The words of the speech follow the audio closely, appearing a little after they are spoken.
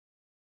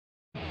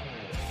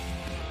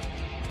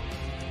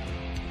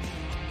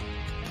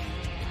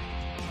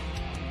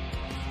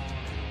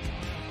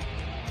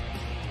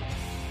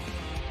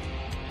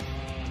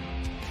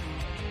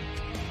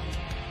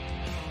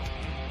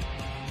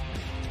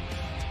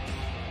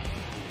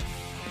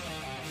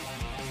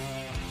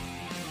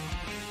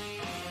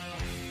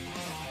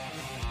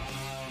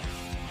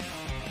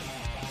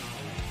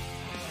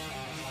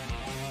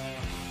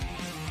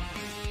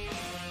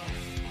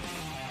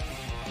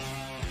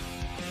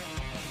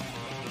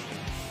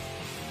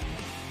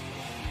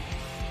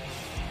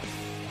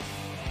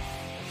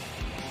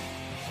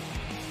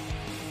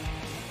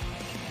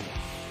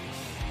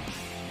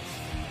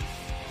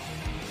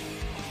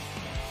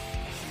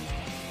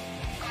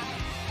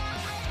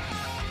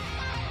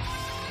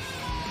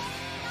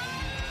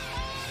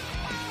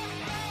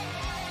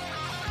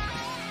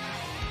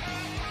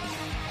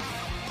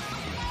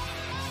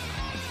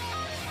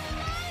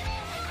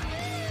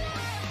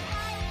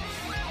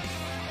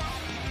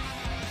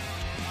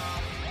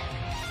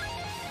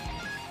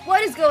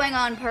What is going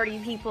on, party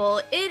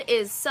people? It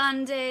is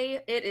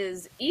Sunday. It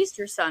is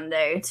Easter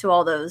Sunday to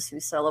all those who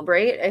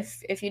celebrate.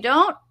 If you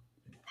don't,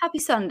 happy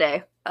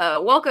Sunday.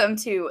 Welcome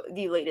to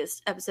the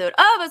latest episode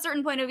of A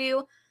Certain Point of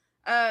View.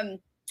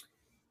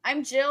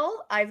 I'm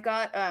Jill. I've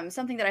got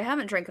something that I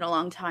haven't drank in a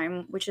long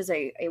time, which is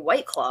a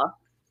White Claw.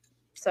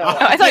 So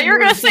I thought you were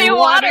going to say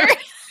water.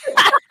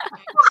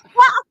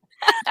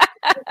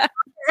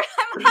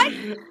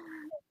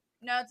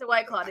 No, it's a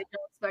White Claw. Did you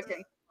expect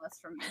anything less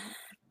from me?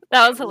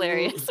 That was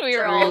hilarious. We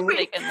were all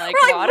thinking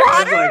water.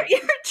 Like,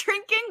 You're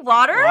drinking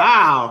water?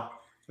 Wow.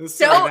 This is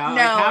So, no, no. like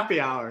happy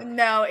hour.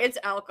 No, it's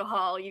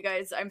alcohol. You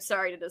guys, I'm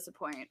sorry to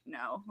disappoint.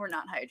 No, we're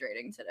not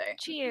hydrating today.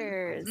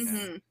 Cheers.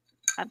 Mm-hmm.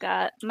 I've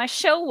got my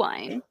show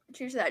wine.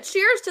 Cheers to that.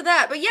 Cheers to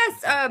that. But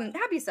yes,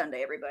 happy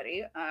Sunday,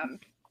 everybody.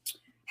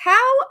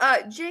 How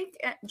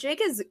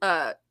Jake is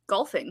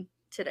golfing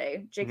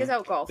today. Jake is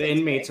out golfing. The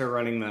inmates today. are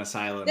running the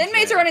asylum. The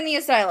inmates are running the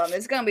asylum.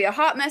 It's going to be a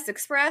hot mess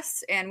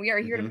express, and we are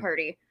here to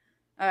party.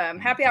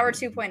 Happy Hour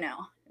 2.0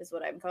 is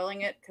what I'm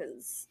calling it,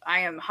 because I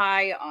am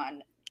high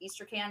on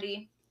Easter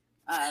candy.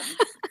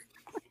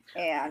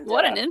 And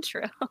what an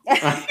intro.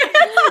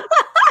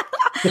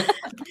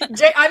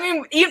 I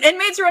mean,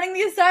 inmates running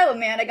the asylum,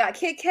 man. I got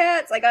Kit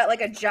Kats. I got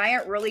like a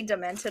giant, really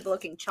demented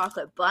looking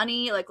chocolate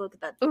bunny. Like, look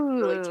at that.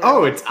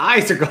 Really its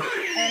eyes are going.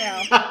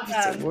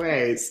 I know.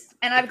 Ways.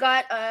 And I've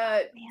got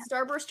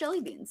Starburst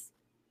jelly beans.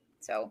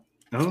 So.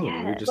 Oh, we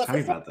were just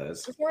talking about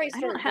this. Before I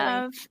don't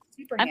have.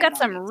 I've got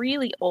some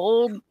really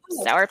old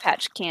Sour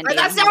Patch candy. I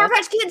got Sour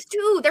Patch Kids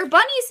too. They're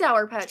bunny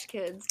Sour Patch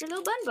Kids. They're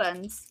little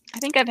buns. I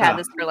think I've had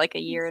this for like a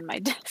year in my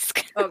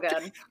desk. Oh,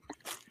 God.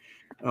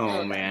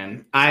 Oh,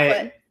 man.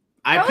 I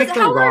picked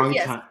the wrong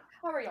time.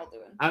 How are y'all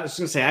doing? I was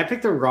going to say, I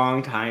picked the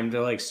wrong time to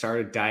like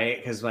start a diet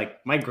because like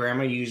my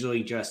grandma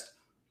usually just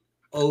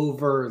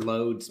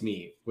overloads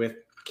me with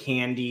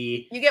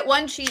candy. You get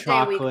one cheat day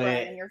a week,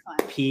 chocolate, and you're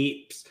fine.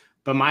 Peeps.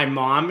 But my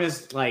mom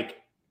is like,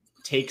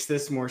 takes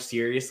this more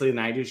seriously than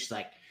I do. She's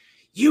like,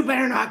 you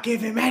better not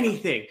give him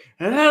anything.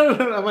 And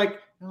I'm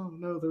like, oh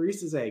no, the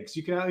Reese's eggs.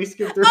 You can at least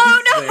give the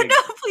Reese's eggs.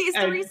 No, please.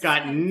 And Reese's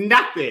got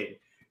eggs.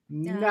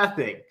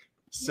 nothing.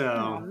 So,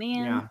 Oh,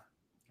 man. yeah,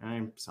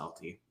 I'm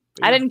salty.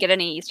 But I yeah. didn't get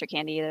any Easter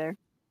candy either,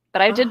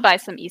 but I did buy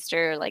some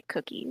Easter like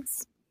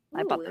cookies.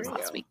 I bought those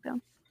last week though.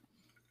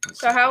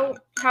 So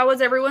how was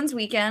everyone's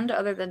weekend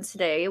other than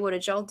today? What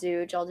did y'all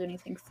do? Did y'all do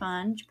anything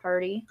fun? Did you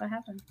party? What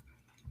happened?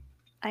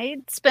 I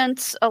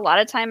spent a lot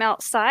of time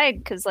outside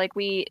because like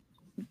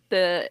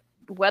the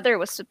weather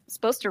was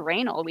supposed to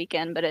rain all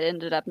weekend, but it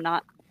ended up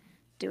not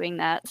doing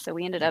that. So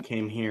we ended up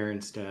came here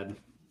instead.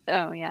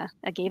 Oh yeah,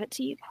 I gave it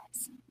to you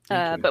guys.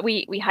 Thank you. But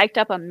we hiked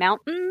up a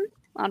mountain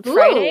on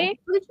Friday.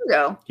 Where did you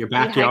go? Your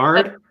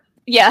backyard?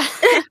 Yeah.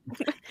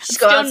 Just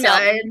go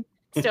outside.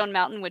 Stone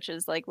Mountain, which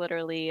is like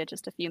literally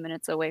just a few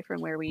minutes away from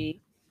where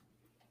we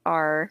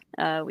are.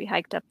 We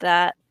hiked up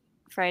that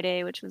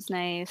Friday, which was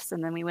nice,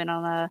 and then we went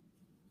on a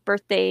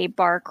birthday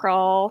bar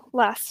crawl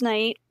last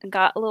night and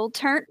got a little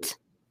turnt.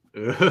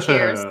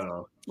 Cheers.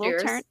 Little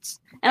turnt.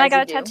 And I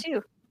got a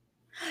tattoo.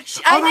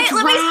 Let me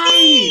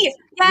see.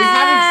 Yes. We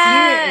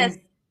haven't seen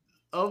it.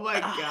 Oh my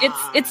god.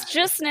 It's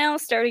just now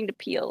starting to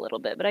peel a little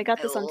bit, but I got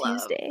this on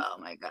Tuesday. Oh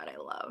my god, I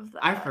love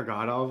that. I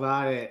forgot all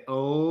about it.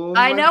 Oh,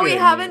 I know we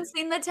goodness. haven't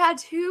seen the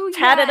tattoo yet.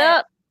 Tat it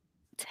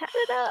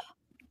up.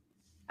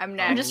 I'm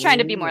just trying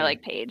to be more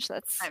like Paige.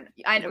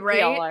 Right?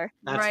 We all are.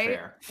 That's right?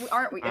 fair.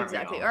 Aren't we? Aren't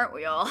Exactly. we all? Aren't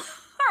we all?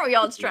 Aren't we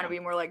all just trying to be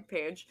more like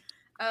Paige?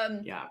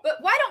 Yeah. But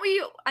why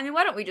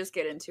don't we just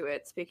get into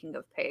it? Speaking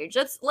of Paige,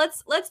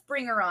 let's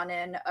bring her on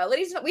in,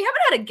 ladies. We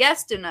haven't had a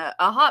guest in a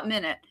hot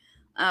minute.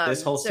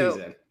 This whole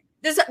season.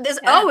 This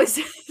Yeah. it's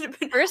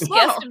First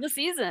guest of the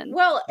season.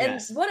 Well, and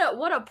Yes.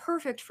 what a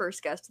perfect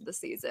first guest of the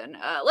season.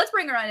 Let's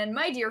bring her on in,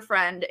 my dear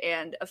friend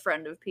and a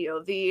friend of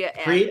POV.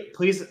 And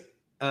Please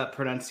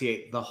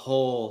pronunciate the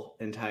whole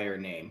entire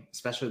name,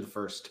 especially the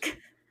first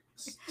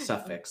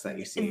suffix that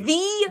you see.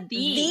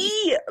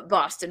 the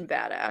Boston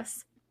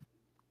badass,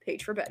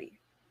 Paige Frabetti.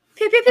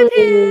 Pew pew pew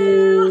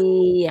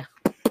pew.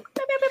 Hey, Pew,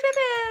 pew, pew, pew,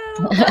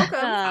 pew.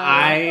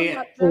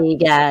 Welcome. hey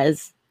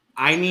guys.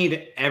 I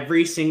need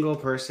every single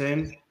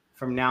person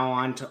from now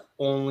on to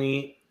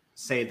only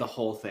say the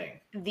whole thing.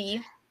 Yeah,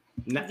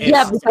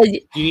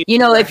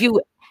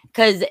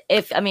 because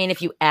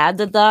if you add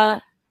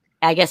the,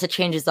 I guess it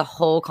changes the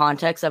whole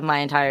context of my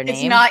entire name.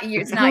 It's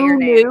not your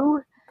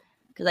name.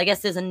 Because I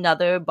guess there's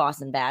another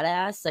Boston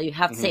badass, so you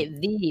have to say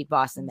the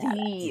Boston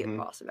badass. The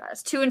Boston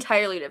badass. Two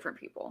entirely different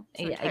people.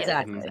 Yeah,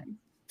 exactly.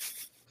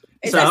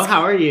 So,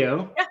 how are you?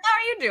 How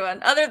are you doing?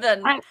 Other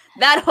than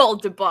that whole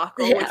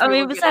debacle.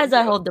 Yeah, besides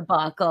that whole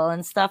debacle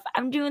and stuff,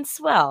 I'm doing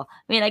swell.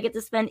 I mean, I get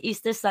to spend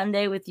Easter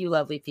Sunday with you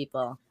lovely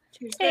people.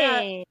 Cheers.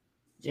 Hey.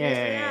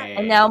 Yay.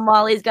 And now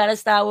Molly's got a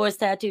Star Wars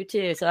tattoo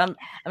too. So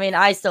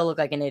I still look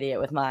like an idiot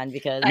with mine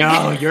because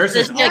No, yours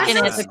is just checking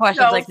awesome. answer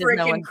questions so like there's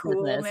no freaking one's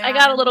cool, business. man. I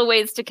got a little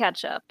ways to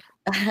catch up.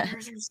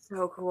 Yours is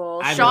so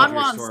cool. I Sean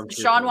love your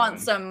wants Stormtrooper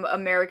some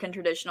American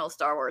traditional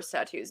Star Wars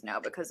tattoos now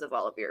because of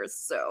all of yours.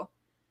 So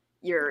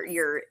you're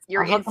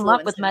I'll hook him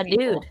up with my influencing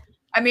people. dude.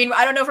 I mean,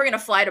 I don't know if we're gonna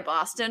fly to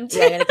Boston.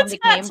 Yeah, I gotta come to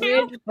tattoo.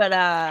 Cambridge, but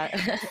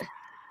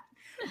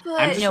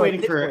But I'm just No,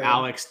 waiting good for for you.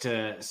 Alex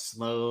to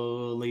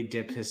slowly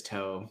dip his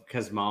toe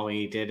because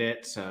Molly did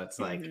it. So it's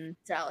like Mhm.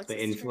 it's Alex's the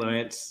turn.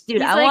 influence.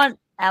 dude, He's I like, want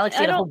Alex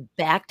to I get a don't- whole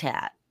back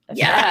tat.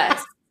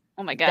 Yes.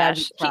 Oh my That'd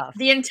be gosh. tough.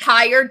 The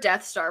entire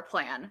Death Star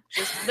plan.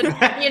 Just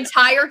the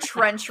entire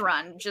trench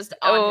run just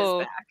on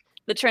his back.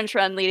 The trench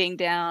run leading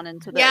down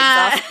into the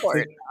Yeah. exhaust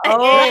port.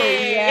 Oh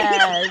Hey.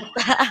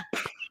 yes.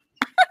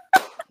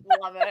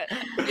 Love it.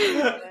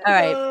 All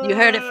right, you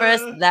heard it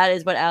first. That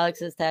is what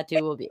Alex's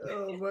tattoo will be.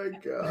 Oh my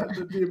god,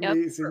 that'd be Yep.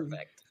 amazing.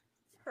 Perfect.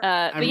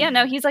 But yeah,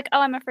 no, he's like, oh,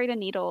 I'm afraid of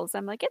needles.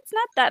 I'm like, it's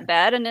not that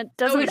bad, and it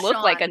doesn't is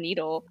look like a Sean.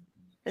 needle.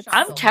 It's Sean.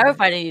 I'm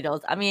terrified of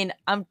needles. I mean,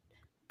 I'm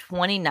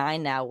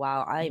 29 now.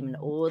 Wow, I am an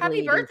old Happy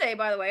lady. birthday,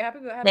 by the way. Happy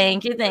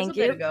Thank you, it was thank a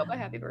bit you. ago, but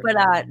happy birthday.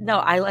 But no,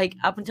 I like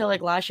up until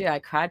like last year, I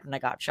cried when I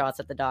got shots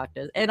at the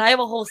doctors, and I have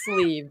a whole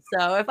sleeve.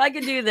 So if I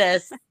can do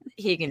this,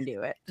 he can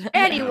do it.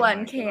 Anyone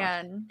Oh my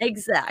can.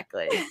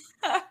 Exactly.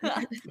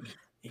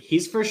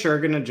 He's for sure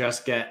gonna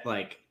just get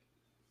like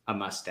a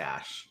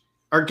mustache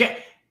or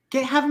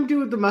have him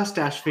do the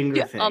mustache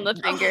finger thing. on the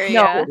finger. No,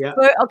 Yeah. Yeah.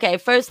 okay.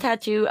 First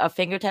tattoo, a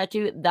finger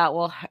tattoo.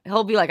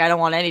 He'll be like, I don't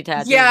want any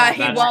tattoos. Yeah, he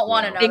That's won't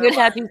want cool. another Finger one.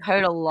 tattoos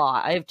hurt a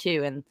lot. I have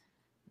two, and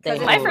they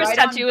 'Cause My it's hurt. first right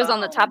on tattoo was on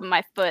the top bone. of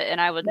my foot, and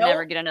I would Nope.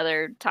 never get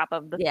another top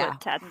of the Yeah.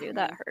 foot tattoo.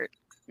 That hurt.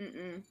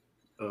 Mm-mm.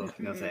 Oh,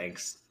 no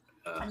thanks.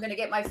 I'm gonna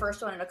get my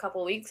first one in a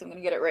couple weeks. I'm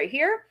gonna get it right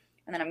here,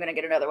 and then I'm gonna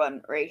get another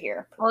one right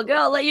here. Well, girl,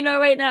 I'll let you know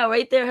right now.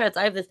 Right there hurts.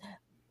 I have this.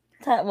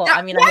 Well, Now,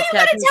 I mean, why I you have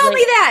gotta tattoos tell right,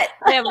 me that?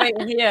 I have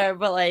right here,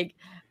 but like,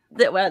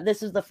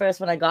 this was the first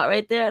one I got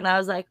right there, and I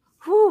was like,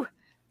 whew.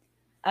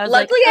 I was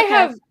Luckily, like, okay,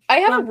 I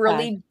have a not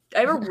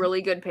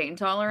really good pain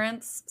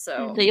tolerance,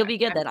 so So you'll be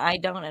good then. I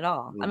don't at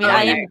all. I mean, Okay.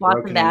 I am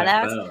Boston Broken enough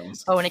badass,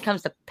 bones. but when it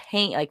comes to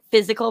pain, like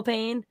physical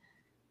pain,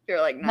 you're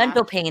like nah.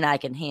 mental pain, I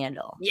can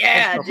handle.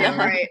 Yeah, Physical damn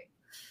pain, right.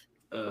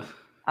 Ugh.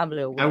 I'm a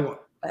little I weird. want,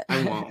 but-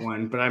 I want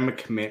one, but I'm a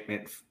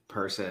commitment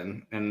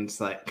person, and it's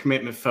like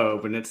commitment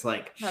phobe, and it's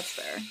like That's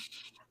fair.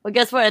 Well,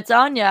 guess what? It's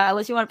on you.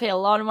 Unless you want to pay a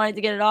lot of money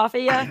to get it off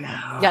of you, I you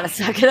know. gotta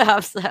suck it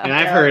up. So. And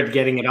I've heard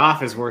getting it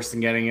off is worse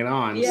than getting it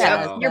on.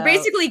 Yeah, so. You're so-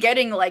 basically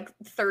getting like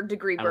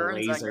third-degree A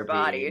burns on laser your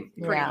body, beam.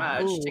 pretty Yeah.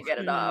 much, to Ooh. get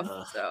it Mhm.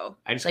 off. So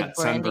I just Like got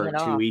branding sunburned it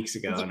 2 off. weeks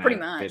ago, and Pretty I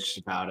much.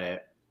 bitched about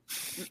it.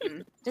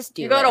 mm-mm. Just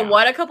do You got it. a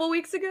what a couple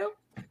weeks ago?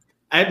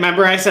 I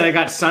remember I said I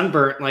got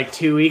sunburnt like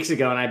 2 weeks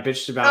ago, and I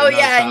bitched about Oh it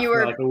yeah, nonstop you for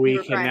were like a you were week,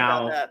 and crying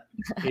about now that.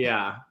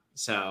 yeah.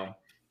 So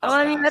Oh,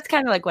 I mean, that's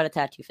kind of like what a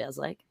tattoo feels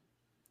like.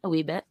 A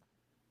wee bit.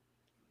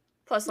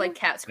 Plus like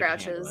cat I can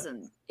handle scratches it.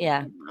 and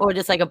Yeah. Or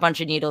just like a bunch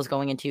of needles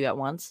going into you at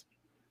once.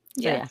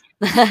 So, Yeah.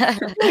 yeah.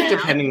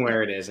 depending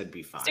where it is, it'd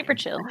be fine. Super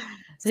chill.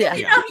 yeah.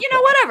 you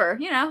know, whatever,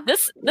 you know.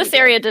 This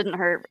area didn't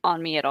hurt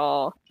on me at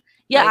all.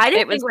 Yeah, Like, I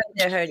didn't it was- think right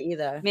there hurt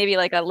either. Maybe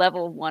like a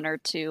level 1 or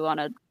 2 on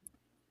a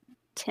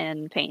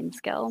 10 pain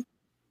scale.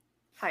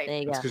 Hype. There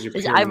you That's go. 'cause you're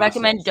Just- pure I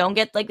recommend muscles. don't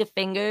get like the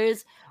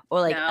fingers or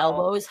like No.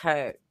 elbows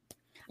hurt.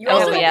 You Oh,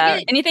 also Oh have to yeah,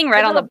 get- anything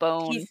right on the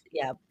Little bone.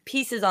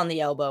 pieces on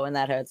the elbow, and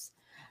that hurts.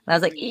 And I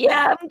was like,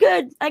 yeah, I'm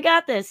good. I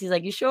got this. He's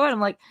like, you sure? And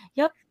I'm like,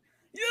 yep.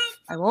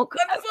 I won't.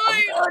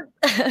 I'm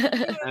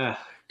good. Ugh.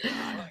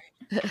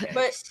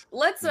 But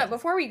let's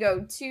before we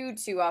go too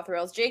off the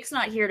rails, Jake's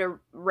not here to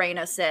rein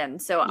us in.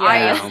 So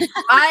Yeah.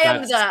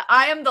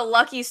 I am the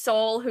lucky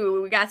soul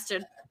who gets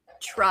to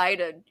try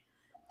to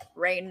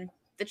rein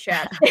the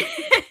chat.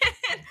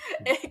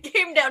 It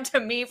came down to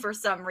me for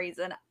some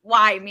reason.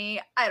 Why me?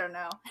 I don't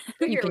know.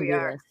 But You here can we do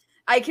are.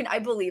 this. I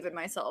believe in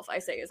myself. I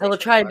say as I will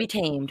should try to go. be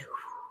tamed.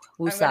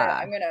 I'm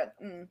Woosah.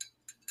 gonna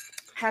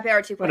happy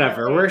hour 2.0.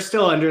 Whatever. We're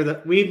still under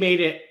the. We made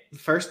it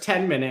first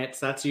 10 minutes.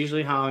 That's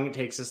usually how long it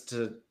takes us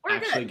to We're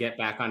actually good. get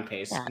back on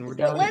pace. Yeah, And we're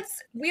But done.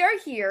 we are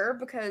here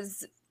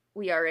because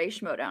we are a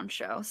Schmodown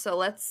show. So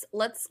let's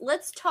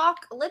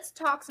talk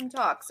some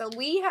talk. So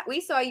we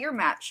saw your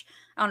match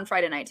on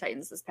Friday Night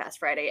Titans this past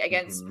Friday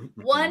against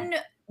Mhm.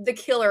 the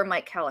killer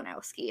Mike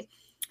Kalinowski.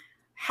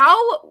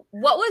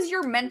 What was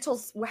your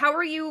how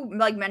were you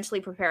like mentally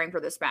preparing for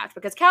this match?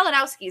 Because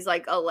Kalinowski's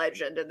like a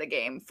legend in the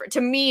game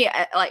to me,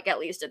 like at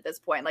least at this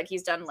point. Like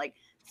he's done like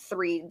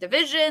 3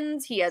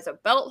 divisions, he has a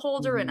belt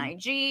holder in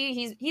IG.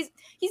 He's been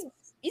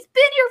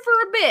here for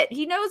a bit.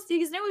 He knows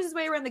his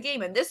way around the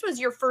game, and this was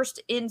your first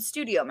in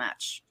studio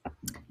match.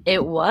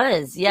 It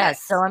was, yes.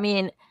 Yes. So I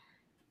mean,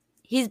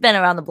 he's been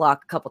around the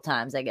block a couple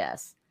times, I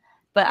guess.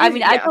 But I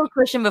mean, I Yeah. told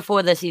Christian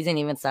before the season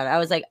even started, I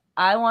was like,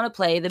 I want to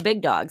play the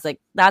big dogs.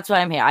 Like, that's why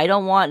I'm here. I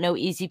don't want no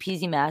easy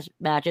peasy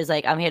matches.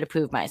 Like, I'm here to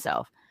prove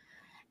myself.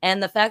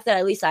 And the fact that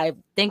at least I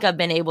think I've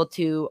been able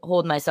to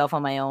hold myself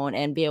on my own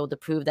and be able to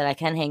prove that I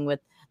can hang with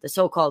the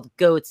so-called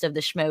goats of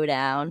the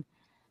Schmodown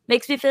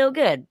makes me feel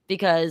good.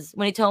 Because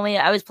when he told me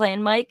I was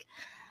playing Mike,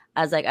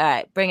 I was like, all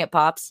right, bring it,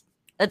 Pops.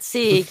 Let's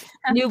see.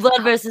 New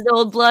blood versus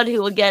old blood.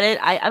 Who will get it?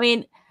 I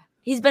mean,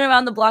 he's been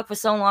around the block for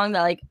so long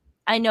that, like,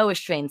 I know his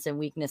strengths and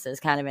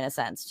weaknesses kind of in a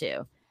sense,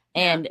 too.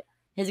 And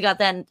he's got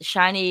that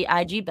shiny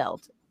IG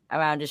belt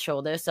around his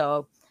shoulder.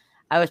 So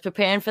I was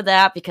preparing for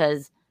that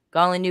because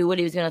God only knew what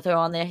he was going to throw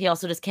on there. He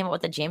also just came out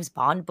with a James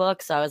Bond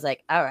book. So I was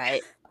like, all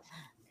right.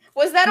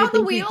 Was that You on the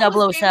think wheel?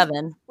 he's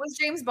 007. Was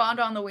James Bond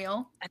on the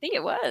wheel? I think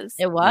it was.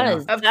 It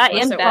was. Of That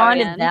course and it Bond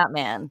was. and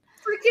Batman.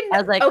 Freaking I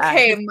was like,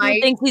 okay, right, Mike.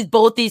 He thinks he's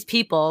both these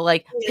people.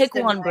 Like, pick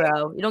Listen, one, Mike.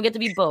 bro. You don't get to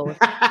be both.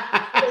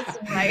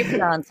 Listen, Mike.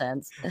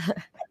 Nonsense.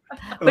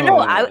 But no,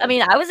 I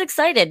mean, I was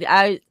excited.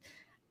 I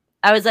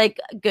was like,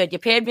 good. You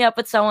paired me up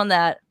with someone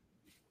that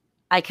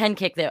I can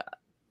kick their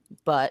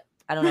butt.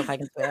 I don't know if I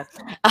can swear.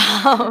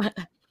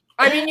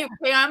 I mean, you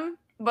can,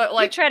 but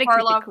like We try to keep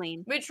it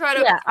clean. We try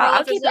to. Yeah,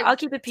 I'll Karloff keep is it. like, I'll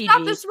keep it PG.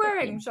 Stop the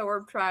swearing. So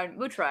we're trying.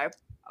 We'll try.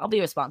 I'll be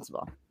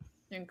responsible.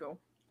 Thank you.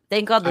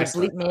 Thank God they I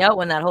bleeped me thought. out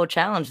when that whole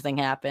challenge thing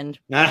happened.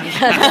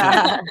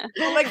 Oh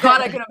my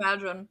god, I can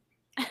imagine.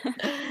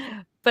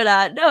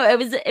 But no,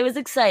 it was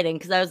exciting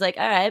because I was like,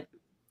 all right,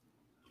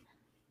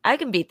 I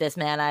can beat this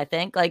man. I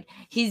think like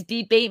he's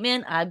beat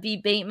Bateman, I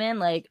beat Bateman.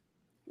 Like,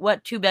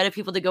 what two better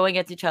people to go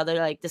against each other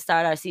like to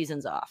start our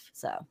seasons off?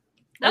 So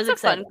That's a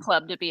exciting. fun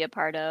club to be a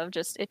part of.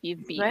 Just if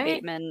you've beat Right?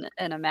 Bateman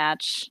in a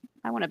match,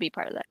 I want to be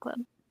part of that club.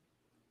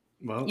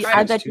 Well, Yeah,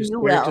 I bet too you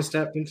scared will. to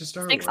step into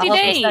Star 60 Wars.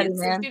 days. Study,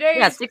 man. 60 days.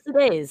 Yeah, 60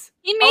 days.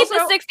 He made Also,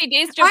 the 60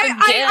 days joke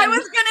again I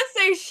was gonna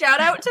say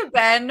shout out to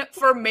Ben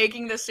for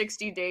making the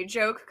 60-day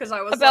joke because I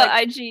was about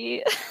like,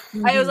 IG.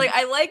 I was like,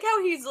 I like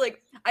how he's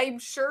like, I'm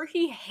sure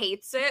he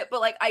hates it,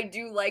 but like, I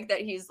do like that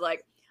he's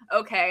like,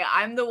 okay,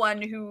 I'm the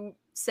one who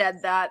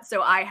said that,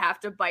 so I have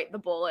to bite the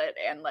bullet,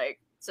 and like,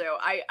 so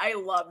I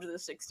loved the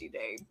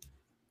 60-day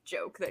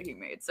joke that he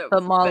made. So,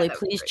 But Molly, that was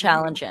please great.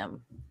 challenge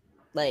him.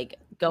 Like,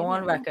 go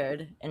on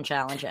record and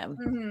challenge him.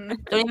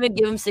 Mhm. Don't even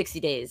give him 60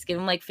 days. Give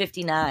him like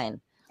 59.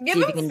 Give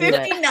See if you him can do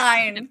it.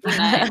 59.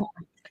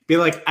 Be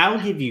like, I'll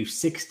give you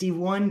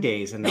 61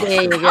 days, and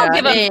There you go. I'll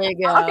give him- There you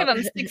go. I'll give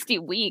him 60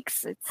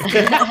 weeks. It's still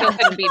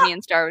couldn't beat me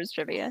in Star Wars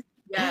trivia.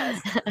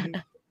 Yes.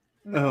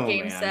 Oh,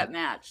 Game, man. set,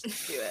 match.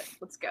 Let's do it.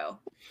 Let's go.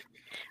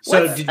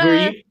 So What's,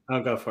 were you?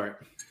 Oh, go for it.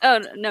 Oh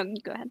no, you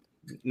go ahead.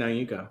 No,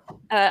 you go.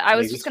 I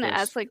was Ladies just gonna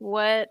first. ask, like,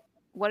 what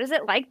is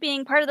it like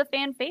being part of the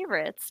fan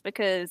favorites?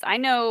 Because I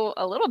know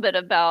a little bit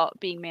about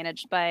being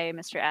managed by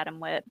Mr. Adam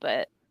Witt,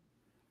 but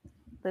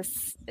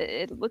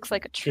it looks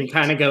like a You treat.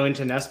 can kind of go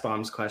into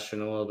Nussbaum's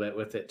question a little bit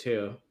with it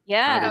too.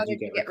 Yeah. How did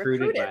you get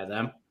recruited by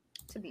them?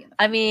 To be in the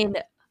I mean,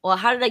 well,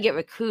 how did I get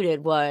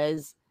recruited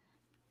was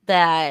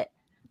that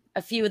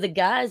a few of the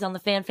guys on the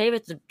fan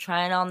favorites are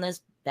trying on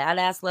this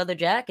badass leather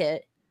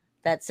jacket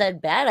that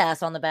said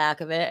badass on the back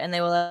of it. And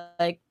they were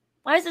like,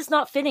 why is this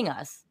not fitting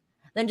us?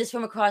 Then just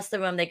from across the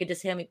room, they could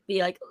just hear me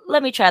be like,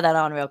 let me try that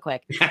on real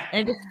quick.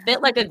 And it just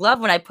fit like a glove.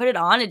 When I put it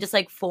on, it just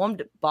like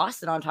formed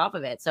Boston on top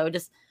of it. So it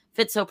just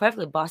fits so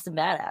perfectly, Boston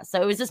badass.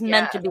 So it was just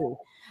meant to be.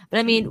 But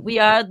I mean, we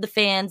are the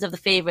fans of the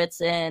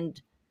favorites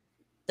and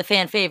the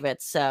fan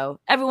favorites.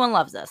 So everyone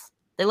loves us.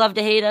 They love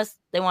to hate us.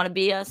 They want to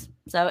be us.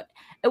 So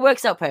it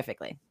works out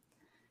perfectly.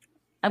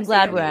 I'm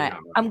glad where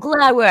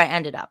I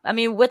ended up. I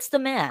mean, what's the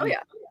man? Oh,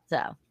 yeah.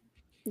 So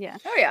Yeah.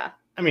 Oh, yeah.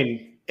 I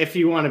mean, if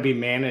you want to be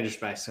managed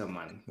by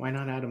someone, why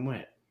not Adam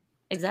Witt?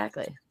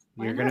 exactly.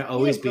 You're going to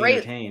always be great.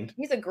 entertained.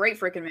 He's a great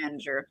freaking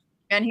manager.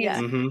 And he's, Yeah.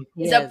 Mm-hmm.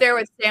 he's up there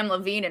with Sam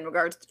Levine in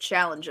regards to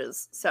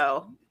challenges.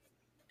 So.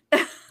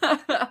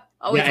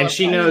 Yeah, and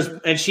she knows,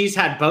 and she's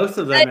had both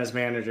of them as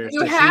managers.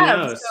 You so have,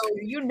 she knows. so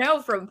you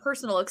know from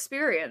personal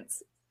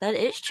experience. That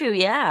is true.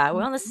 Yeah.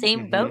 We're on the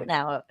same Mhm. boat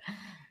now.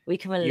 We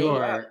can relate. You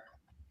are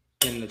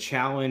in the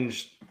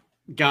challenge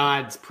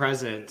God's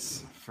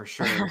presence for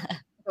sure.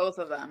 Both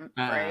of them,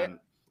 right?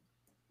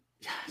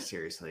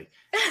 Seriously.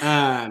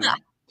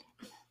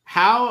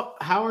 How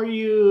are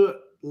you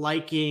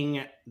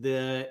liking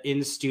the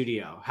in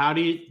studio? How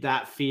do you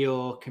that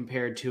feel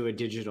compared to a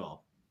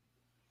digital?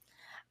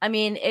 I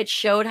mean, it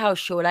showed how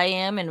short I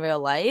am in real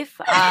life.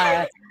 So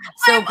I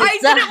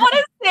didn't want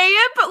to say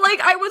it, but like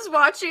I was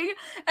watching,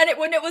 and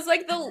when it was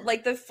like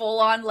the full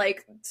on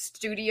like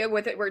studio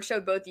with it, where it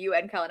showed both you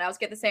and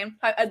Kalinowski at the same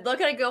time, I'd look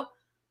and I'd go,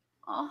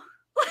 oh.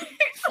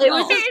 It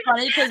was just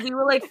funny because we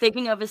were like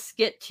thinking of a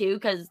skit too,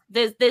 because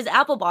there's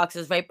apple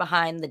boxes right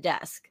behind the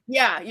desk.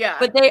 Yeah.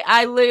 But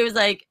I literally was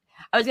like,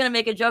 I was gonna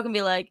make a joke and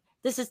be like,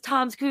 this is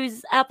Tom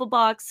Cruise's apple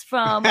box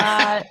from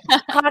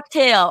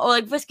Cocktail or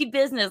like Risky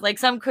Business, like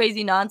some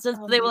crazy nonsense.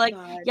 Oh But they were my like,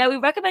 God. yeah, we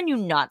recommend you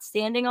not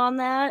standing on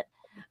that.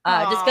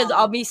 Just because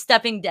I'll be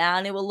stepping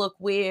down, it will look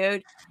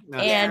weird.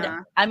 And Yeah.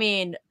 I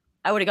mean,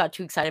 I would have got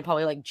too excited,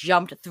 probably like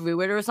jumped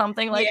through it or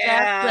something like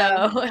Yeah,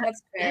 that. So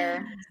that's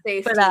fair.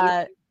 Safety.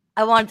 but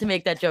I wanted to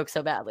make that joke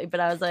so badly. But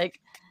I was like,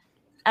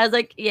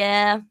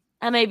 yeah,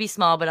 I may be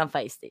small, but I'm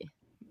feisty.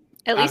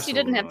 At least you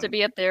didn't have to Absolutely.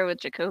 be up there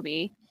with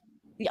Jacoby.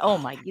 Oh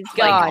my He's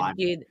God, like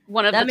dude.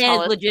 one of That the man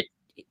tallest. is legit.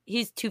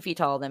 He's 2 feet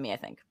taller than me, I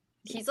think.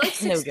 He's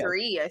like No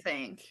 6'3", I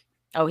think.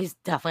 Oh, he's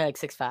definitely like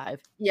 6'5".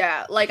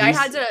 Yeah, like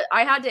He's-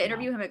 I had to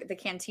interview him at the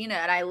cantina,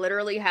 and I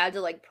literally had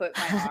to like put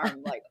my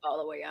arm like all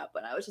the way up,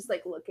 and I was just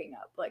like looking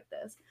up like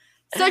this.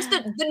 Such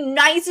the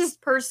nicest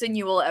person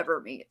you will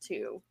ever meet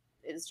too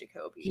is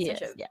Jacoby. He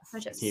Such is, yes.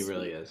 such a He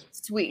really sweet, is.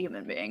 sweet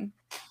human being,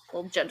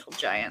 little gentle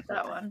giant,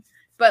 that one.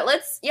 But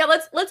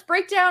let's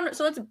break down.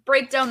 So let's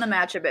break down the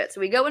match a bit. So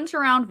we go into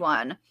round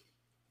 1.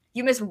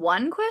 You missed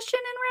one question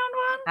in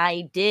round 1?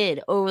 I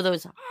did. Over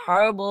those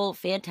horrible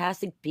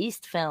Fantastic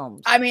Beast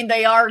films. I mean,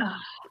 they are.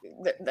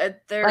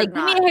 They're like,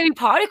 give me a Harry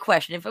Potter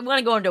question. If I want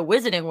to go into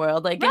Wizarding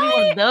World, like, give me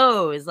one of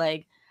those.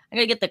 Like, I'm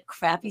going to get the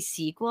crappy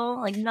sequel.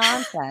 Like,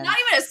 nonsense. Not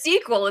even a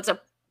sequel. It's a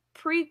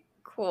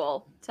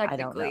prequel,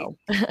 technically. I don't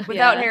know.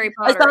 Without Harry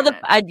Potter.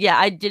 I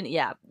didn't.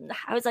 Yeah.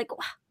 I was like,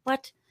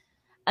 what?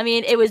 I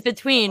mean, it was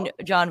between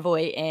Jon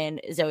Voight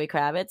and Zoe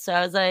Kravitz. So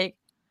I was like,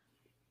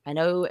 I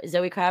know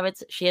Zoe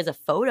Kravitz, she has a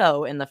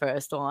photo in the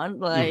first one.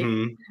 Like,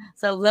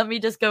 so let me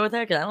just go with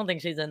her because I don't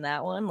think she's in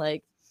that one.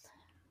 Like,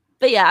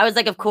 but yeah, I was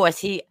like, of course,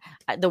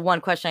 the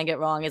one question I get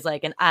wrong is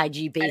like an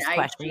IG based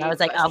question. I was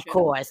like, of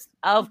course.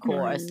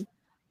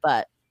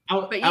 But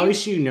at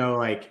least you know,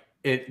 like,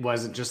 it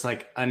wasn't just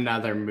like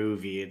another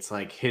movie. It's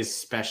like his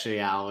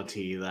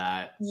speciality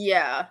that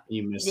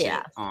you missed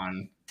it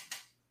on.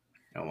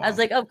 Oh, wow. I was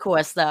like, of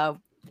course, though.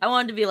 I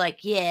wanted to be like,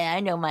 yeah, I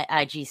know my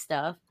IG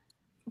stuff.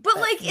 But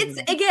like,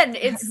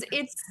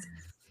 it's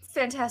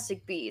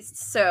Fantastic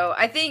Beasts. So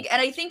I think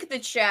the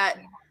chat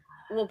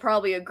will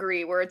probably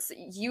agree where it's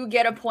you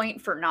get a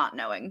point for not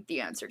knowing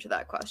the answer to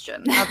that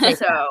question.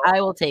 I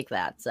will take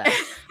that. So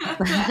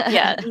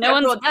yeah, no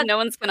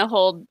one's gonna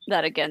hold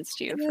that against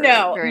you.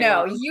 No,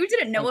 you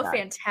didn't know a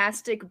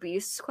Fantastic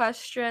Beasts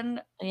question.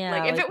 Yeah,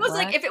 like if it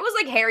was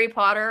like Harry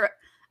Potter,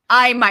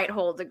 I might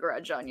hold a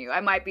grudge on you.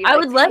 I might be. I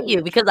would let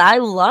you because I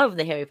love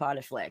the Harry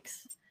Potter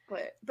flicks.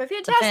 But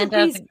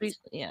Fantastic Beasts,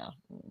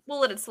 we'll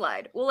let it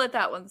slide. We'll let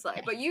that one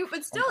slide. But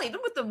still,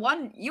 even with the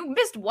one, you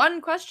missed one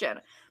question.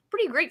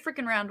 Pretty great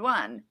freaking round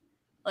 1.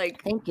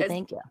 Like, thank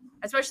you.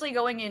 Especially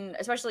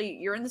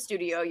you're in the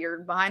studio, you're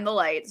behind the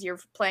lights, you're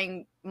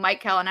playing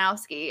Mike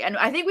Kalinowski, and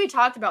I think we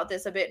talked about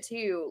this a bit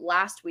too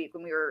last week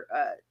when we were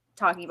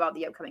talking about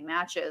the upcoming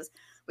matches.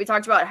 We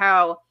talked about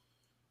how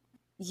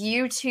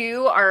you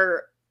two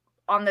are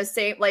on the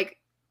same, like,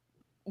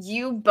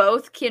 you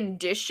both can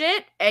dish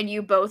it and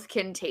you both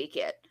can take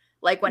it,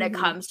 like when it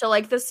comes to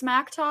like the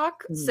smack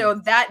talk. So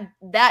that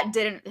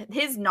didn't,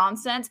 his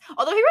nonsense,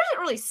 although he wasn't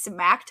really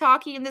smack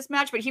talking in this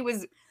match, but he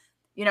was,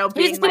 you know,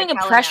 he was doing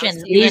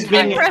impressions.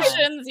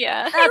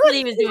 Yeah, that's what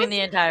he was doing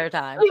the entire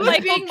time. He was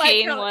being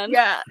he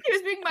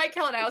was being Mike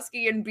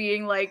Kalinowski and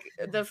being like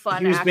the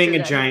fun. He was being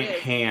a giant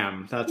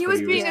ham. That's he what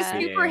was being a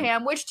super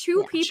ham, which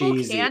two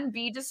people can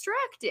be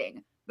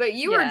distracting. But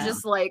you were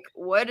just like,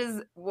 what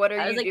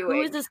are you doing?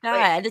 Who is this guy?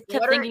 Like, I just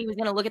kept thinking he was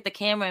going to look at the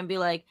camera and be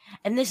like,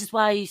 and this is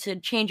why you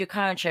should change your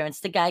car insurance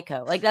to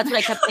Geico. Like, that's what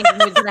I kept thinking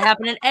was going to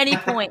happen at any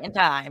point in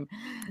time.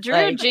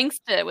 Drew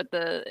jinxed it with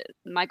the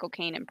Michael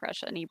Caine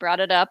impression. He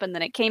brought it up, and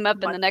then it came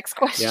up in the next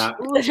question. Yeah.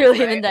 Literally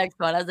the next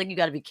one. I was like, you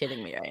got to be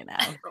kidding me right now.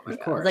 Of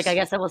course. I was like, I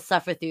guess I will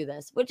suffer through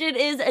this, which it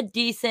is a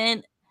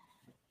decent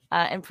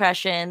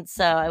impression.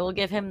 So I will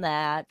give him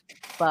that.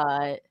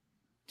 But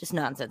just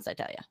nonsense, I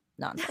tell you.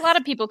 Nonsense. A lot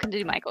of people can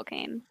do Michael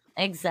Caine.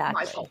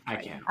 Exactly.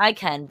 I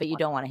can, but you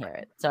don't want to hear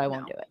it, so I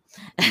won't do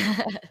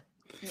it.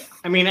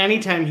 I mean,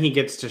 anytime he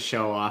gets to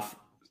show off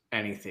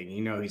anything,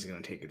 you know he's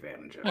going to take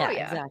advantage of it. Yeah,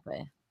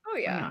 exactly. Oh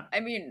yeah. I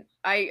mean,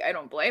 I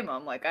don't blame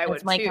him. Like I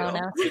would Mike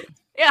too.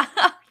 Yeah.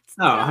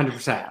 100%.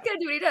 He's gonna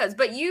do what he does.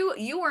 But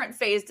you weren't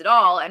phased at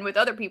all. And with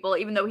other people,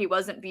 even though he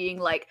wasn't being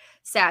like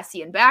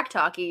sassy and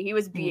backtalky, he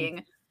was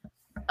being,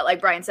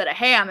 like Brian said, a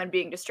ham and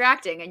being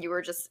distracting, and you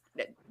were just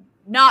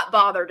not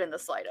bothered in the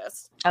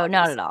slightest. Oh,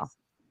 not at all.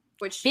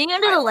 Which being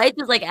under the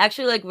lights is like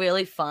actually like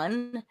really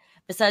fun.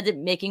 Besides it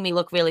making me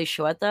look really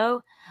short,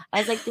 though, I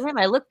was like, damn,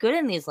 I look good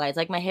in these lights.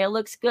 Like my hair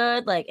looks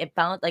good. Like it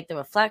bounced, like the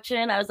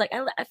reflection. I was like,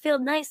 I feel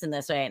nice in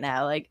this right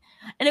now. Like,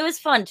 and it was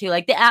fun too.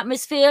 Like the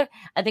atmosphere,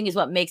 I think, is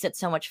what makes it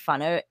so much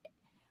funner.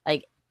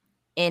 Like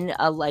in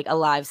a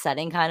live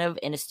setting, kind of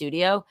in a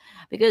studio,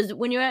 because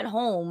when you're at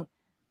home,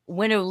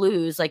 win or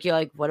lose, like you're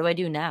like, what do I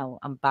do now?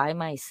 I'm by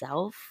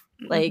myself.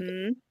 Like.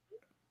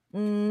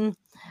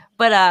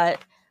 But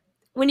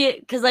when you're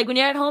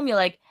at home, you're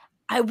like,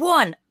 I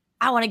won,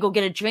 I want to go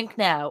get a drink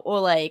now, or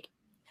like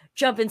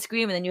jump and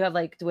scream, and then you have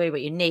like to worry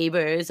about your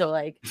neighbors, or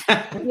like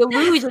if you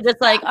lose, you're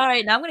just like, all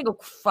right, now I'm gonna go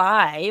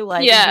cry,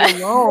 like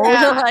alone.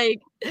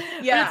 Like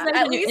it's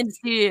nice when you're in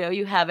studio,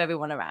 you have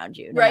everyone around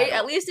you, right?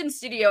 At least in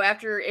studio,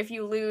 if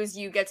you lose,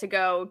 you get to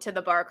go to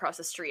the bar across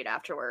the street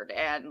afterward,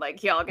 and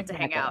like y'all get to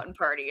hang out and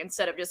party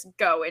instead of just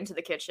go into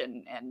the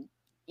kitchen and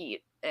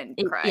eat and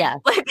cry.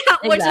 Like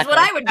which is what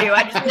I would do.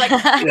 I'd just be like,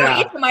 I'm gonna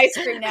eat some ice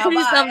cream now.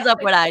 Pretty sums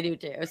up what I do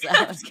too. So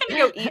I'm just gonna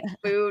go eat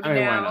food now.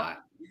 Why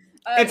not?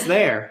 It's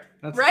there.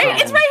 That's right?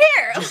 It's right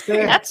here. Just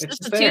there. That's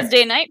just a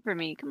Tuesday night for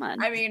me. Come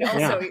on. I mean,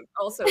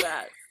 also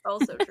that.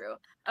 Also true.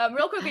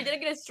 Real quick, we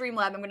didn't get a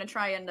Streamlab. I'm gonna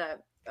try and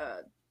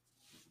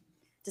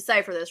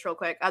decipher this real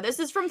quick. This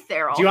is from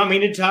Theral. Do you want me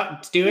to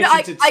do it? No,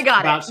 I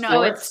got it.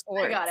 No, it's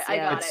sports. I got it. I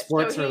got it's it.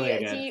 Sports so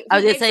related. I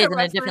was gonna say it's in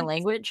a different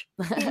language.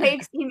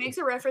 he makes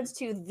a reference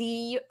to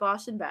the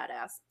Boston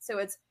Badass. So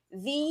it's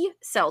the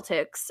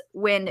Celtics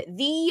win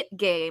the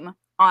game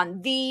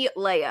on the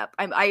layup.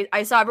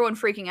 I saw everyone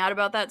freaking out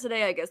about that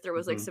today. I guess there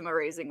was like Mhm. some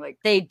amazing like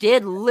They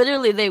did.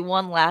 Literally, they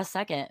won last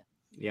second,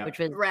 Yeah. which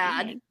was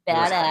rad. It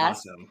was badass.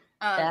 awesome.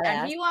 And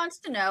Badass. he wants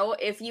to know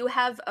if you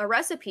have a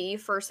recipe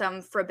for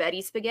some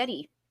Frabetti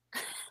spaghetti.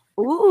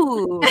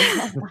 Ooh.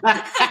 Never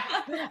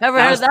That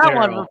heard was that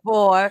one terrible.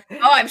 before.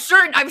 Oh, I'm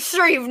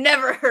sure you've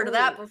never heard of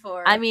that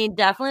before. I mean,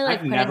 definitely like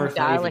I've never putting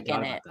thought even garlic thought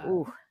in about it. that.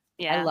 Ooh,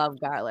 Yeah. I love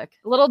garlic.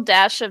 A little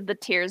dash of the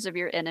tears of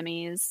your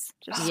enemies.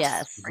 Just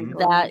Yes,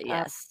 sprinkle on that top.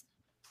 yes.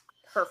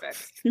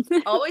 perfect.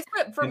 Always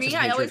put for Just me.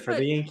 I hatred always for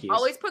the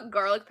Yankees. put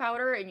garlic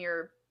powder in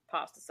your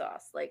pasta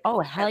sauce. Like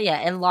Oh hell yeah,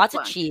 and lots of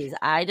lunch. cheese.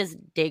 I just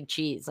dig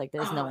cheese. Like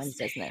there's no Oh, one's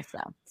business. So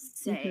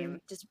Same.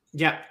 Just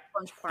Yeah,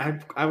 bunch of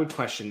parm. I would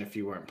question if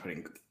you weren't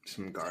putting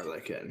some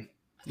garlic in.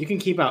 You can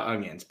keep out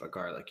onions, but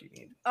garlic you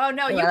need. Oh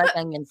no, I you like put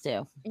onions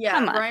too. yeah.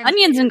 Come on. Ryan's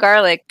Onions and weird.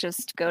 garlic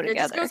just go It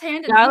just together. goes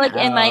hand in Garlic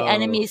hand. in my Oh.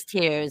 enemy's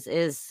tears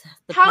is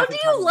the How do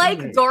perfect you like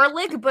combination.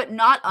 garlic but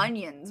not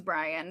onions,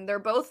 Brian? They're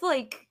both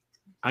like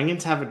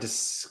Onions have a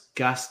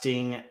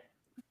disgusting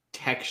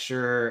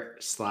texture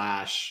 /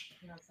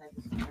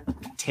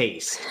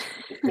 taste.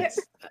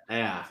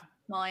 Yeah.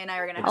 Molly and I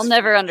are gonna. I'll have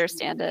never to-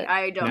 understand it.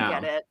 I don't No.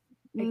 get it.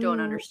 I don't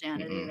Mm.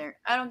 understand it Mm-mm. either.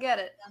 I don't get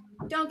it.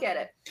 Don't get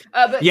it.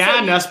 But Yeah,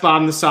 so,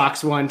 Nussbaum the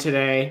Sox won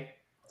today.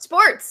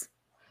 sports.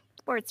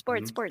 Sports.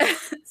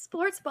 Mhm.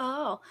 Sports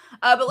ball.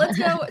 But let's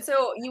go.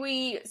 So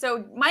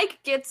Mike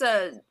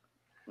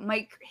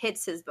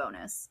hits his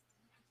bonus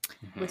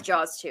with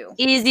Jaws 2.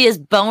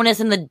 easiest bonus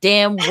in the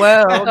damn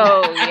world.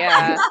 Oh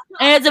yeah.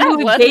 And it's a That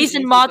movie was an based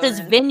in easy Martha's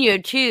bonus.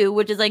 Vineyard too,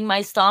 which is like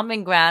my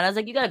stomping ground. I was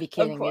like, you gotta be Of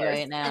kidding me course,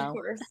 right now. of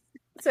course.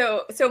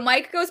 So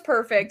Mike goes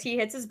perfect. He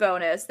hits his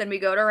bonus. Then we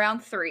go to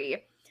round 3,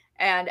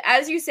 and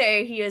as you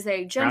say, he is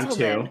a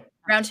gentleman.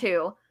 Round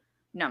two,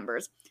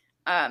 numbers.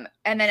 And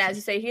then as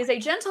you say, he is a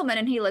gentleman,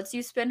 and he lets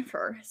you spin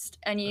first,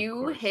 and you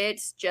course.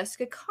 hit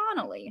Jessica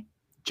Connolly.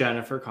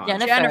 Jennifer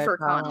Connelly. Jennifer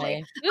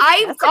Connelly.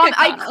 Oops,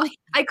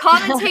 I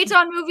commentate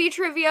on movie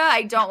trivia.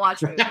 I don't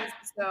watch movies,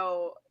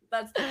 so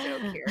that's the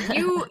joke here.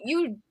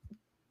 You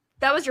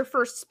that was your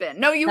first spin.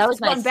 No, you That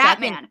was my spun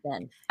second Batman.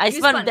 spin. I You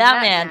spun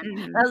Batman.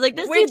 Mhm. I was like,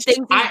 this dude Which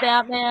thinks he's I-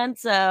 Batman,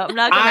 so I'm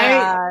not gonna.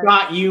 I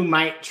thought you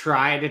might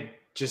try to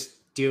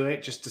just do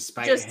it just to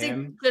spite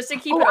him. Just to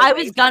keep. Oh, it I away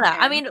was from gonna.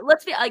 I him. mean,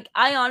 let's be like,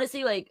 I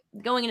honestly like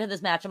going into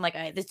this match. I'm like,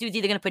 all right, this dude's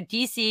either gonna put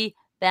DC,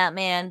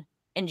 Batman,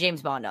 and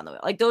James Bond on the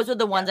wheel. Like those were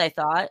the ones I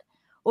thought.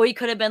 Or he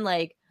could have been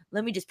like,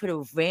 let me just put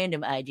a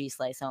random IG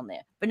slice on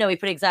there. But no, he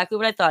put exactly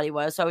what I thought he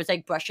was. So I was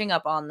like brushing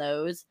up on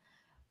those.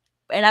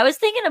 And I was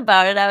thinking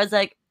about it. I was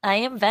like, I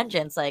am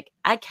vengeance. Like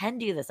I can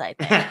do this, I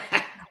think.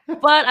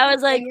 But I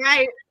was like,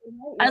 Right.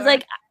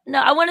 no,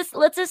 I want to.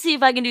 Let's just see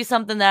if I can do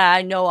something that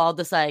I know I'll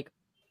just like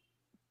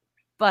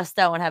bust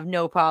out and have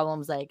no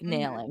problems like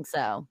nailing.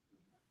 So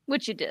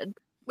Which you did.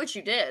 Which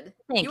you did.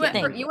 Thank You you, went.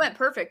 thank You went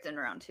perfect in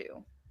round 2.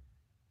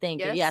 thank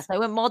you. Yes? Yes, I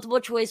went multiple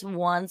choice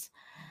once,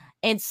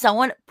 and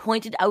someone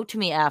pointed out to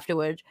me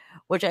afterwards,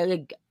 which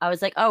I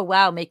was like, oh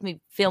wow, make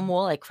me feel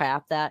more like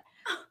crap. That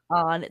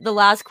on the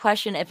last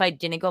question, if I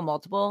didn't go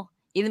multiple,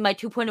 even my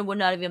 2-pointer would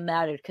not even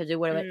mattered because it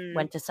would have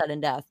went to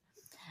sudden death.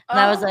 And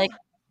I was like,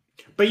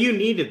 but you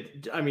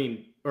needed. I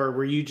mean, or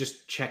were you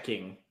just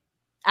checking?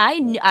 I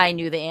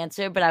knew the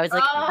answer, but I was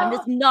like, I'm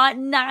just not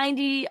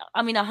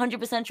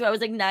 100% sure. I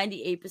was like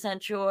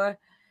 98% sure.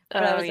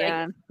 But I was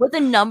like,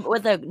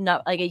 with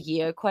like a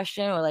year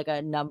question or like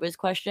a numbers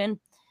question,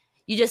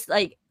 you just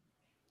like,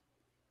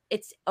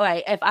 it's all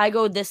right. If I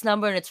go this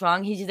number and it's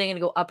wrong, he's either gonna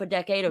go up a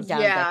decade or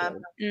down a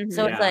decade. Mhm.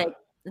 So Yeah.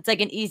 it's like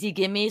an easy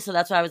gimme. So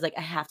that's why I was like,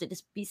 I have to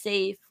just be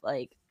safe.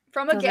 Like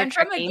from a Those are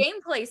tricky.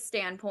 gameplay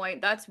standpoint,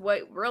 that's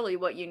what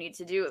you need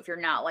to do if you're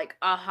not like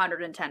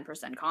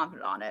 110%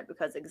 confident on it,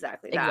 because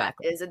exactly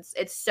is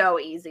it's so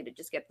easy to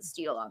just get the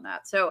steal on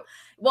that. So,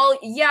 well,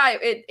 yeah,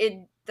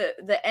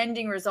 the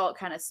ending result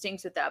kind of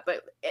stinks with that,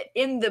 but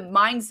in the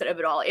mindset of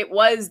it all, it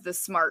was the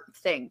smart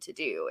thing to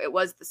do. It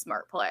was the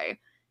smart play.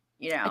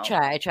 You know,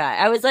 I try.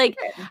 I was like,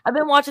 I've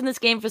been watching this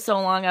game for so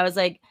long. I was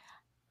like,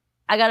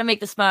 I got to make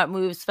the smart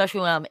moves, especially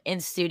when I'm in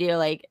studio,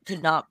 like to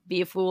not be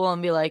a fool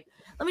and be like,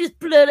 let me just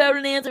blurt out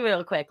an answer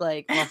real quick.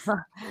 Like,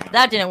 well,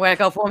 that didn't work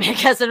out for me, I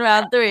guess, in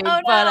round 3. Oh,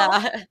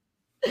 but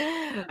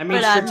I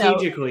mean,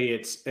 strategically,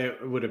 it's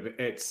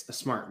a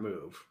smart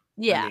move.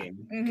 Yeah,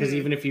 because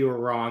even if you were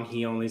wrong,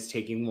 he only is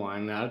taking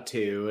 1 out of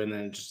 2, and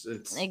then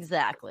it's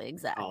exactly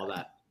all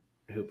that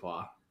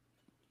hoopla.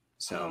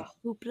 So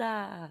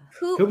hoopla.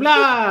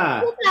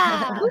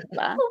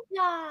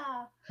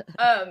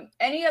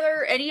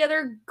 Any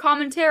other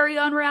commentary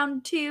on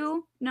round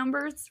 2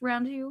 numbers?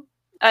 Round 2.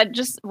 I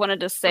just wanted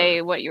to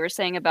say what you were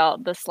saying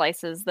about the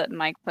slices that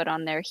Mike put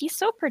on there. He's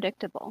so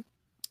predictable.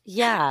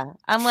 Yeah,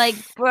 I'm like,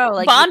 bro,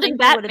 like Bond and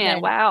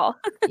Batman. Wow.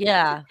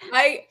 Yeah.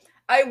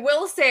 I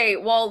will say,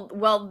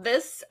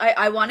 this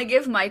I want to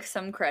give Mike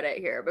some credit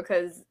here,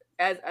 because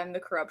as I'm the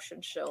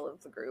corruption shill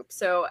of the group.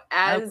 So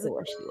as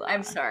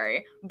I'm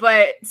sorry,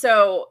 but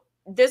so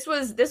this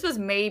was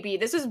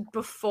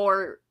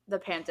before the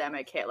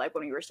pandemic hit, like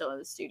when we were still in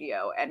the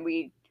studio, and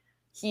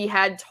he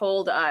had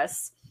told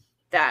us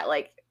that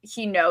like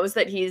he knows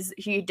that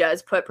he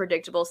does put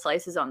predictable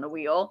slices on the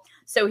wheel.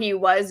 So he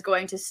was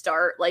going to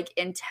start like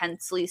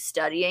intensely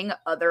studying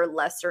other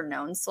lesser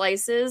known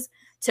slices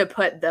to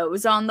put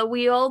those on the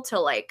wheel to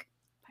like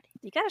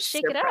you gotta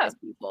shake it up,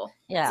 people.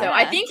 Yeah. So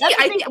I think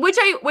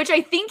which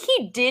I think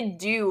he did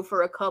do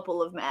for a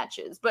couple of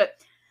matches, but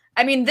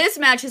I mean, this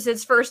match is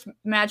his first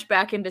match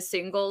back into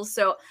singles,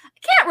 so I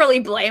can't really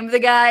blame the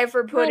guy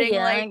for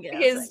putting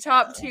his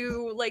top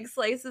 2 like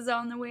slices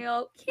on the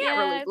wheel. Can't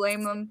really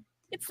blame him.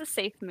 It's a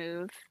safe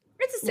move.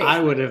 It's a safe. I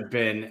would have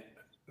been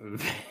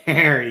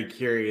very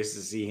curious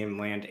to see him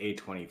land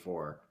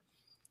A24.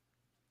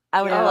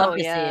 I would love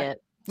to see it.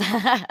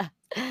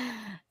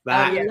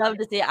 I would love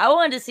to see it. I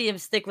wanted to see him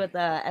stick with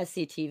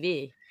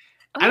SCTV.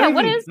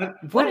 What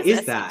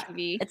is that?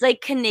 It's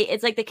like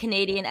it's like the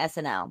Canadian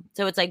SNL.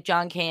 So it's like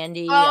John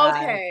Candy.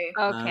 Okay.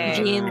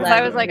 Gene Because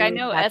I was like, I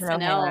know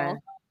SNL.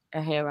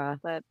 O'Hara.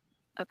 But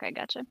okay,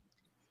 gotcha.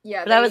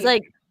 Yeah. But I was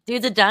like,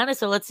 dude's a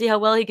dinosaur. Let's see how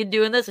well he can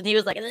do in this. And he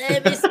was like,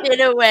 let me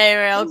spin away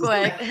real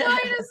quick.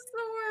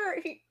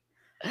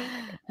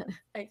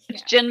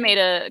 Jen made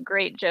a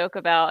great joke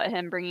about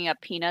him bringing up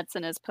peanuts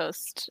in his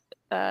post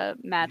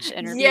match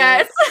interview.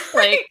 Yes.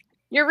 Like,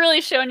 you're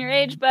really showing your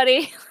age,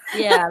 buddy.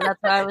 Yeah,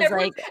 that's why I was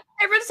like.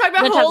 Everyone's talking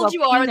about how old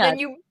you are, and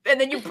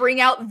then you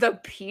bring out the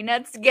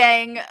Peanuts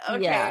gang.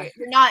 Okay,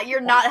 yeah. You're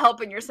not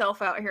helping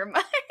yourself out here,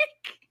 Mike.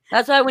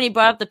 That's why when he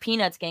brought up the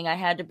Peanuts gang, I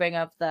had to bring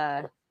up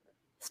the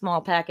small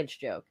package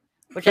joke,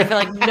 which I feel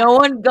like no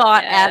one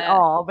got at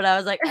all. But I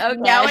was like, okay.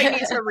 Now I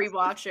need to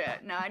rewatch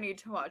it. Now I need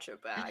to watch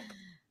it back.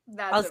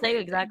 I'll say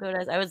exactly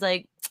what I was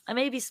like. I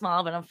may be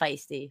small, but I'm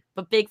feisty.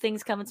 But big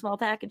things come in small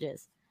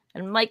packages.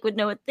 And Mike would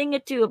know a thing or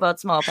two about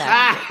small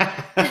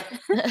packages.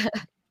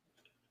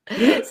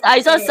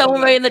 I saw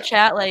someone right in the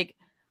chat like,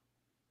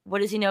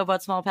 what does he know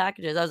about small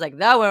packages? I was like,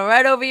 that went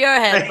right over your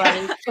head,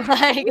 buddy.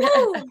 Like,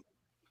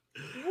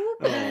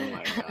 oh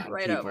my God.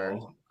 Right over.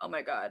 Oh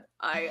my God.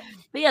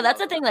 But yeah, that's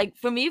the thing. Like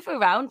for me, for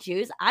round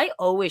 2s, I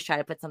always try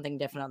to put something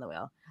different on the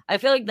wheel. I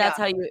feel like that's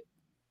how you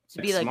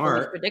to be like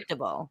really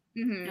predictable.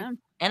 Mm-hmm. Yeah.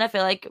 And I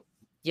feel like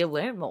you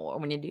learn more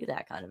when you do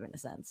that kind of in a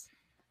sense.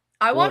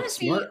 I want to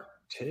see smart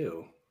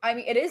too. I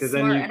mean, it is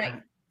smart.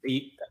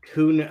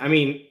 I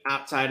mean,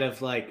 outside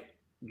of like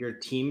your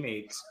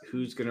teammates,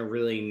 who's gonna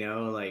really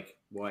know like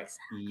what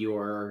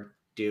you're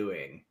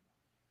doing?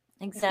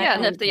 Exactly. Yeah,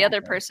 and if the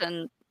other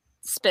person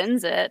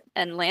spins it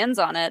and lands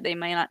on it, they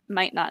might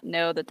not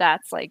know that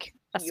that's like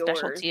a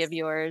specialty of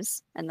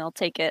yours, and they'll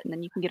take it, and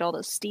then you can get all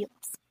those steals.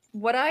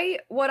 What I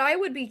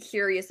would be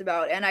curious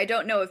about, and I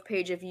don't know if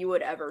Paige, if you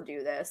would ever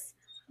do this,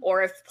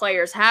 or if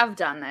players have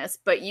done this,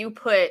 but you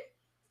put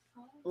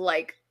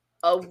like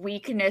a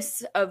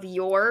weakness of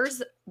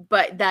yours,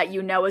 but that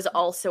you know is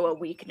also a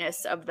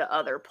weakness of the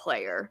other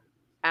player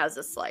as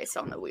a slice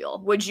on the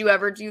wheel. Would you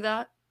ever do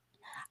that?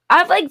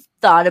 I've like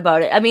thought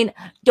about it. I mean,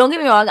 don't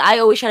get me wrong. I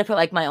always try to put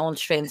like my own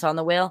strengths on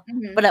the wheel,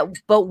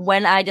 but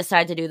when I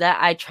decide to do that,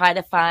 I try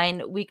to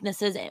find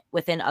weaknesses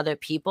within other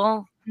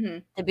people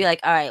to be like,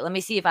 all right, let me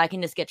see if I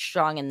can just get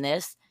strong in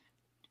this,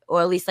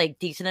 or at least like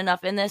decent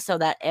enough in this, so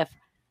that if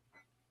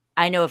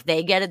I know if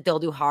they get it, they'll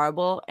do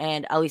horrible,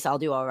 and at least I'll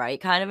do all right,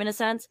 kind of in a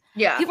sense.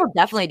 Yeah, people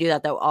definitely do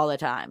that though all the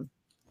time.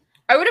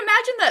 I would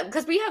imagine that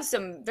because we have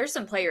there's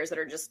some players that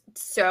are just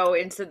so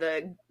into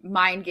the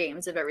mind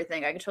games of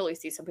everything. I can totally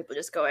see some people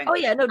just going, oh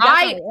yeah, no,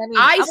 definitely.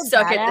 I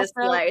suck at this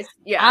place.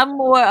 Yeah, I'm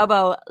more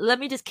about, let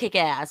me just kick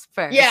ass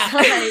first. Yeah,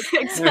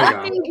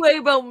 let me worry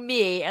about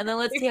me, and then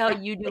let's see how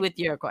you do with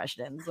your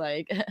questions.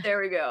 Like, there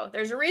we go.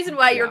 There's a reason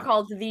why you're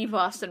called the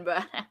Boston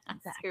Badass.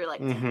 You're like,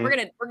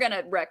 we're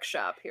gonna wreck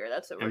shop here.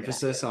 That's what we're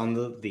emphasis on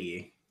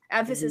the.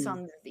 Emphasis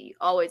on the,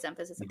 always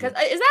emphasis. Because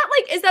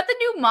is that the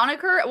new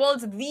moniker? Well,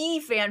 it's the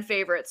fan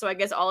favorite, so I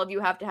guess all of you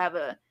have to have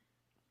a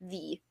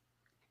the.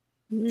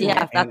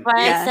 Yeah, that's why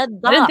I said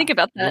that. I didn't think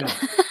about that.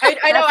 Yeah.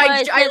 I know.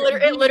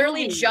 It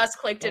literally just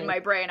clicked in my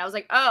brain. I was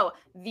like, oh,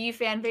 the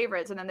fan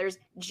favorites, and then there's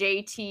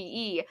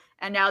JTE,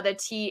 and now the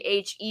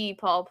THE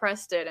Paul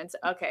Preston. And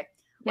okay,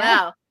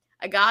 wow,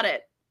 I got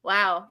it.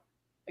 Wow,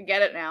 I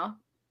get it now.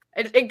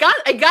 I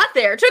got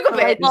there. It took a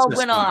bit.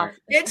 Went off.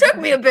 It took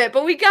me a bit,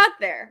 but we got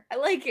there. I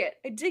like it.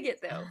 I dig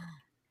it though.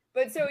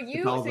 But so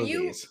you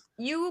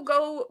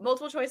go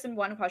multiple choice in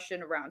one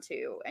question round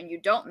 2, and you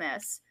don't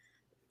miss.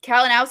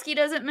 Kalinowski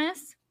doesn't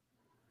miss.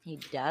 He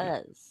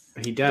does.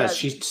 He does.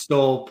 She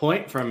stole a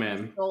point from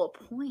him. Stole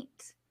a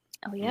point.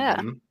 Oh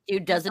yeah.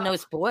 Dude doesn't know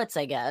sports,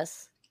 I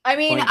guess. I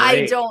mean,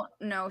 I don't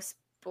know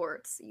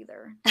sports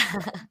either.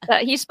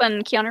 He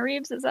spun Keanu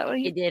Reeves. Is that what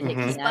he did? He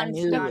spun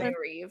Keanu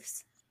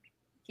Reeves.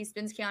 He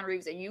spins Keanu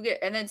Reeves,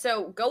 and then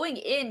so going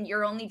in,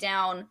 you're only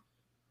down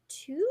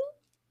 2?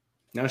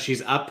 No,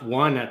 she's up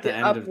 1 at the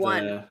end of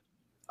the.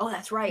 Oh,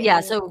 that's right.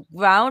 Yeah, so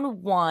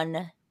round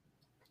 1,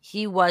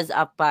 he was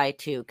up by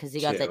 2 because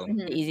he got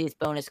the easiest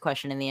bonus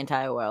question in the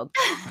entire world.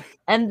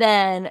 And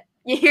then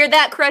you hear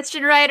that,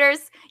 question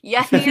writers?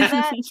 Yeah, hear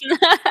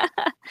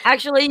that?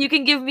 Actually, you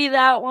can give me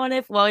that one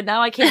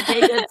now I can't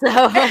take it.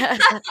 So,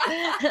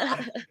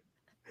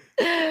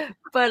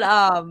 but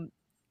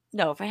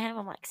No, for him,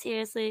 I'm like,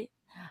 seriously?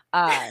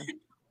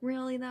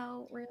 Really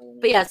though, really.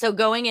 But yeah, so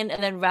going into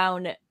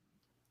round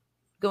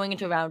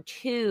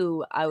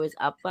 2, I was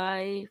up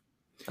by.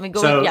 I mean,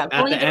 So at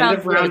going the into end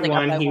of 3, I was, round like, up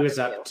 1, by he 1 was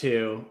or up 2.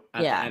 2.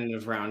 At Yeah. the end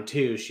of round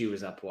 2, she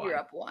was up 1. You're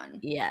up 1.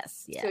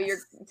 Yes.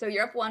 So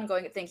you're up 1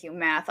 going. Thank you,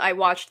 math. I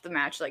watched the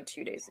match like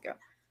 2 days ago.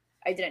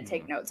 I didn't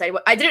take notes.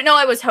 I didn't know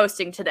I was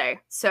hosting today,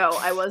 so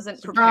I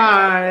wasn't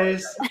prepared.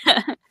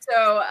 Surprise!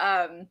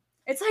 So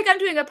it's like I'm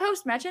doing a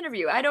post-match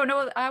interview. I don't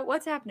know But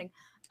what's happening.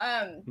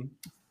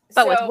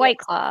 with White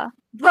Claw.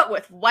 But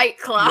with White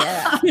Claw.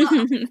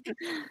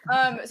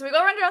 Yeah. So we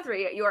go round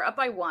 3. You are up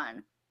by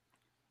 1.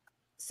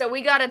 So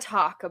we got to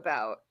talk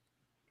about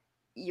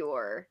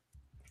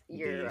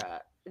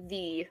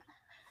the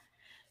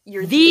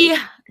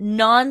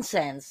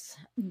nonsense.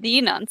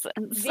 The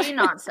nonsense. The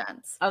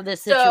nonsense of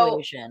this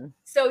situation.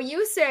 So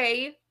you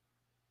say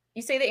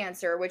the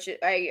answer, which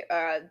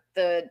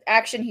the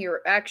action hero.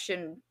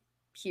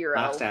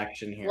 Last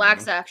action hero.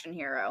 Last action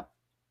hero.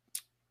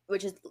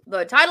 Which is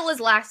the title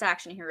is Last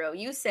Action Hero.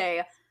 You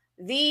say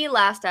the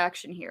Last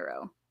Action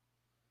Hero.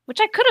 Which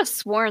I could have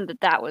sworn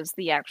that was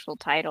the actual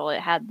title. It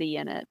had the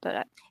in it,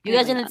 but you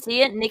guys didn't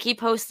see it. Nikki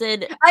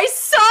posted. I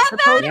saw the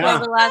that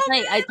post last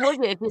night. I told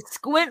you if you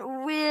squint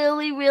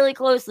really, really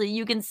closely,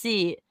 you can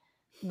see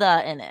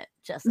the in it.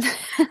 Just saying.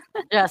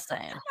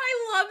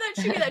 I love that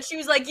she did that. She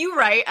was like, "You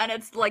right," and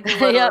it's like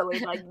literally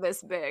like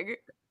this big.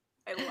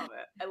 I love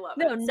it.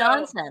 No,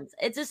 nonsense.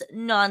 It's just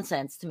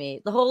nonsense to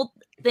me. The whole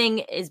thing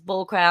is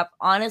bullcrap.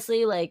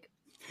 Honestly, like,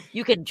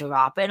 you could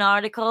drop an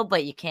article,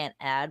 but you can't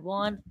add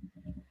one.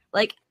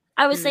 Like,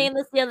 I was saying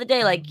this the other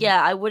day. Like,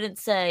 yeah, I wouldn't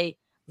say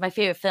my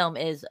favorite film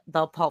is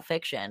the Pulp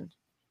Fiction,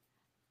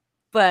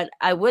 but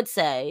I would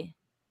say,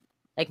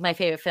 like, my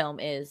favorite film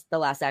is The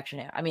Last Action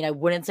Hero. I mean, I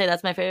wouldn't say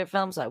that's my favorite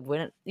film, so I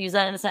wouldn't use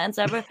that in a sentence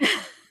ever.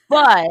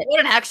 But I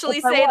wouldn't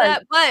actually say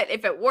that, but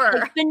if it were.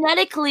 Like,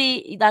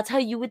 phonetically, that's how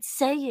you would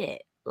say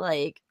it.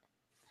 Like,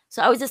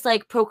 so I was just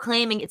like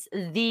proclaiming it's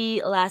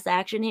the Last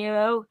Action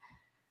Hero.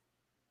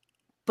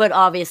 But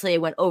obviously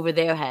it went over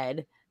their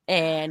head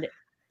and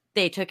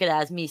they took it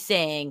as me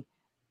saying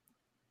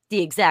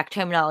the exact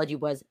terminology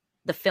was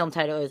the film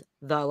title is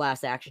The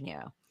Last Action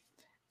Hero.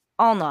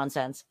 All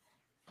nonsense.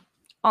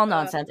 All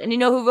nonsense. And you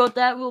know who wrote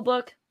that rule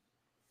book?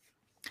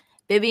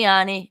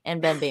 Bibiani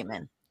and Ben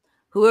Bateman.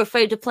 Who were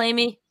afraid to play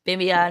me?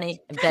 Bibiani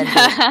and Ben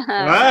Bateman.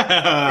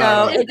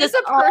 Wow. So Is it's this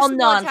just a personal all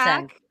nonsense.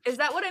 attack? Is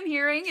that what I'm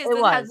hearing?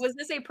 Was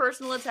this a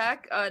personal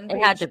attack on Paige?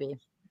 It had to be.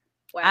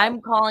 Wow.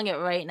 I'm calling it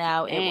right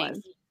now. Dang. It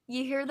was.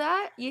 You hear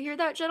that? You hear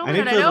that, gentlemen?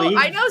 think And the I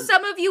league- know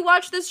some of you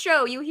watch this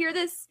show. You hear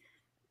this?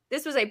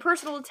 This was a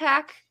personal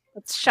attack.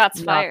 It's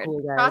shots Not fired.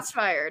 cool, guys. Shots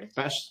fired.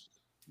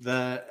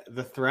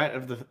 The threat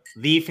of the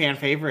fan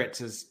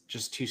favorites is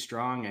just too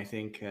strong. I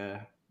think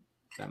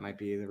that might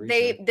be the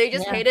reason. They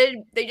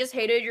just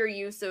hated your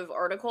use of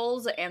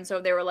articles, and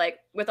so they were like,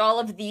 with all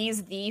of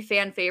these the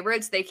fan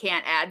favorites, they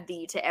can't add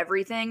the to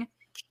everything.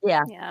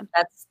 Yeah. Yeah.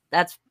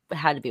 That's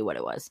had to be what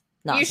it was.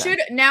 You should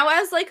now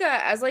as like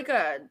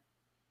a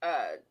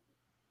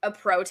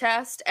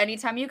protest.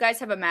 Anytime you guys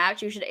have a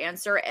match, you should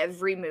answer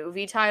every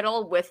movie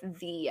title with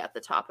the at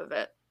the top of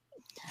it.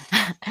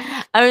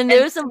 I mean,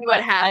 there was see some. what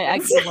I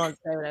happens. actually won't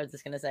say what I was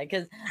just gonna say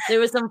because there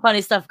was some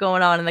funny stuff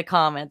going on in the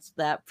comments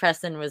that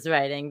Preston was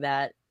writing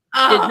that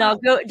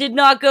did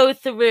not go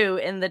through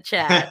in the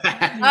chat.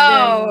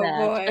 Oh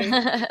during boy.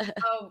 that.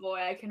 Oh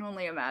boy, I can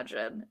only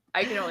imagine.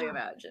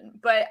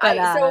 But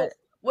But,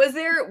 was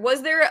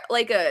there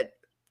like a,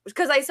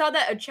 because I saw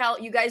that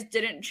you guys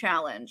didn't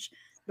challenge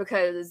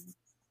because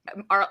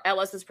our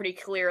Ellis is pretty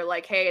clear,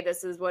 like, hey,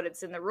 this is what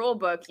it's in the rule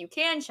book. You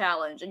can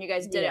challenge, and you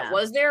guys didn't. Yeah.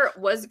 Because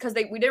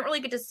we didn't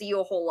really get to see you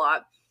a whole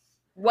lot.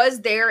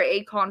 Was there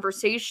a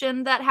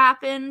conversation that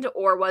happened,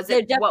 or was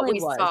it what we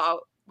saw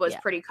was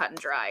pretty cut and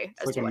dry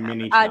as Like to a what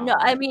mini happened? No,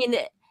 I mean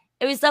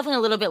it was definitely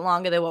a little bit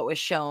longer than what was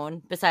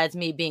shown. Besides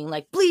me being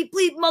like bleep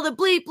bleep mother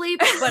bleep bleep,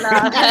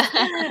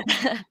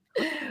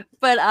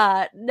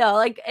 but no,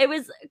 like it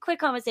was a quick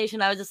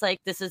conversation. I was just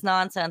like, this is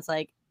nonsense.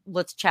 Like,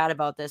 let's chat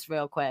about this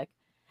real quick.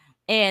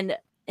 And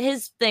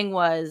his thing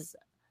was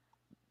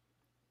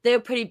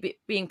they're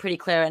being pretty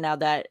clear right now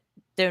that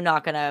they're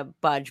not gonna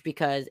budge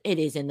because it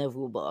is in the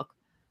rule book.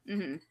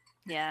 Mm-hmm.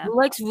 Yeah. Who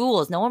likes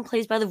rules? No one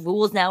plays by the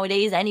rules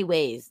nowadays,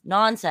 anyways.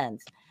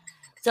 Nonsense.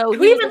 So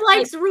Who even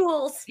likes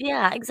rules?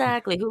 Yeah,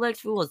 exactly. Who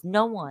likes rules?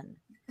 No one.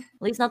 At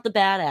least not the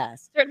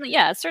badass.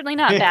 Certainly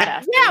not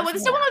badass. Yeah, with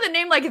someone with a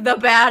name like the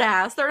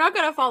Badass, they're not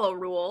gonna follow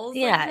rules.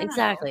 Yeah, like,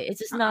 exactly. It's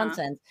just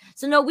nonsense.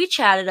 So no, we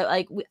chatted.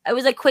 Like it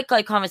was a quick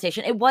like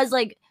conversation. It was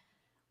like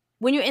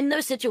when you're in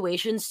those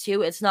situations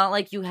too. It's not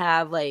like you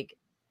have like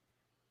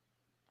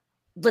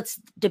let's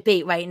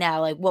debate right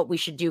now like what we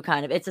should do.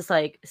 Kind of. It's just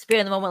like spare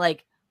in the moment.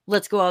 Like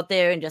let's go out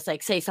there and just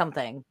like say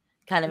something.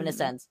 Kind of in a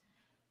sense.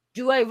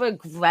 Do I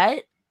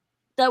regret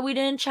that we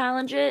didn't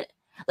challenge it?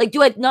 Like,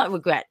 do I not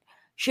regret?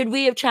 Should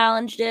we have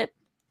challenged it?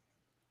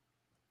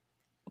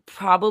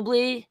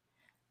 Probably.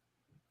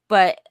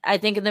 but I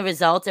think in the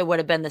results it would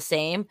have been the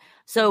same.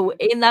 So,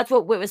 and that's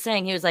what Whit was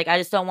saying. He was like, I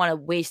just don't want to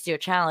waste your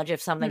challenge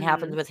if something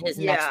happens with his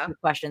next two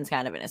questions,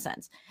 kind of in a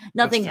sense.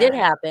 Nothing did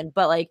happen,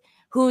 but like,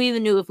 who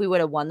even knew if we would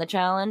have won the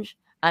challenge?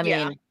 I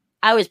mean,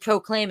 I was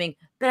proclaiming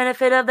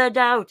benefit of the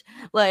doubt,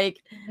 like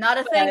not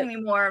a thing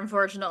anymore,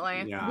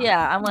 unfortunately.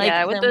 Yeah, I'm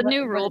like, with the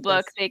new rule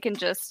book, they can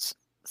just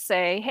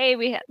say, "Hey,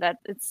 we that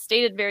it's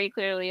stated very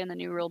clearly in the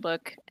new rule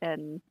book,"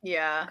 and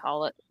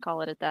call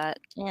it at that.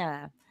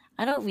 Yeah,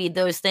 I don't read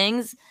those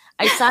things.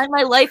 I sign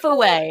my life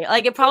away.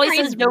 Like it probably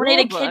says donate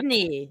a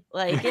kidney.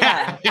 Like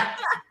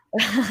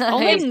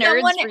only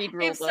nerds read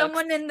rule books. If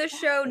someone in the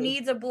show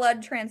needs a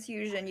blood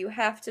transfusion, you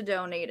have to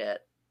donate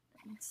it.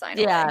 Sign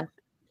away.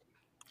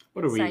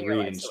 What do we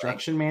read?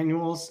 Instruction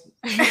manuals?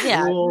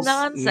 Yeah, rules?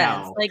 nonsense.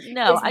 No. Like,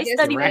 no, I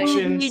study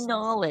movie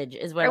knowledge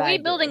is what Are we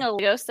building a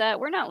Lego set?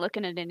 We're not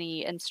looking at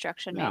any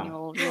instruction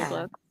manual rule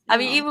book. I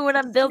mean, even when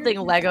I'm building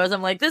Legos,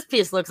 I'm like, this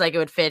piece looks like it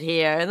would fit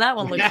here, and that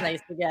one looks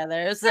nice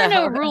together. So. There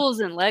are no rules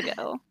in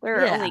Lego.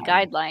 There are only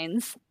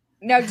guidelines.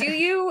 Now, do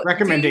you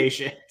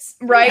recommendations?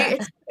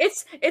 Right?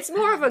 It's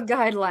more of a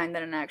guideline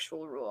than an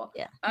actual rule.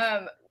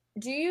 Yeah.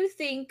 Do you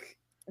think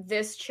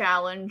this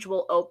challenge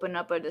will open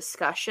up a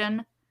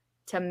discussion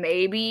to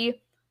maybe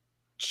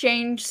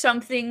change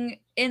something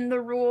in the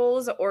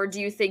rules, or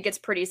do you think it's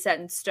pretty set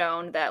in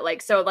stone that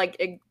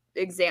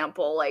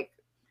example, like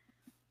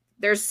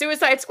there's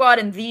Suicide Squad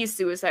and The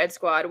Suicide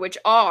Squad, which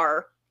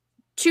are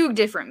two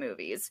different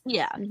movies.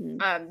 Yeah.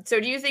 So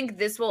do you think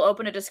this will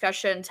open a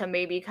discussion to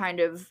maybe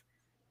kind of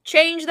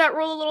change that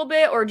rule a little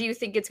bit, or do you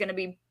think it's going to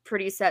be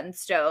pretty set in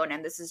stone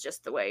and this is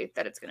just the way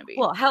that it's going to be?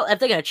 Well, hell, if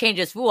they're going to change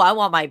this rule, I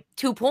want my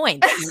 2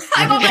 points.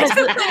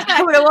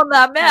 I would have won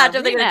that match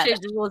if they're going to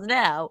change the rules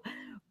now.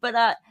 But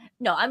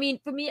no, I mean,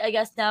 for me, I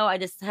guess now I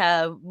just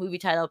have movie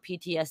title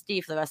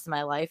PTSD for the rest of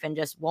my life and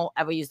just won't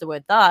ever use the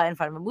word "the" in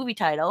front of a movie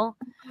title.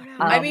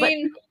 I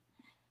mean,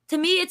 to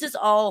me, it's just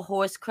all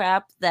horse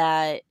crap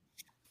that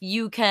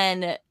you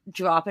can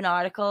drop an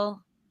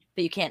article,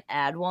 but you can't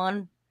add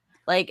one.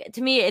 Like,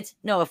 to me, it's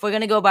no, if we're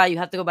going to go by, you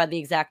have to go by the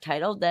exact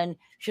title, then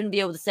shouldn't be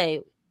able to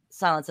say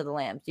Silence of the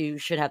Lambs. You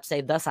should have to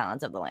say The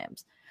Silence of the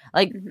Lambs.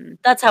 Like,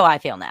 that's how I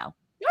feel now.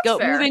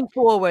 Fair. Moving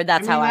forward,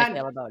 that's how I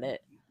feel about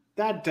it.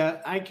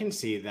 I can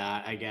see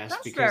that, I guess,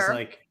 that's because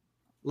fair.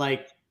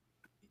 like,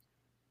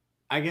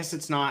 I guess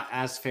it's not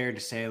as fair to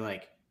say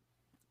like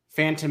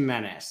Phantom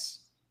Menace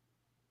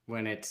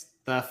when it's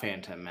The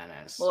Phantom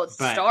Menace. Well, it's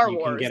but Star you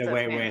Wars. Can get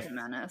away Phantom with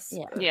Menace.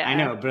 Yeah, I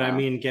know, but I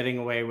mean, getting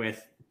away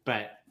with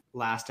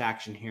Last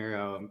Action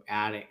Hero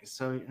adding.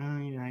 So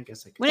I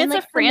guess I could. When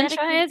it's a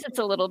franchise, it's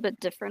a little bit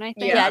different. I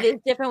think. Yeah, it is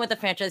different with the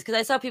franchise because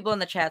I saw people in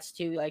the chats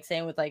too, like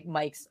saying with like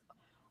Mike's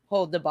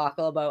whole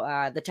debacle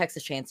about the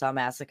Texas Chainsaw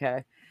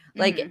Massacre.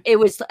 Like it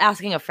was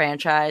asking a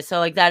franchise, so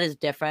like that is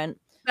different.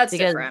 That's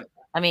different.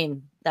 I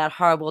mean, that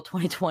horrible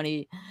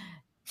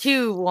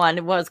 2022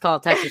 one was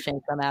called Texas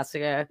Chainsaw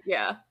Massacre.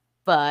 Yeah,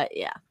 but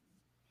yeah,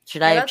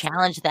 should I have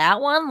challenged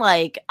that one?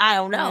 Like, I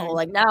don't know.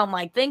 Like now I'm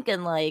like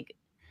thinking like,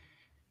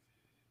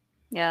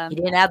 yeah, you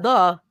didn't have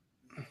the.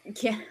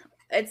 Yeah,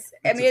 it's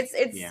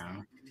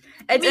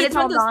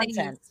all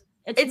nonsense.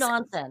 It's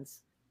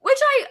nonsense. Which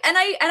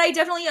I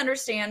definitely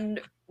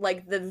understand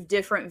like the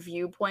different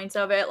viewpoints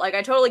of it. Like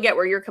I totally get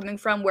where you're coming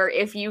from, where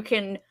if you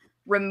can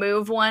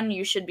remove one,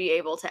 you should be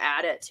able to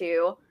add it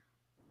too.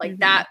 Like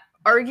that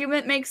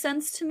argument makes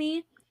sense to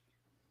me.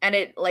 And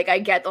it like I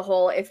get the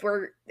whole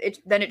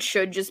then it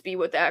should just be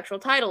what the actual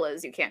title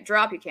is. You can't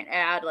drop, you can't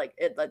add, like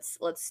let's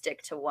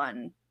stick to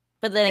one.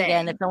 But then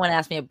again, if someone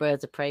asks me a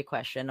Birds of Prey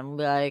question, I'm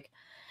like,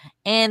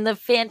 and the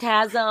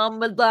phantasm,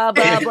 blah blah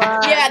blah.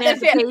 Yeah,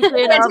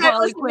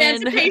 the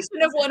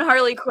emancipation of one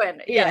Harley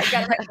Quinn. Yeah, you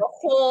gotta write the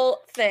whole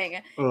thing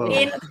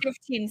in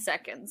 15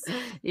 seconds.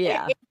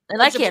 Yeah,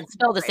 and I can't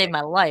spell to save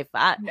my life.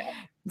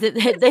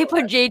 They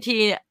put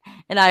JT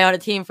and I on a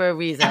team for a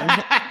reason.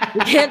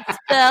 We can't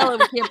spell and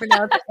we can't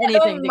pronounce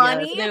anything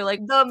together. So they were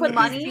like, the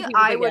money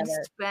I would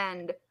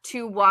spend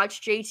to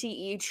watch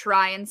JTE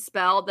try and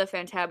spell the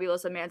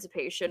fantabulous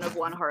emancipation of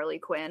one Harley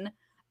Quinn,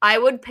 I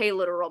would pay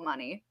literal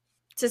money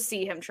to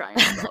see him try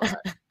and spell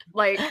it.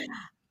 Like,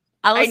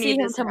 I will see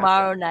him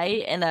tomorrow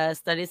night in a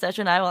study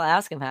session. I will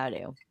ask him how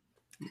to.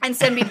 And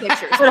send me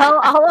pictures. But I'll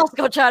also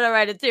go try to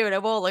write it too, and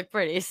it won't look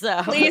pretty.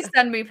 So please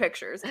send me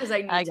pictures because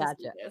I need to gotcha.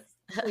 see this.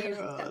 Please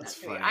send that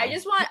to me. I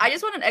just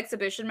want an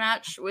exhibition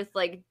match with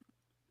like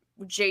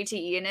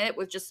JTE in it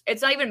with just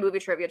it's not even movie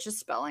trivia, it's just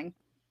spelling.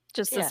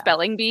 Just a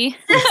spelling bee.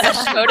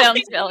 Showdown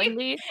spelling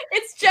bee.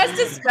 It's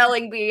just a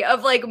spelling bee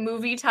of like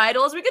movie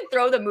titles. We could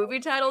throw the movie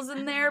titles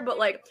in there, but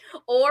like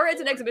or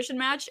it's an exhibition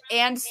match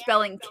and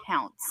spelling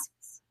counts.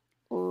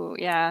 Ooh,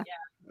 yeah.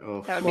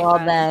 That would be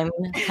fun. Then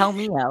help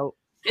me out.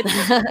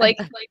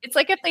 It's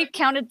like if they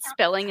counted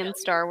spelling in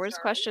Star Wars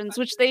questions,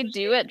 which they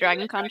do at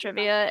DragonCon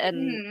trivia,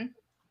 and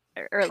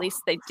or at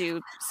least they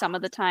do some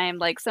of the time.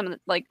 Like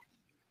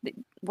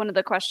one of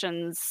the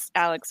questions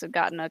Alex had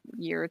gotten a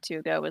year or two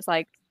ago was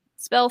like,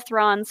 spell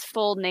Thrawn's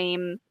full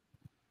name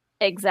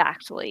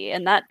Exactly.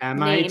 And that name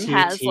MITT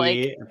has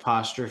like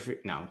apostrophe.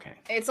 No, okay.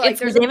 It's like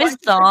His name is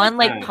Thon,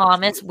 like Yeah.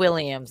 Thomas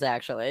Williams,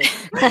 actually.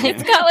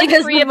 it's got like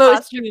Because 3 the most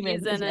apostrophes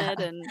humans, in yeah. it,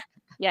 and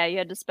yeah, you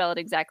had to spell it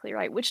exactly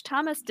right, which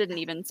Thomas didn't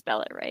even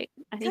spell it right.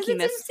 I think 'Cause he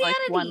it's missed like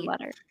one insanity.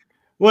 letter.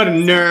 What a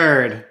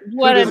nerd.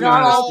 What Who a does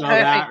not know how to nerd. spell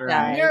that Perfect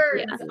right? guy.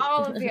 Nerds, Yeah.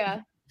 all of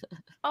you.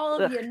 All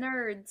of Ugh. you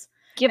nerds.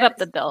 Give up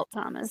the belt,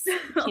 Thomas.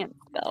 Can't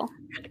spell.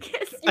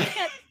 Guess you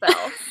can't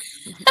spell.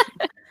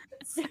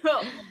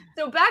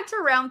 So back to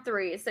round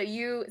 3.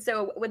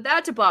 So with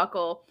that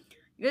debacle,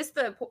 you missed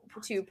the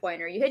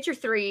 2-pointer. You hit your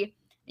 3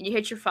 and you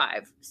hit your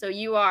 5. So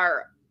you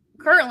are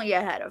currently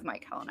ahead of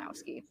Mike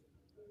Kalinowski.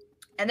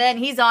 And then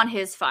he's on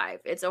his 5.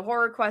 It's a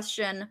horror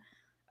question.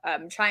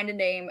 Trying to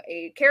name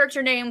a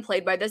character name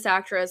played by this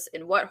actress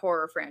in what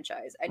horror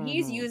franchise. And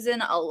he's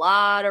using a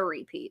lot of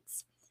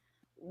repeats.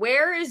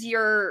 Where is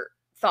your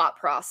thought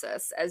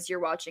process as you're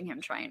watching him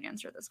try and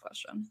answer this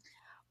question?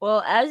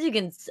 Well, as you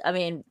can, I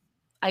mean,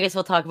 I guess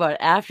we'll talk about it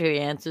after he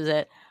answers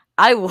it.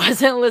 I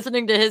wasn't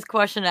listening to his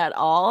question at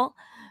all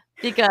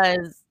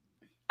because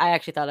I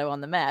actually thought I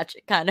won the match,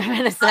 kind of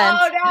in a sense.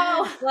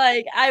 Oh no!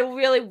 Like, I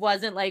really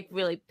wasn't like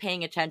really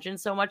paying attention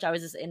so much. I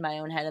was just in my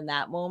own head in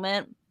that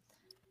moment.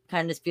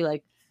 Kind of just be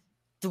like,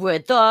 the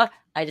word "the,"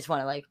 I just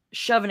want to like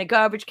shove in a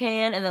garbage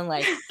can and then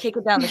like kick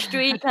it down the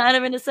street, kind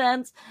of in a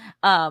sense.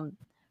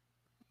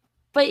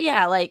 But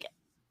yeah, like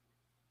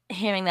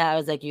hearing that, I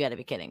was like, you got to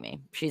be kidding me.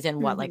 She's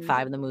in what, like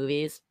 5 of the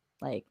movies?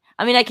 Like,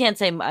 I mean, I can't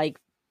say like,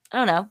 I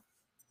don't know.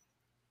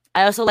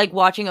 I also like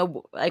watching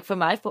like for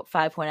my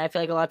 5-point. I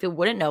feel like a lot of people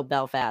wouldn't know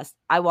Belfast.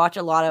 I watch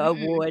a lot of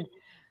award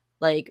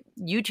like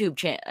YouTube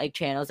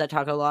channels that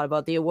talk a lot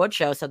about the award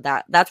show. So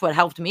that's what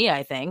helped me,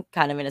 I think,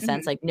 kind of in a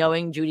sense, like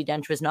knowing Judi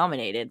Dench was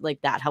nominated,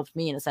 like that helped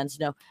me in a sense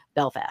to know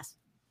Belfast.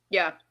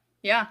 Yeah.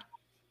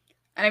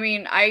 And I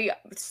mean,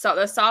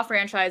 the Saw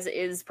franchise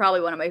is probably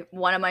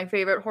one of my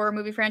favorite horror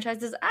movie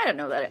franchises. I don't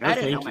know that. I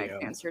didn't know my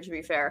answer, to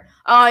be fair.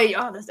 You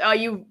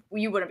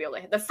wouldn't be able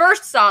to hit the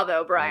first Saw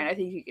though, Brian. I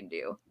think you can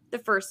do the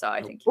first Saw.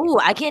 I think. Ooh,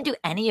 I can't do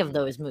any of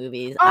those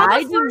movies.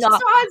 I do not.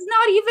 Saw is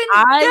not even.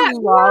 I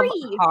love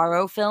gory.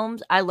 horror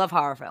films. I love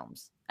horror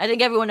films. I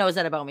think everyone knows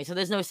that about me, so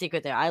there's no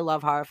secret there. I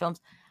love horror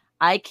films.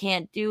 I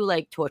can't do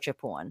like torture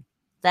porn.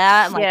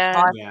 That like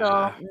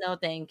Hostel, no,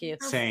 thank you.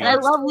 Same. And I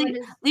love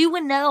Lee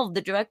Winnell,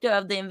 the director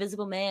of The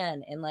Invisible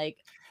Man, and like,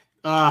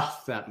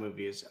 that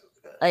movie is so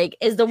good. Like,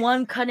 is the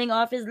one cutting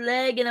off his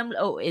leg, and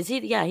is he?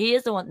 Yeah, he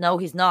is the one. No,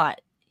 he's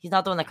not. He's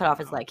not the one that cut off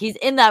his leg. He's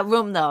in that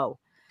room though.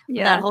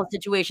 Yeah, that whole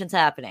situation's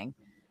happening,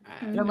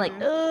 and I'm like,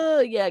 oh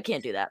yeah, I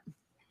can't do that.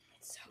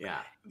 It's so good.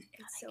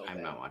 It's so I'm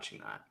good. not watching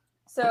that.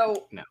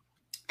 So no.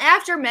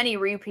 After many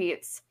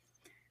repeats,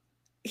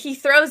 he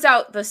throws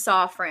out the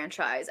Saw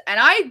franchise, and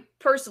I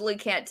personally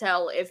can't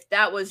tell if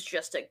that was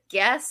just a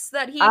guess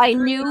that he.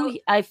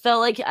 I felt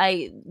like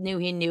I knew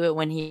he knew it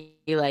when he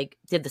like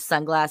did the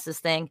sunglasses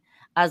thing.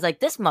 I was like,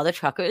 this mother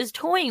trucker is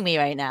toying me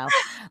right now.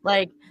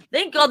 Like,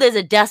 thank God there's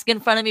a desk in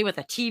front of me with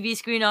a TV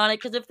screen on it,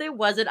 because if there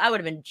wasn't, I would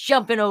have been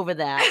jumping over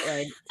that.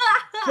 Like,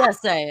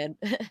 just saying.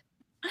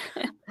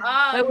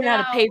 I would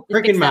have to pay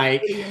for freaking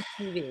Mike.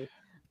 TV.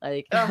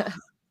 Like,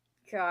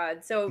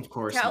 God. So of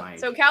course, Mike.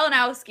 So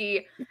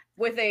Kalinowski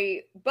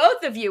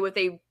both of you with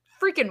a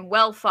freaking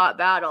well fought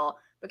battle,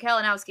 but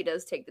Kalinowski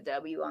does take the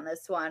W on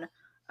this one.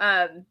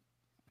 And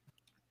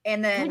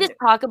then can we just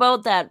talk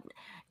about that?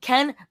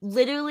 Ken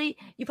literally,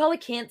 you probably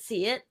can't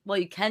see it. Well,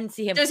 you can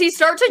see him. Does he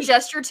start to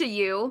gesture to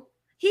you?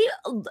 He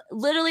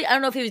literally, I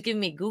don't know if he was giving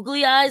me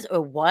googly eyes or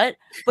what,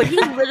 but he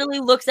literally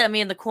looks at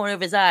me in the corner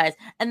of his eyes,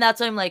 and that's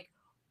why I'm like,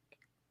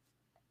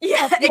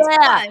 yeah, it's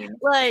fine.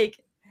 Like,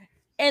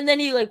 and then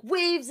he like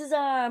waves his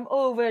arm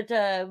over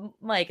to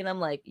Mike, and I'm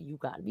like, you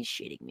gotta be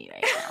shitting me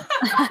right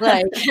now.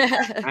 Like,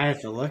 I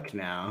have to look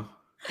now.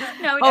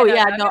 No,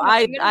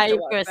 I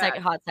for a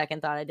hot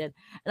second thought I did,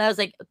 and I was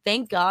like,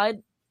 thank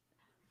God,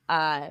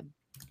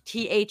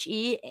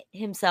 THE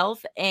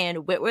himself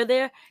and Whit were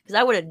there,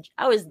 because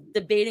I was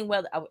debating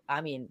whether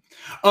I mean.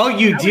 Oh,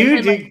 you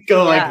do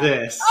go like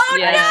this. Oh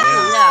yeah, no!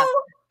 Yeah.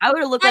 I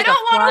would have looked like a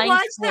flying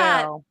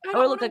squirrel. I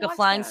would have looked like a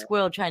flying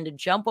squirrel trying to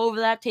jump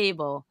over that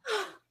table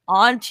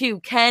onto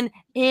Ken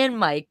and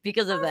Mike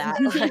because of that.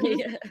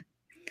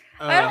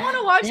 I don't want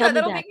to watch that.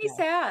 That'll make me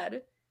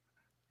sad.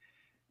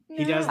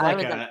 He does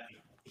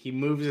he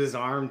moves his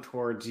arm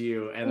towards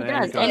you, and then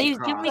does, and he's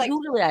giving me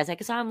googly eyes. I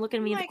saw him looking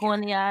at me in the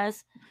corner of the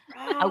eyes.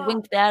 I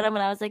winked at him,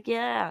 and I was like,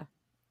 "Yeah."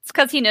 It's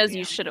because he knows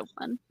you should have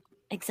won.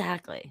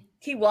 Exactly.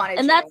 He wanted,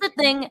 and that's the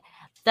thing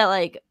that,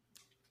 like,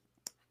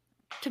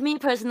 to me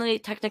personally,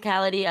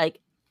 technicality, like,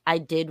 I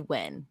did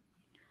win.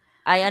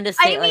 I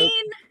understand. I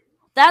mean,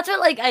 that's what,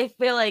 like, I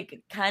feel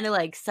like kind of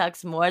like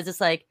sucks more. It's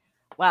just like,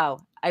 wow,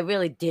 I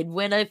really did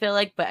win. I feel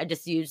like, but I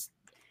just used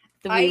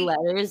 3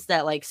 letters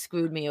that like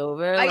screwed me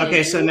over.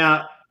 Okay, so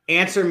now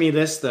answer me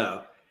this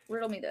though.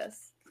 Riddle me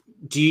this.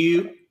 Do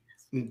you,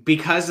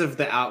 because of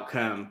the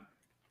outcome,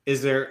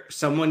 is there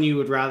someone you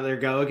would rather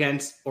go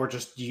against, or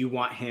just do you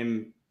want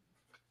him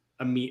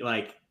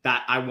like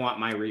that? I want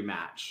my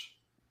rematch.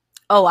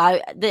 Oh,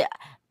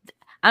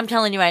 I'm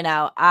telling you right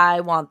now,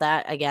 I want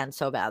that again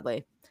so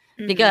badly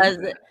because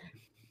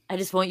I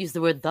just won't use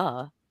the word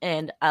 "the,"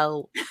 and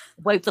I'll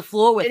wipe the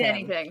floor with in him.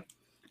 anything.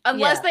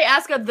 Unless they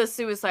ask the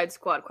Suicide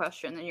Squad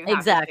question, then you have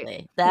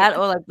exactly that,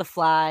 or like the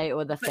fly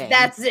or the But thing.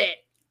 that's it.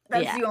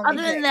 That's the only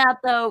Other thing. than that,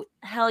 though,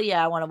 hell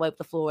yeah, I want to wipe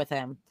the floor with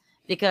him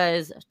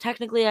because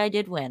technically I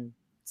did win.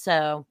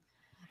 So,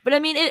 but I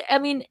mean,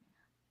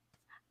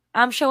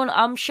 I'm showing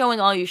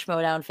all you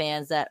Schmodown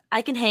fans that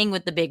I can hang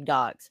with the big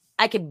dogs.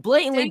 I can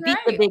blatantly beat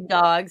the big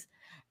dogs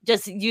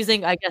just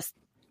using, I guess,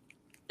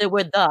 the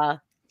word "the."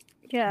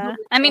 Yeah,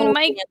 I mean,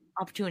 Mike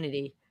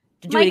opportunity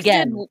to do it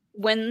again. Did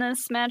win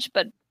this match,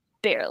 but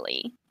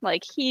barely.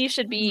 Like he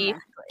should be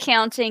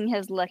counting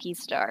his lucky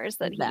stars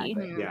that he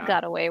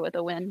got away with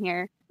a win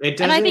here.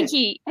 And I think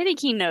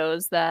he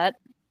knows that.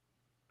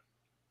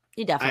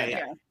 He definitely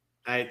does.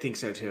 I think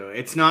so too.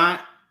 It's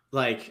not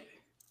like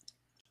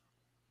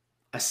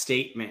a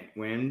statement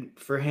win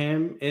for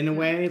him in a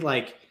way.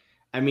 Like,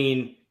 I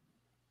mean,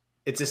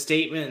 it's a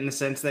statement in the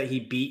sense that he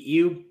beat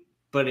you,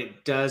 but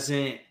it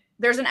doesn't.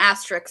 There's an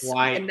asterisk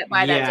by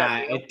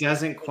that W. It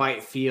doesn't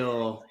quite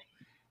feel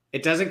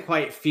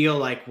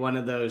like one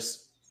of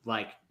those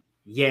like,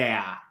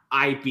 yeah,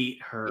 I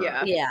beat her.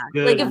 Yeah.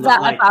 Like if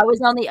I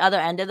was on the other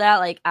end of that,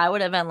 like I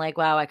would have been like,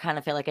 wow, I kind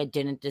of feel like I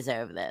didn't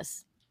deserve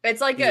this.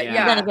 It's like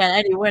Then again,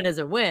 any win is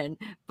a win.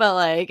 But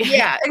like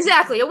yeah,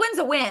 exactly. A win's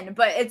a win,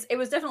 but it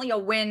was definitely a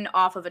win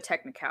off of a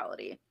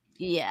technicality.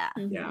 Yeah.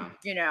 Yeah.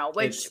 You know,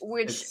 which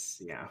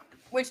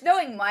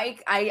knowing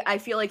Mike, I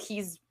feel like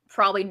he's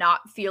probably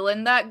not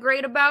feeling that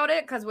great about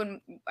it because when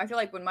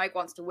Mike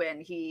wants to win,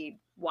 he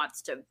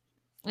wants to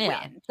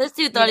win. This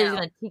dude thought he was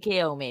gonna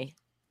TKO me.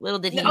 Little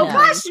did he know. Oh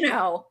gosh,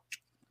 no.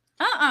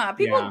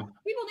 People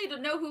need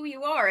to know who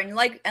you are, and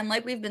like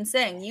we've been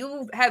saying,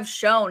 you have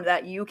shown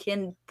that you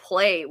can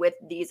play with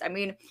these. I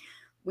mean,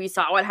 we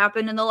saw what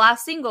happened in the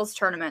last singles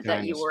tournament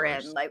that you were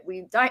in. Like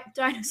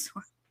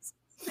dinosaurs.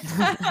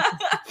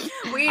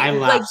 I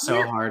laughed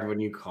so hard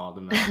when you called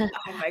him out.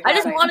 Oh my God, I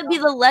just want to be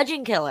the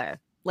legend killer.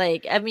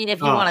 Like, I mean, if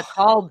you want to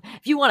call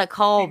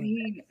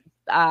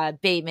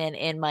Bateman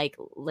and Mike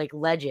like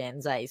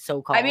legends,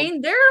 so called. I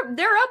mean, they're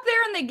up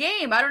there in the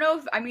game. I don't know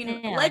if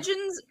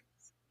legends.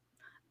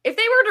 If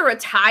they were to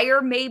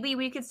retire, maybe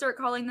we could start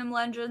calling them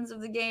legends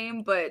of the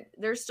game, but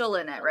they're still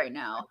in it right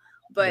now.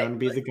 But you want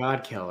to be the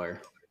God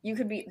Killer. You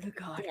could be the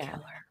God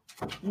Killer.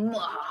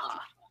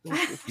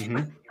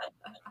 I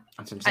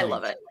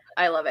love it.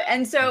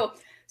 And so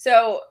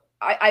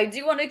I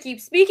do want to keep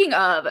speaking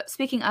of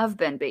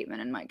Ben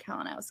Bateman and Mike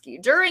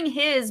Kalinowski. During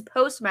his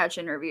post-match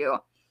interview,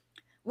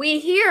 we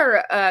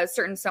hear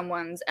certain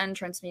someone's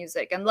entrance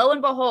music, and lo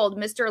and behold,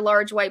 Mr.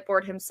 Large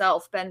Whiteboard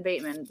himself, Ben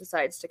Bateman,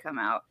 decides to come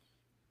out.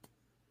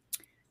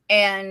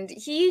 And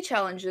he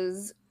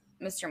challenges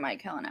Mr.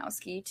 Mike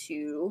Kalinowski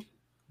to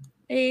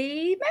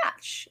a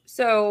match.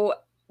 So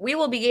we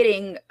will be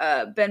getting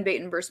Ben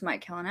Bateman versus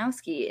Mike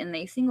Kalinowski in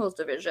the singles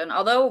division.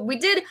 Although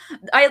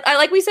I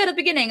like we said at the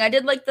beginning, I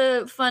did like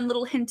the fun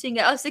little hinting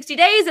at 60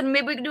 days and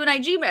maybe we can do an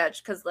IG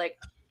match because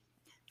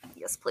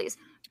yes, please.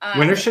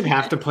 Winner should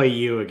have to play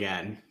you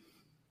again.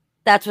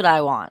 That's what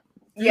I want.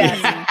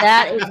 Yes.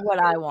 That is what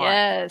I want.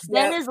 Yes.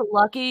 Ben is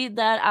lucky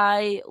that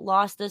I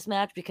lost this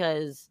match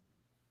because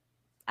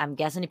I'm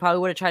guessing he probably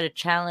would have tried to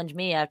challenge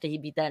me after he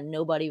beat that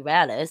nobody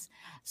Radis.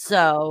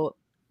 So,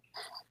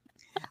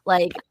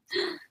 like,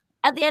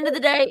 at the end of the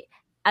day,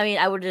 I mean,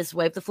 I would just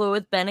wipe the floor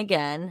with Ben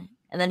again.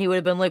 And then he would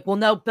have been like, well,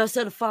 now best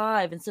out of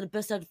 5 instead of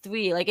best out of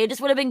 3. Like, it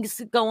just would have been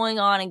going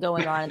on until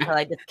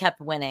I just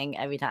kept winning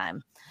every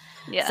time.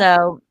 Yeah.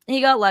 So,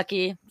 he got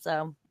lucky.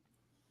 So,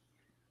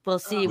 we'll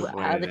see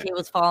how the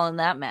tables fall in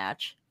that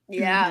match.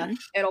 Yeah,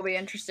 it'll be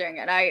interesting.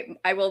 And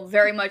I will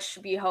very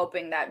much be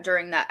hoping that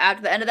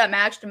after the end of that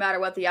match, no matter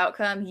what the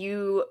outcome,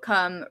 you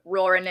come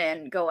roaring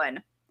in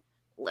going,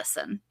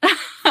 listen.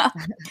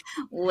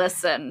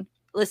 Listen,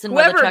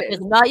 Mother truckers,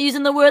 I'm not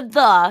using the word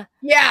 "the."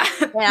 Yeah.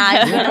 And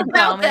I'm going to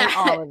dominate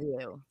all of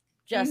you.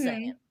 Just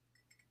saying.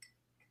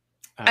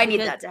 I need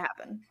that to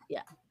happen.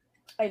 Yeah.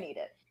 I need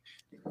it.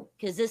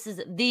 Because this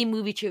is the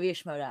movie trivia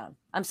Schmodown.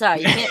 I'm sorry,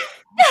 you can't.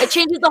 It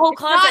changes the whole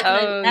concept.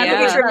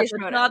 It's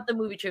not the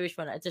movie trivia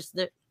Schmodown. It's just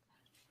the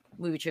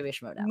movie trivia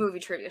Schmodown. Movie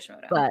trivia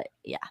Schmodown. But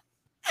yeah,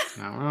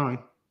 not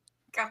wrong.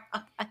 God,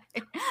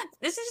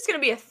 this is just gonna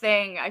be a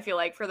thing. I feel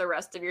like for the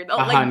rest of your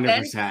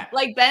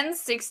 100%.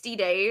 Ben's 60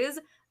 days.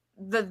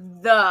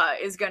 The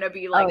is gonna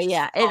be like. Oh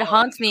yeah, it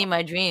haunts me in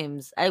my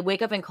dreams. I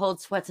wake up in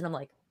cold sweats and I'm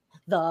like,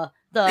 like.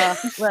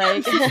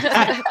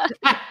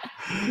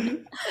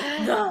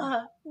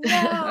 No.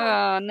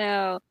 Oh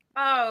no.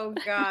 Oh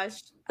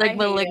gosh. Like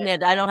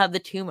Malignant. I don't have the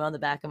tumor on the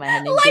back of my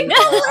head.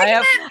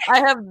 I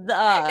have the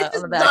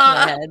on the back of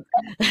my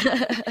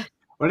head.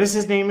 What is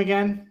his name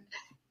again?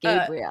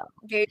 Gabriel.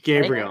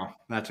 Gabriel.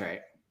 That's right.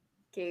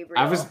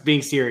 Gabriel. I was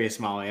being serious,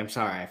 Molly. I'm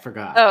sorry. I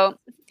forgot. Oh,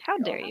 how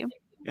dare you?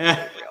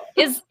 Yeah.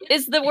 Is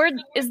the word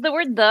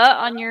 "the"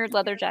 on your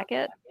leather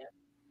jacket?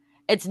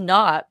 It's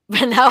not,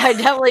 but now I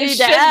definitely need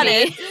to add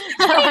it.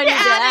 I need to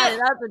add it.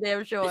 That's for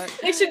damn sure.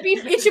 It should be,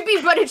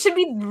 but it should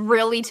be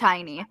really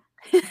tiny.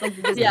 Yeah,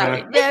 Fair.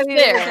 I can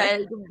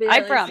barely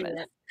I see promise.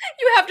 it.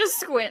 You have to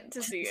squint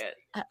to see it.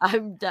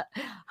 I'm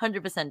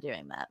 100%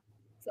 doing that.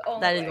 It's the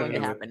only That is way. going to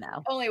happen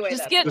now. Only way.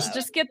 Just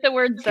that's get the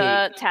word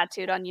 "the"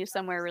 tattooed on you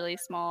somewhere really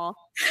small.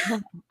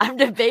 I'm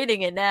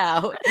debating it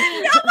now.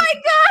 Oh my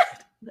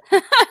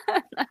god!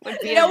 That would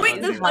be You know,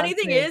 amazing. the funny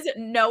thing Amazing. is,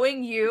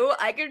 knowing you,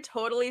 I could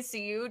totally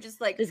see you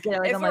just like Just get it,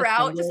 like, if on my we're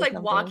out, finger just or like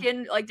something.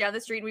 walking like down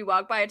the street and we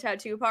walk by a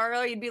tattoo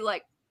parlor, you'd be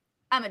like,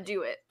 I'm gonna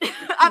do it.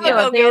 I'm Yo,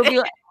 gonna if, go they would get be it.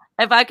 like,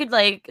 if I could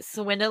like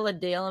swindle a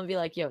deal and be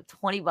like, yo,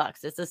 $20,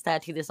 it's just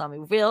tattoo this on me,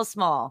 real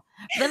small.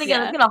 But then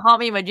again, Yeah. it's gonna haunt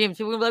me in my dreams.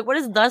 People will be like, what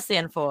does "the"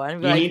 stand for? And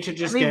I'd be You like, need to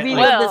just let me get relive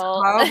like, this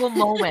Well- horrible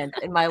moment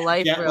in my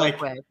life get real like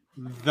quick.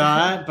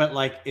 the, but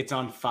like it's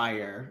on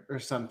fire or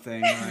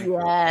something. Like,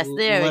 Yes,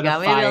 there we lit a go.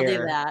 Maybe I'll do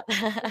fire. that.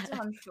 It's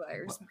on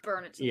fire. Just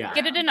burn it to the Yeah.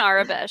 Get it in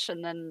ground. Arabesh,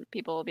 and then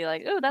people will be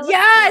like, "Oh, that looks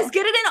Yes, cool."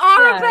 get it in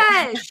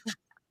Arabesh.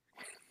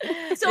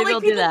 So Maybe like I'll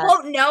do people that.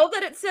 won't know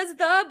that it says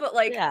the, but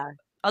like Yeah,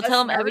 I'll us tell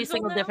them every nerds will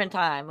single know? different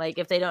time. Like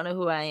if they don't know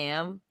who I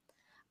am,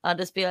 I'll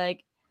just be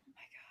like,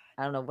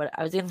 I don't know what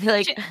I was gonna be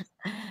like.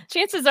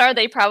 Chances are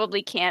they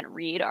probably can't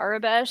read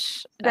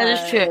Arabesh. That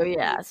is true.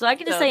 Yeah, so I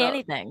can just so say they'll-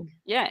 anything.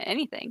 Yeah,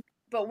 anything.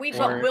 but we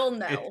Or will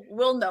know. it-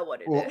 We'll know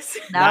what it Well, is.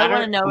 Now I that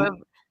want or- to know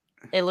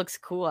if it looks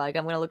cool. Like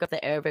I'm gonna look up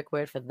the Arabic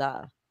word for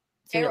 "the."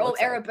 See what it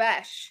looks like.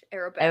 Arabesh.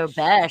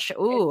 Arabesh.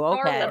 Ooh,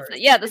 Star okay. Wars.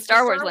 Yeah, the It's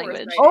Star Wars language.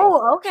 writing.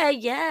 Oh, okay,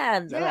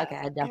 yeah. Yeah, Okay,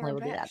 I definitely will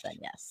do that Arabesh. then.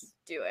 Yes.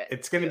 Do it.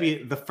 It's gonna Do be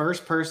it. the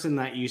first person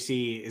that you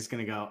see is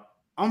gonna go,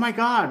 "Oh my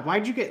god,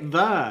 why'd you get the?"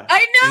 I And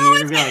know.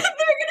 you're It's, gonna be like,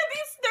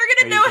 they're "Are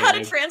gonna you know how to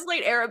kidding?"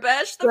 translate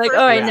Arabesh. The Like, first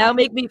all right, Yeah. now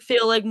make me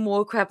feel like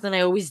more crap than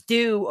I always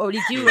do. Already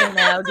do right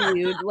now,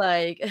 dude.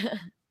 Like,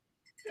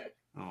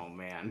 "Oh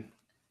man,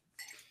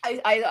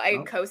 I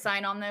Oh.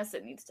 co-sign on this.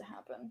 It needs to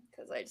happen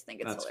because I just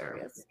think it's That's fair.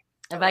 hilarious.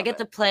 if love I get it.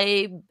 to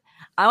play,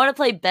 I want to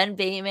play Ben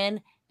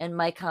Bateman and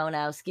Mike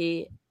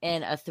Kalinowski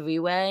in a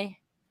 3-way,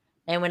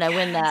 and when I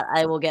win that,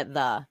 I will get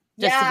the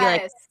just to be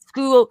like, Yes.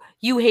 screw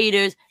you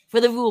haters for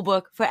the rule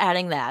book for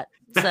adding that.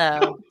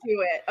 So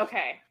Do it.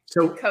 Okay.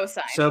 So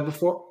Co-sign. So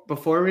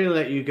before we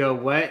let you go,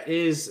 what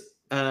is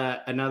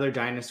another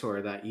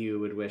dinosaur that you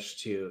would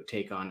wish to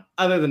take on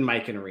other than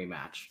Mike in a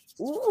rematch?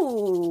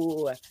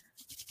 ooh.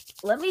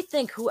 Let me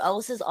think who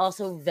else is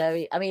also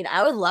very. I mean,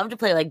 I would love to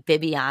play like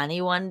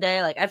Bibiani one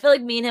day. Like, I feel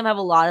like me and him have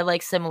a lot of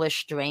like similar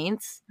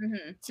strengths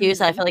Mhm. too.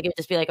 So I feel like it would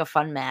just be like a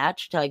fun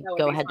match to like That would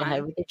go be head to head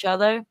fun. with each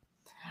other.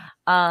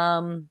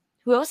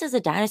 Who else is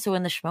a dinosaur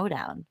in the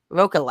Schmodown?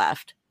 Roka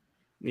left.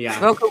 Yeah.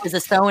 Roka was a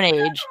Stone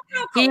Age.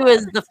 He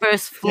was the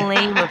first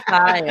flame of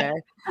fire.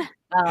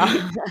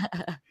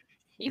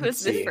 He Let's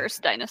was the see.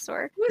 first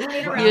dinosaur. Who's been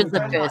He around he was for the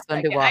a hot first one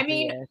to second? walk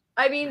the earth.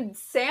 I mean,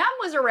 Sam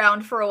was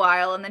around for a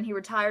while and then he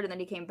retired and then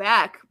he came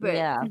back. But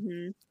Yeah,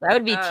 Mhm. that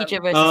would be teacher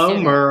versus Oh,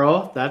 student.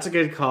 Merle. That's a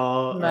good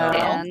call.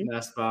 Merle.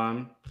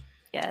 Nussbaum.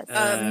 Yes.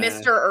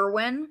 Mr.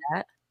 Irwin.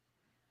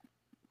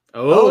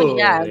 Oh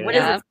yeah, what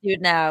is yeah. this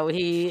dude now?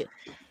 He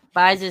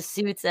buys his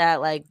suits at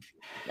like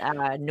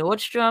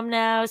Nordstrom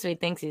now, so he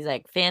thinks he's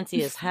like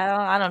fancy as hell.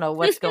 I don't know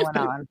what's going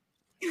on.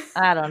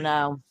 I don't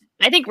know.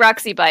 I think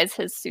Roxy buys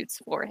his suits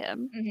for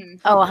him. Mhm.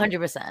 Oh,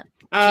 100%. Just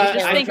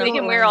I think they feel-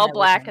 can wear all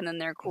black and then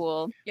they're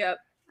cool. Yep.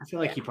 I feel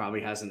like he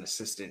probably has an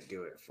assistant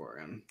do it for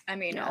him. I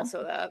mean, Yeah.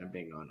 also that. I'm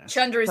being honest.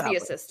 Chandra's Probably.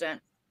 the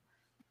assistant.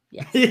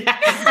 Yeah.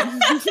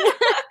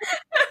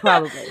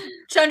 Probably.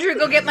 Chandra,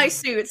 go get my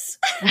suits.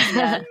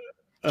 Yeah.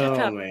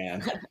 Oh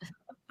man.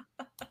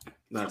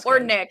 That's Or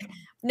good. Nick.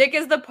 Nick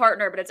is the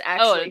partner, but it's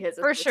actually his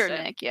for assistant. sure,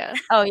 Nick. Yeah.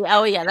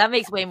 Oh yeah, that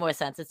makes way more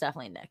sense. It's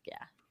definitely Nick. Yeah,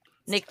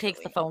 Nick takes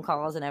the phone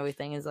calls and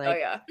everything. Is like, Oh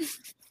yeah.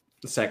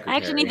 The secretary. I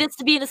actually need this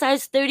to be in a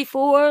size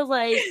 34.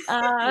 Like,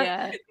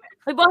 Yeah.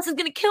 my boss is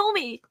gonna kill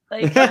me.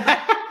 Like,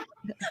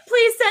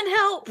 Please send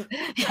help.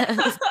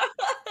 yes.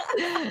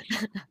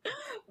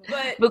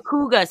 But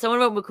Makuga. Someone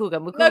wrote Makuga.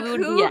 Makuga would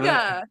be a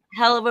Makuga.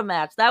 hell of a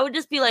match. That would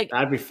just be like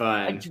That'd be a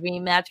fun.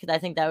 dream match because I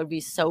think that would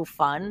be so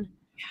fun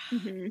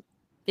Mhm.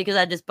 because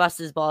I'd just bust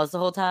his balls the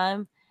whole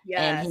time Yes.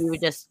 and he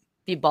would just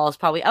be balls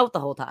probably out the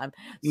whole time.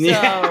 So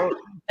Yeah.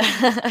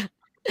 it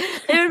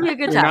would be a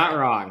good You're time. not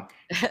wrong.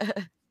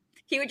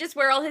 He would just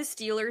wear all his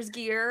Steelers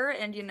gear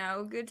and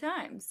good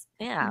times.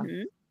 Yeah.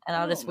 Mhm. And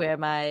I'll Oh just my-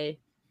 wear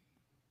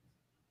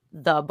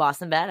the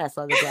Boston Badass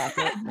leather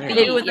jacket. There you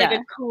Maybe go. with like Yeah.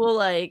 a cool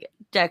like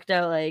decked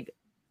out like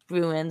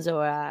Bruins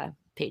or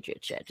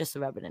Patriot shit just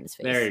to rub it in his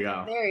face. There you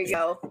go. There you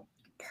go.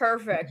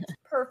 Perfect.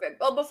 Perfect.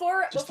 Well,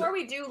 before Just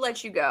we do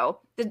let you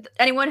go, did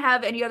anyone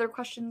have any other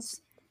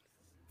questions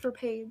for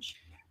Paige?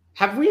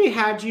 Have we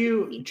had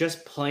you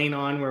just plain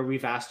on where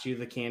we've asked you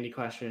the candy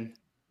question?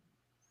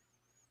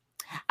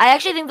 I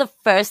actually think the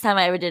first time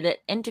I ever did an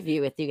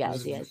interview with you This guys,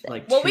 is you guys did.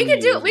 like Well, we 2 could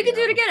do years it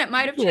ago. again. It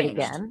might have Do it changed.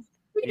 again.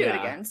 We can do it Yeah.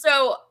 again.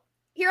 So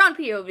here on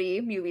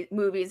POV,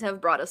 movies have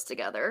brought us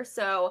together.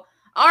 So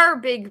our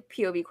big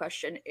POV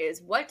question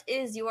is: what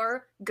is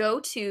your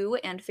go-to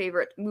and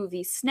favorite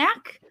movie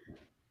snack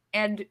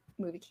and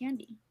movie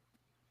candy?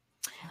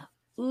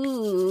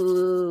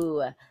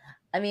 Ooh.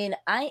 I mean,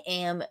 I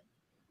am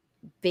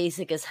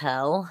basic as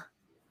hell.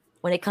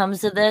 when it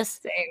comes to this.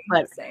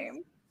 Same.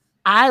 Same.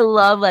 I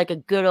love like a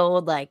good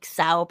old like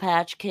Sour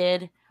Patch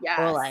Kid. Yes.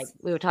 Or like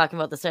we were talking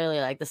about this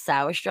earlier, like the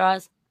sour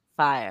straws.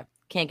 Fire.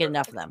 Can't get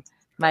enough of them.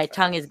 My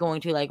tongue is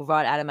going to like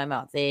rot out of my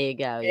mouth. There you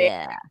go.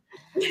 Yeah.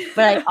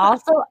 But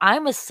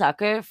I'm a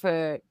sucker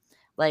for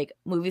like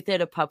movie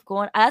theater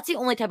popcorn. That's the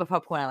only type of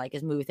popcorn I like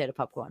is movie theater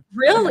popcorn.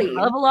 Really?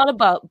 I have a lot of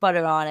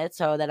butter on it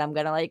so that I'm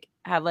gonna like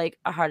have like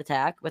a heart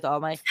attack with all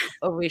my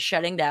ovaries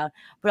shutting down.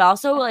 But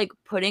also like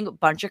putting a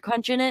bunch of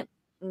crunch in it.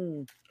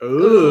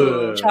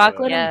 Ooh.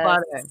 Chocolate and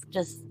butter.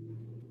 Just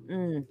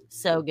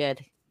so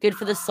good. Good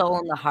for the soul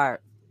and the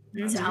heart.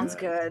 Sounds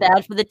good.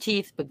 Bad for the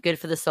teeth, but good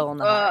for the soul and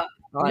the heart.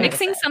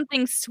 Mixing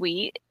something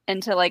sweet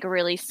into like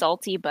really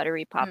salty,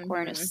 buttery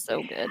popcorn is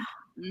so good.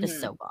 It's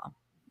so bomb.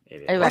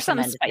 Or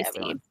some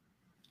spicy.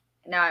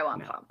 Now I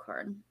want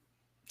popcorn.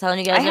 Telling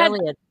you guys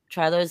earlier,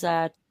 try those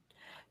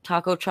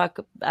taco truck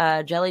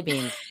jelly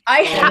beans.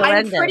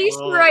 I'm pretty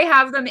sure I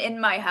have them in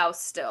my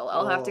house still.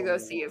 I'll have to go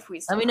see if we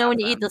still let me know when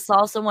you eat the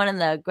salsa one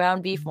and the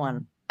ground beef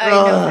one. I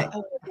know.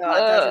 Oh god,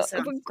 that just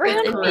sounds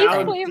ground beef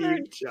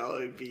flavored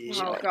jelly bean.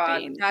 Oh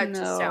god, that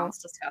just sounds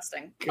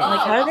disgusting. Like,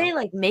 how do they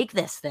like make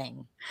this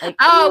thing? Like,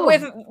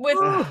 with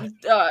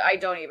I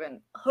don't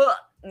even.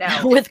 No,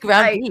 with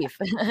ground beef.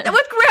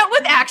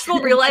 with actual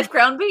real life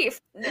ground beef.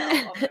 No,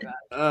 oh my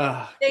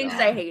god. Thanks,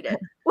 I hate it.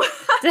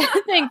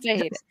 Thanks, I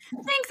hate it.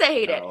 Thanks, I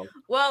hate it.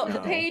 Well,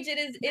 Paige,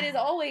 it is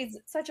always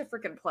such a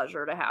freaking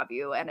pleasure to have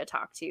you and to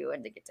talk to you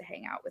and to get to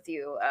hang out with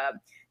you.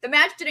 The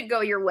match didn't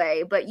go your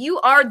way, but you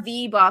are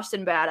the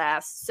Boston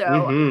Badass.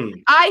 So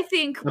I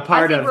think a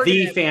part of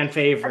the fan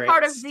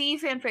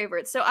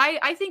favorite. So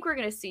I think we're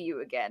gonna see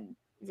you again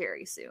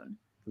very soon.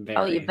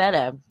 You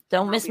better.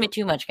 Don't miss me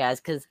too much,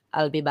 guys, because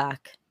I'll be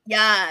back.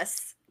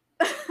 Yes.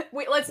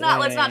 Wait, let's not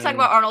talk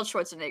about Arnold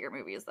Schwarzenegger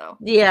movies though.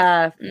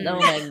 Yeah. Oh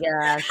my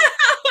gosh.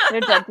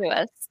 They're dead to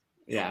us.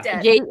 Yeah.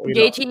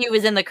 JT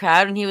was in the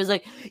crowd and he was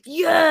like,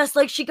 yes,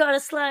 like she got a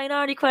Sly and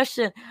Artie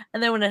question.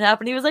 And then when it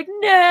happened, he was like,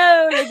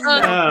 no. Like,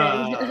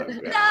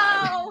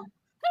 no.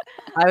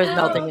 I was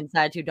melting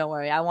inside too. Don't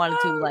worry. I wanted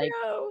to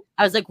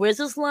I was like, where's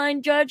this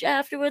line judge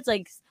afterwards?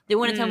 Like they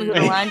wouldn't tell me who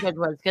the line judge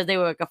was because they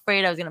were like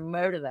afraid I was going to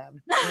murder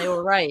them. And they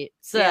were right.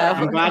 So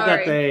I'm glad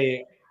that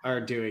they are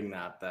doing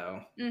that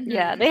though.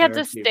 Yeah, they have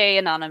to stay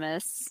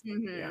anonymous.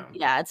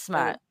 Yeah, it's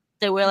smart.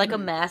 They wear like a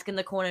mask in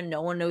the corner.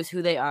 No one knows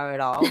who they are at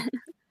all.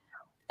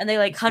 And they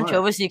like hunch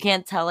over so you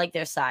can't tell like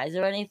their size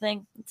or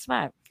anything. It's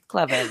smart.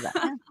 Clever.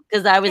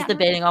 Because I was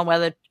debating on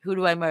who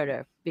do I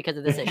murder because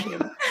of this issue.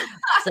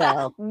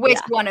 So which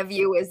one of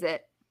you is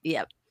it?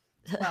 Yep.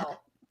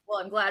 Well,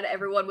 I'm glad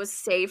everyone was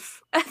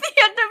safe at the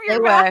end of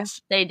your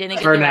match. They didn't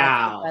get for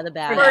now. By the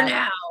badass. For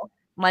now.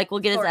 Mike will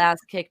get his ass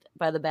kicked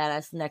by the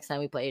badass next time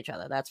we play each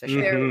other. That's for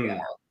sure.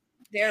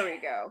 There we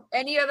go.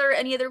 Any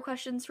other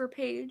questions for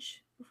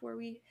Paige before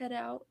we head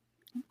out?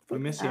 We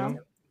miss you.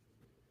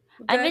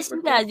 I miss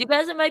you guys. You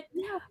guys are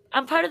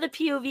I'm part of the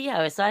POV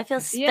house, so I feel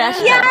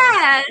special.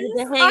 Yes.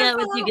 To hang out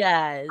with you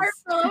guys. Our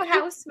fellow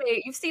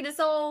housemate. You've seen us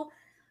all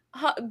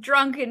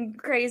drunk and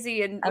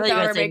crazy and I thought you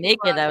were saying naked.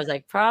 Fun. I was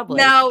like, probably.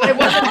 No, it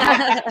wasn't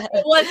that.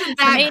 It wasn't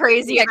that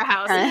crazy at our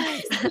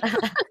house.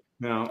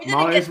 No,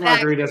 Molly's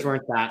margaritas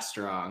weren't that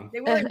strong. They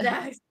weren't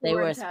that. They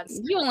were.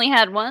 You only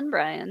had one,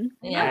 Brian.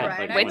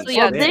 Yeah. Wait till you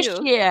have this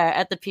year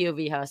at the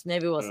POV house,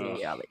 maybe we'll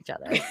see all of each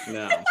other.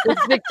 No. The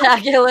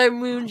spectacular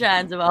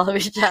moonshines of all of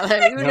each other.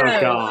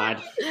 Oh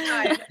God.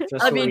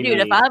 I mean, dude,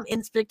 if I'm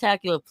in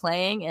spectacular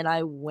playing and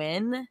I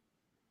win,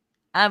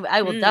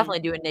 I will definitely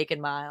do a naked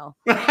mile.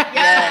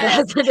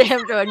 That's a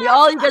damn sure.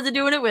 All you guys are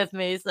doing it with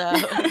me, so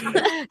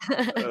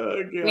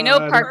we know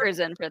Parker's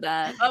in for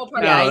that. Oh,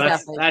 Parker. Yeah,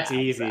 that's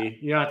easy.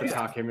 You don't have to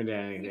talk him into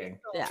anything.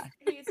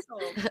 He's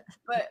sold.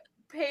 But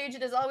Paige,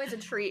 it is always a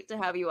treat to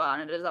have you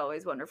on. It is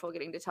always wonderful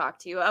getting to talk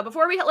to you.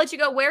 Before we let you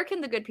go, where can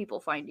the good people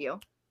find you?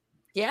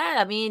 Yeah,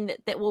 I mean,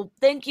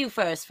 thank you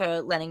first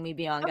for letting me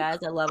be on, guys.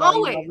 I love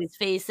all these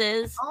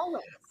faces.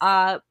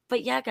 Always.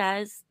 But yeah,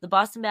 guys, the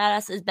Boston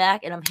Badass is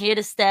back, and I'm here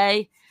to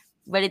stay,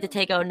 ready to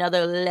take out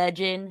another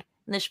legend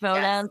in the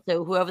Schmodown. Yes.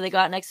 So whoever they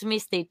got next to me,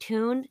 stay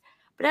tuned.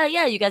 But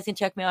you guys can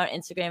check me out on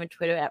Instagram and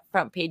Twitter at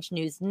Front Page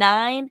News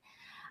 9.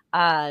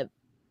 I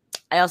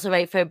also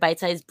write for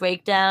Bite Size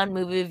Breakdown,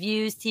 movie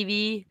reviews,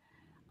 TV,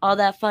 all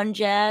that fun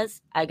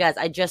jazz. Guys,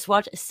 I just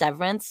watched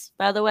Severance,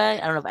 by the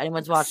way. I don't know if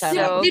anyone's watched that.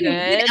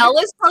 Did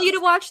Ellis tell you to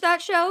watch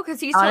that show?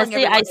 Because he's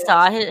honestly, I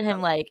saw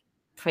him like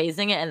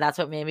praising it, and that's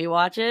what made me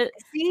watch it.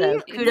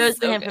 So kudos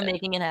to him for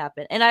making it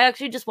happen. And I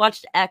actually just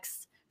watched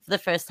X for the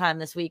first time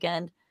this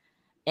weekend.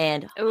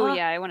 And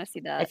I want to see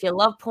that. If you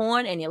love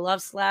porn and you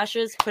love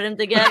slashers, put them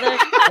together,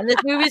 and this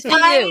movie's for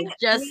you.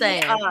 Just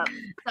saying.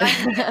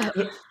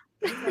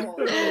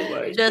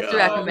 Just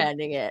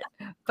recommending it.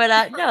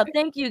 But no,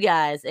 thank you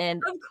guys,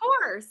 and of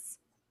course,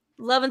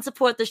 love and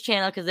support this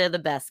channel because they're the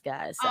best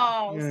guys. So.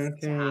 Oh,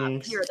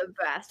 stop. You're the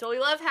best. Well, we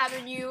love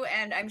having you,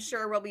 and I'm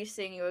sure we'll be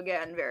seeing you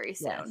again very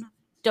soon. Yes.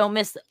 Don't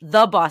miss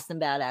the Boston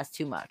Badass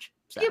too much.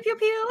 So. Pew pew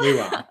pew. We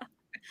won't.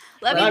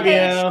 Love you,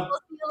 Paige. We'll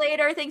see you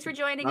later. Thanks for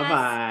joining us.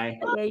 Bye.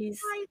 Bye.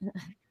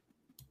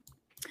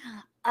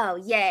 Oh,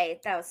 yay.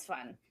 That was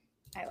fun.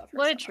 I love her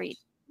What so a treat. Much.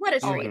 What a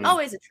treat. Mhm.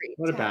 Always a treat.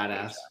 What a to have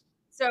badass. Paige on.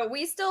 So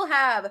we still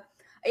have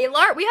still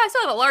have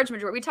a large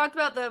majority. We talked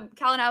about the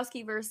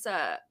Kalinowski versus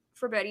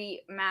Frabetti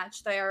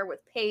match there with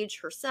Paige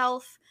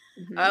herself.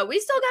 Mhm. We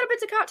still got a bit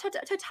to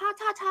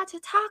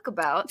talk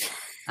about.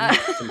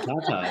 Some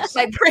tatas.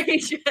 My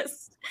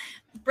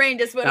brain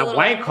just went a That little.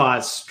 White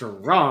Claw's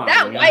strong.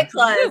 That White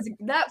Claw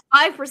that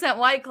 5%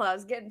 White Claw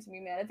is getting to me,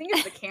 man. I think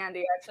it's the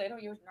candy. Actually, I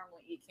don't usually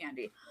normally eat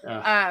candy.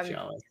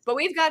 Jealous. But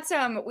we've got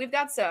some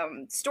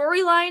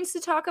storylines to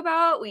talk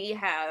about. We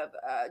have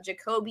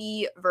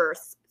Jacoby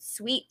versus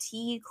Sweet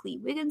Tea Clee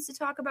Wiggins to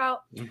talk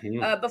about.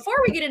 Mhm. Before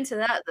we get into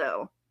that,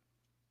 though,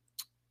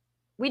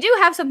 we do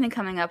have something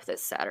coming up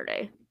this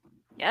Saturday.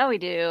 Yeah, we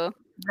do.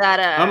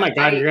 That Oh my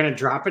god, you're gonna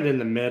drop it in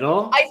the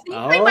middle? I think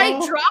I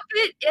might drop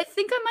it. I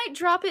think I might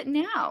drop it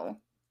now.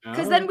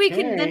 Because then we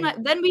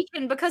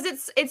can because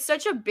it's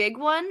such a big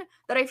one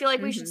that I feel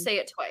like we should say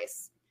it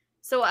twice.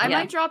 So I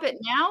might drop it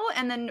now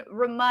and then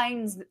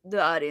reminds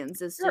the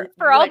audience as to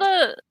For all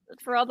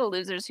the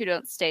losers who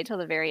don't stay till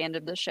the very end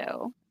of the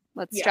show.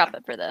 Let's drop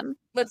it for them.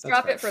 Let's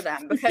drop it for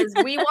them because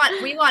we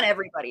want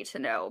everybody to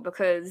know,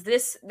 because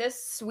this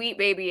sweet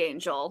baby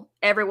angel,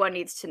 everyone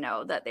needs to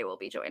know that they will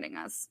be joining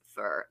us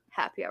for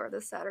happy hour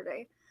this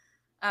Saturday.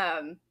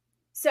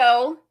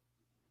 So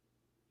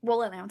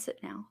we'll announce it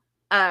now.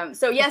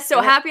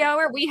 So happy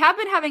hour. We have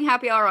been having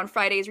happy hour on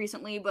Fridays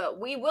recently, but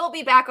we will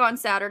be back on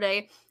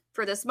Saturday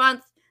for this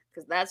month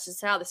because that's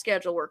just how the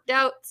schedule worked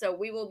out. So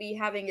we will be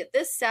having it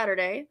this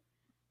Saturday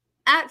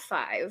at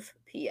 5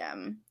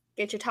 p.m.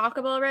 Get your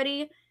Taco Bell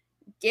ready.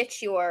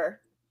 Get your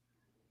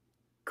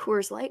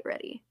Coors Light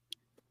ready.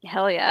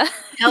 Hell yeah.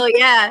 Hell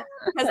yeah.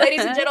 Because,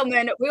 ladies and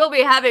gentlemen, we will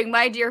be having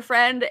my dear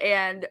friend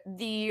and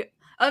the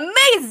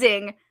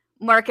amazing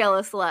Mark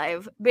Ellis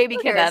live. Baby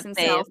Karras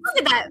himself.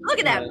 Look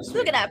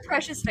at that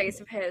precious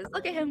face of his.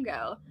 Look at him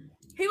go.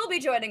 He will be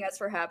joining us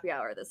for happy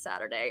hour this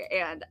Saturday,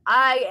 and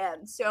I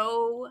am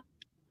so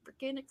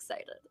freaking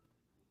excited.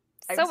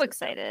 So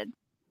excited.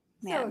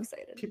 So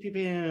excited. Pew, pew,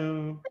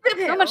 pew.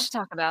 So much to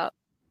talk about.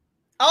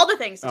 All the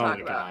things to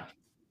talk about.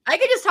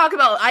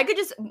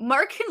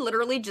 Mark can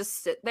literally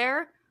just sit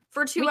there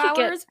for 2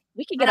 hours.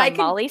 We could get a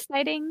Molly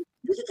sighting.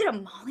 We could get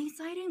a Molly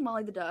sighting,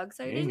 Molly the dog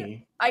sighting.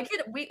 Maybe.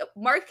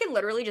 Mark can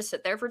literally just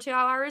sit there for 2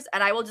 hours,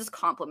 and I will just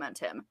compliment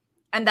him,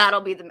 and that'll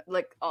be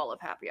all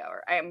of happy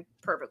hour. I am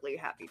perfectly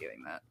happy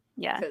doing that.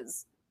 Yeah,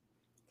 because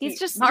he's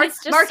just Mark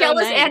so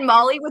Ellis nice. and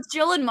Molly with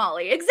Jill and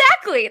Molly.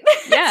 Exactly.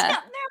 Yeah, there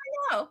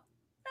we go.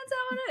 That's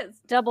how it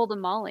is. Double the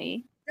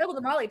Molly. Double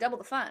the Molly. Double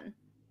the fun.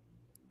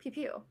 Pew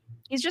pew.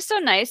 He's just so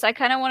nice. I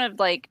kind of want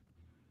to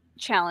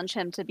challenge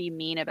him to be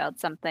mean about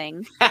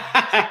something.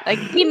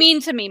 Be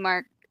mean to me,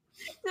 Mark.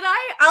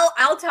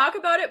 I'll talk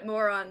about it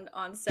more on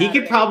Saturday. He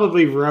could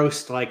probably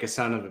roast like a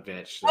son of a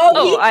bitch.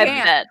 I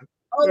bet.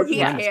 Oh, he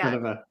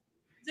can.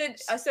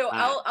 So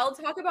I'll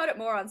talk about it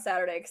more on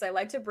Saturday because I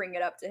like to bring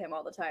it up to him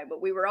all the time. But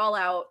we were all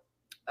out.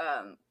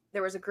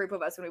 There was a group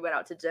of us when we went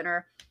out to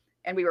dinner,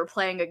 and we were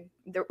playing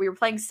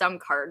some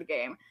card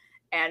game,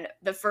 and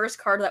the first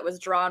card that was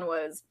drawn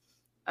was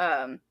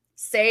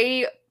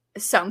say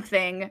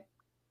something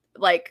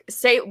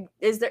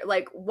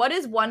what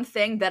is one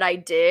thing that I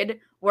did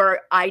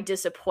where I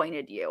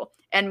disappointed you?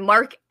 And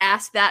Mark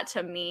asked that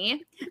to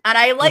me, and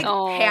I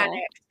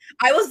panicked.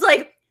 I was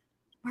like,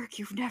 Mark,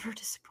 you've never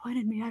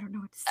disappointed me. I don't know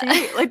what to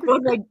say.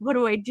 What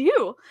do I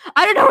do?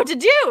 I don't know what to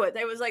do.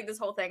 It was this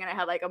whole thing, and I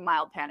had a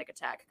mild panic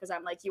attack because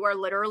I'm you are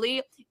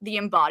literally the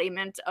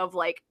embodiment of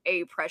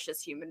a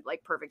precious human,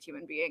 perfect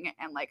human being,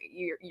 and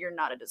you're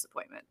not a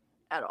disappointment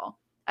at all.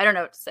 I don't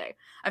know what to say.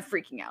 I'm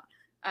freaking out.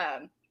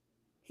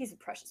 He's a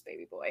precious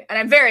baby boy, and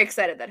I'm very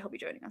excited that he'll be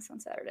joining us on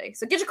Saturday.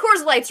 So get your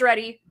Coors Lights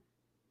ready,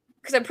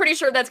 because I'm pretty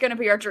sure that's going to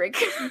be our drink.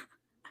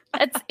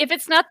 If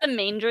it's not the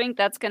main drink,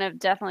 that's going to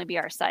definitely be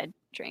our side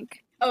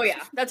drink. Oh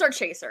yeah, that's our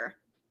chaser.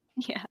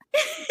 Yeah,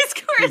 it's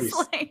Coors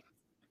Light.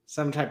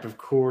 Some type of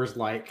Coors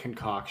Light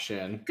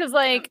concoction. Because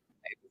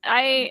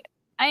I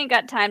ain't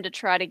got time to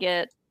try to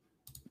get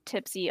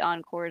tipsy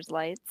on Coors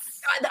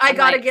Lights. I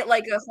gotta get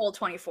a whole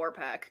 24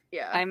 pack.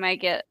 Yeah, I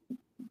might get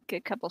a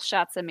couple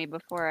shots in me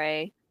before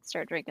I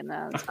start drinking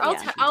those.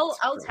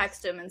 I'll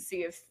text him and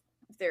see if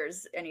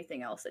there's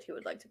anything else that he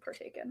would like to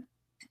partake in.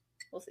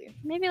 We'll see.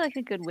 Maybe a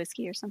good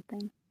whiskey or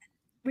something.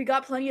 We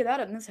got plenty of that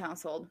in this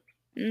household.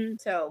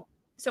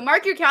 So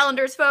mark your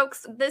calendars,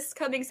 folks. This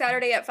coming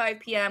Saturday at 5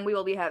 p.m. we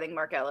will be having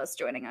Mark Ellis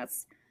joining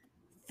us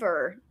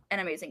for an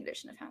amazing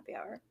edition of Happy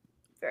Hour.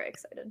 Very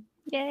excited.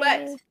 Yay.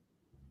 But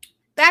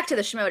back to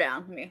the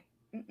schmodown.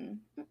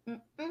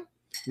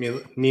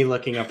 Me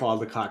looking up all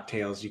the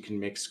cocktails you can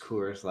mix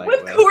Coors Light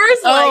with. With.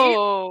 Coors Light.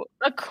 Oh,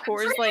 a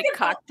Coors Light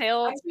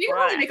cocktail. You can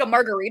probably make a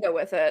margarita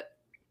with it.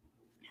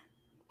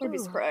 I'd be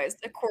surprised.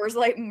 A Coors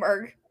Light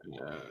marg.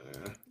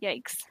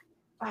 Yikes.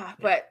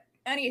 But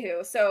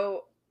anywho,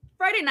 so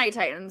Friday Night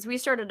Titans, we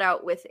started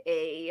out with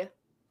a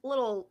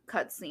little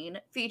cutscene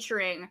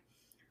featuring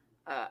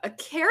a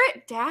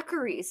carrot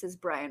daiquiri, says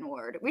Brian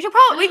Ward. We could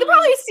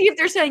probably see if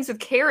there's things with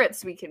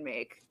carrots we can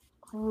make.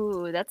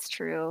 Ooh, that's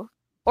true.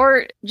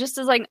 Or just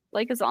as like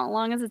as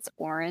long as it's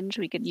orange,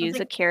 we could use a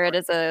Something carrot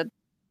as a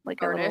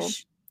like a little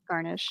garnish.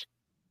 garnish.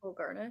 We'll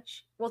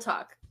garnish. We'll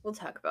talk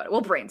about it.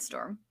 We'll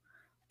brainstorm.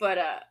 But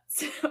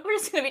so we're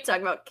just gonna be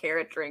talking about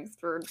carrot drinks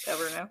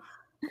forever now.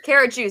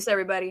 Carrot juice,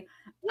 everybody.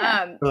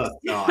 Yeah. Oh,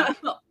 God.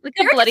 Like a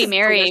Carrot Bloody juice is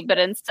Mary, delicious. but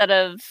instead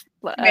of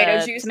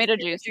Tomato juice, tomato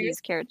carrot juice, juice.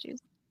 use carrot juice.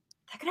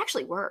 That could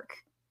actually work.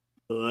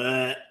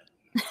 What?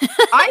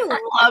 I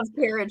love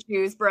carrot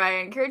juice,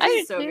 Brian. Carrot I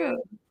juice is do so too. good.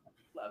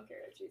 Love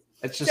carrot juice.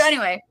 It's just So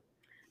anyway,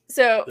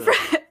 so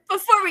Ugh.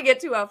 before we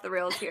get too off the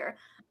rails here,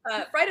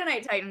 Friday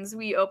Night Titans,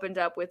 we opened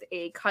up with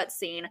a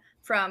cutscene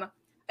from,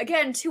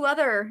 again, two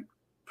other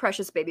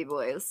precious baby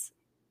boys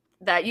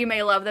that you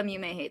may love them, you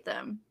may hate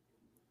them.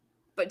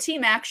 But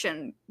Team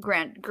Action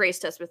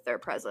graced us with their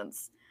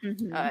presence in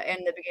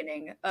the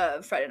beginning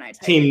of Friday Night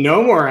Titans. Team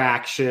No More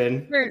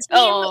Action.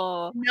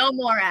 Oh, No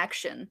More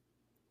Action.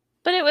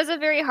 but it was a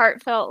very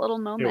heartfelt little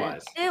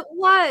moment. It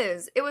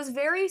was. It was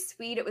very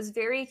sweet. It was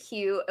very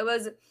cute. It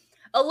was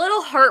a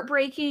little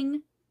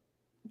heartbreaking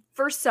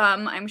for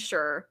some, I'm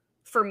sure.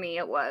 For me,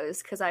 it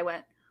was, because I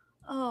went,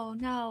 oh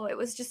no, it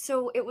was just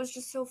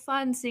so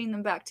fun seeing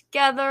them back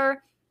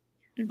together.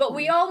 But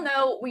we all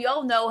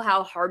know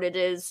how hard it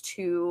is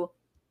to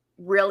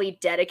really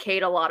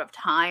dedicate a lot of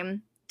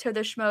time to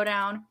the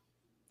Schmodown.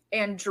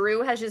 And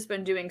Drew has just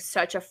been doing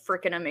such a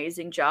freaking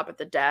amazing job at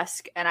the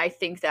desk. And I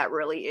think that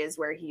really is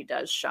where he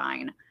does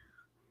shine.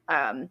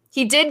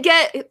 He did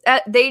get,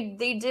 they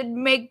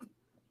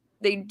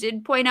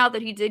did point out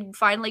that he did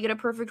finally get a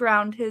perfect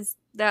round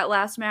that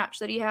last match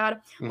that he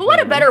had. But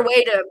what a better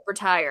way to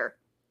retire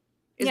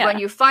is when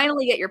you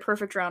finally get your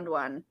perfect round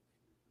one.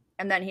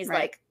 And then he's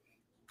like,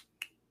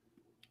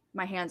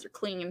 my hands are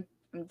clean.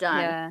 I'm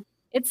done. Yeah.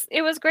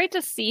 It was great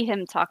to see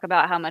him talk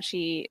about how much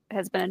he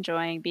has been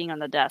enjoying being on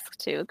the desk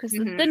too, because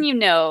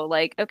then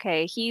like,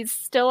 okay, he's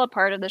still a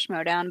part of the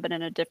Schmodown, but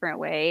in a different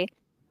way,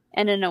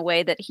 and in a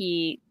way that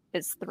he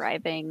is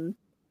thriving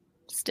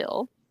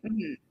still.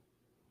 Mm-hmm.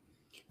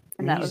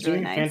 And that was really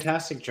doing nice. a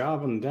fantastic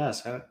job on the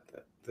desk.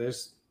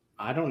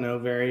 I don't know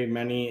very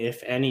many,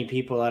 if any,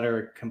 people that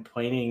are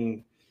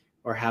complaining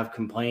or have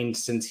complained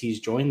since he's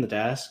joined the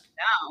desk.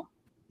 No.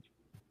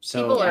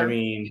 So people are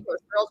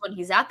thrilled when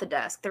he's at the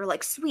desk. They're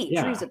like, "Sweet,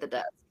 Drew's at the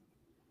desk."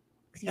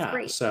 He's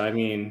great. So I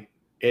mean,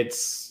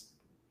 it's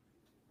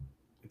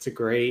a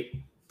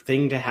great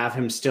thing to have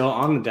him still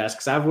on the desk,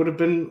 because I would have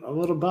been a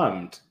little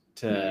bummed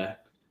to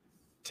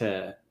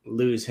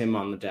lose him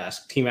on the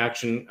desk. Team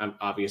Action,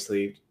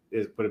 obviously,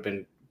 it would have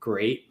been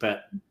great,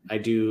 but I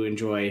do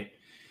enjoy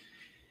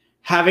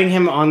having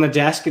him on the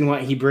desk and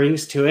what he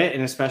brings to it,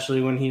 and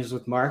especially when he's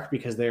with Mark,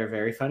 because they are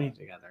very funny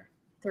together.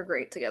 They're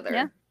great together.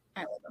 Yeah.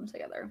 I love them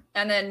together.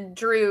 And then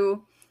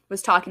Drew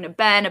was talking to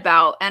Ben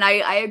about, and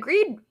I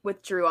agreed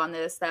with Drew on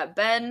this, that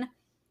Ben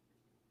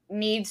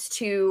needs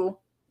to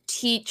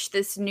teach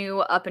this new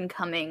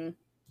up-and-coming,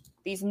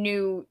 these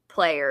new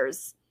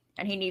players,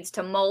 and he needs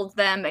to mold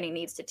them, and he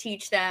needs to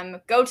teach them,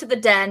 go to the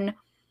den,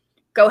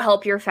 go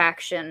help your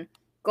faction,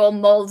 go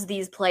mold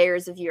these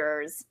players of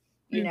yours.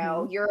 You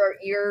know,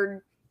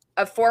 you're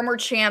a former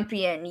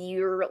champion,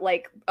 you're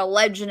like a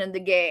legend in the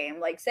game,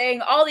 like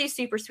saying all these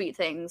super sweet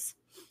things.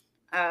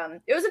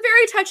 It was a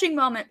very touching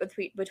moment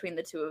between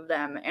the two of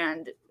them,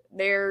 and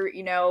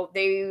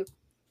they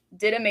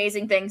did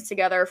amazing things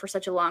together for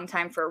such a long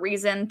time for a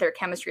reason. Their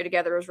chemistry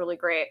together was really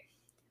great.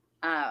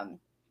 And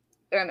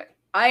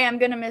I'm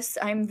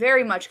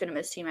very much gonna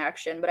miss Team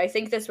Action, but I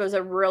think this was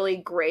a really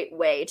great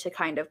way to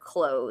kind of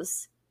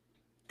close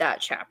that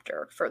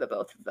chapter for the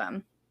both of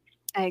them.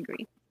 I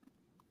agree.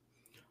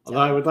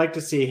 Although I would like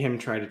to see him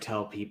try to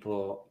tell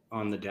people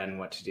on the den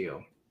what to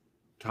do.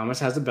 Thomas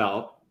has a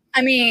belt.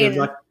 I mean,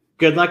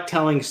 good luck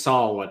telling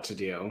Saul what to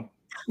do.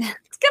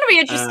 It's gonna be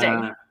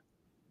interesting.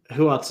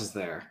 Who else is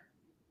there?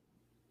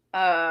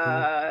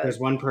 There's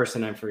one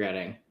person I'm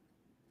forgetting.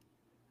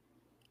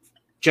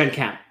 Jen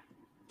Kemp.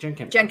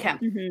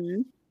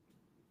 Mm-hmm.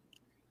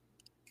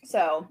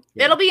 So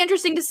it'll be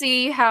interesting to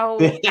see how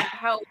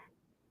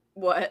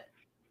what.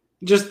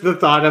 Just the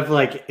thought of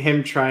like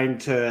him trying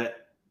to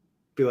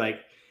be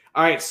like,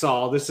 all right,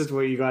 Saul, this is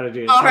what you got to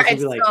do. All right,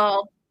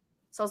 Saul.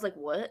 Saul's like,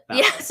 what? No.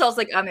 Yeah, Saul's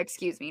like,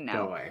 excuse me, no.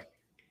 No way.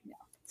 No.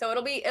 So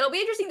it'll be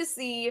interesting to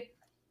see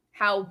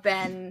how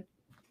Ben,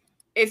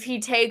 if he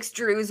takes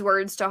Drew's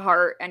words to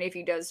heart, and if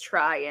he does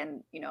try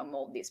and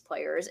mold these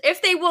players,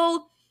 if they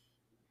will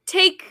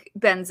take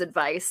Ben's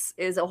advice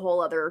is a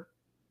whole other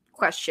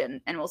question,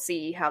 and we'll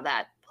see how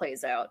that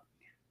plays out.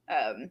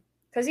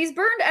 Because he's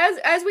burned,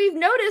 as we've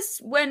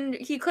noticed, when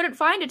he couldn't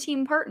find a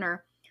team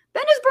partner.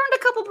 Ben has burned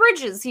a couple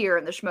bridges here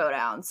in the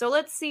Schmodown. So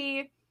let's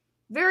see.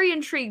 Very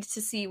intrigued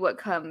to see what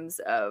comes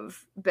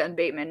of Ben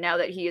Bateman now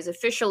that he is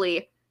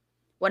officially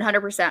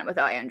 100%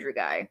 without Andrew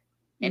Guy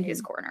in his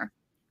corner.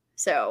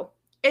 So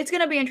it's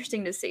going to be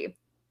interesting to see.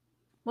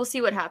 We'll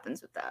see what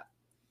happens with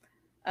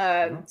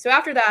that. So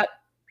after that,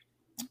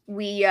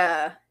 we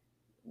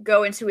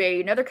go into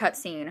another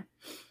cutscene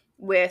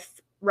with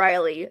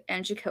Riley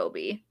and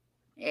Jacoby.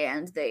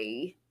 And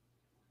they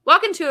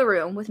walk into a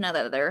room with none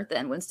other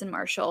than Winston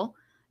Marshall.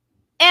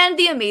 and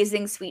the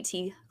amazing Sweet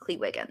Tea Clee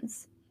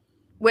Wiggins,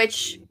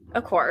 which,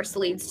 of course,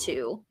 leads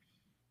to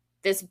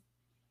this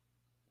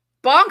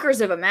bonkers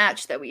of a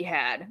match that we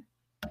had.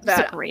 It's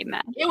a great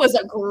match. It was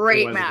a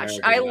great match.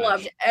 I match.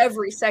 loved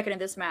every second of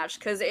this match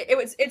because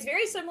it's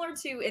very similar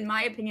to, in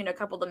my opinion, a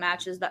couple of the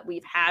matches that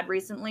we've had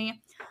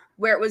recently,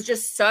 where it was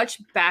just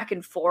such back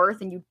and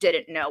forth and you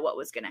didn't know what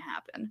was going to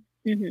happen.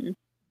 Mm-hmm.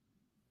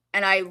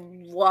 And I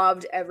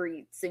loved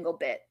every single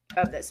bit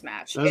of this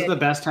match. Those are the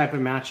best type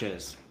of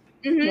matches.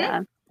 Mm-hmm.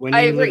 Yeah. When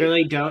you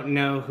literally don't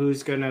know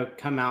who's going to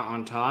come out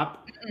on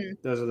top,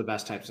 those are the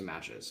best types of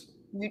matches.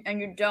 And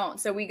you don't.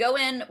 So we go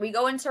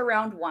into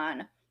round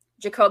 1.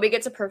 Jacoby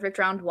gets a perfect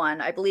round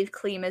 1. I believe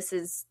Clee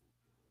misses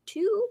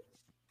 2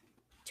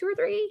 or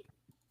 3.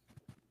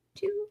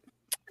 2.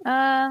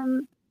 I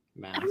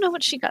don't know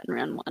what she got in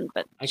round 1,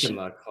 but I can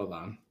look. Hold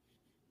on.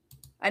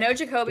 I know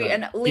Jacoby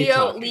and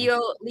Leo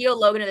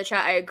Logan in the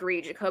chat. I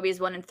agree. Jacoby's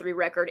 1-3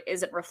 record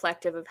isn't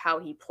reflective of how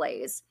he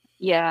plays.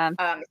 Yeah.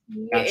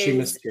 She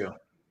missed 2.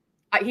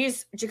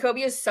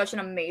 Jacoby is such an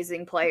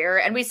amazing player,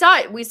 and we saw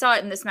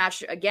it in this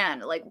match again.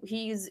 Like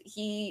his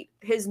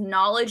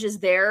knowledge is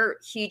there.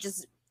 He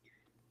just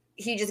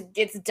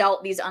gets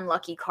dealt these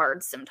unlucky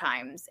cards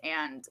sometimes,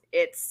 and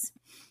it's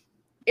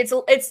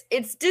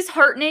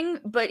disheartening.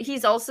 But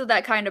he's also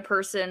that kind of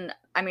person.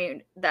 I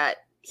mean, that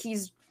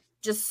he's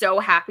just so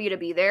happy to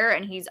be there,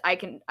 and he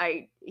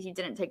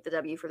didn't take the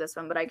W for this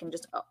one, but I can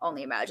just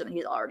only imagine that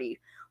he's already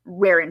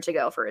raring to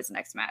go for his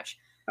next match.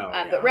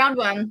 But round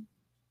 1.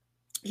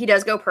 He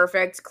does go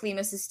perfect. Clee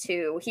misses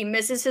 2. He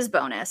misses his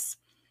bonus.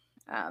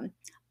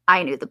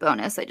 I knew the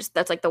bonus.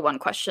 That's like the one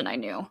question I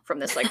knew from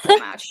this whole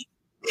match.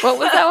 What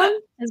was that one?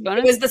 His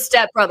bonus? It was the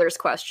Step Brothers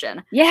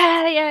question.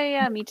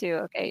 Yeah. Me too.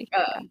 Okay.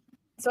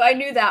 So I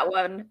knew that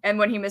one, and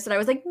when he missed it, I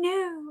was like,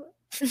 no,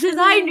 because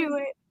I knew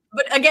it.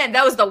 But again,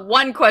 that was the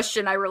one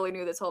question I really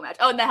knew this whole match.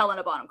 Oh, and the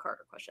Helena Bonham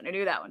Carter question. I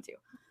knew that one too.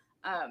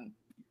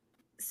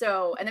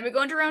 So, and then we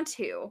go into round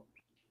 2,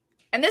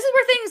 and this is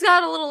where things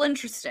got a little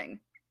interesting.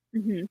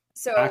 Mm-hmm.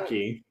 So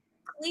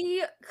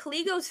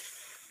Clee goes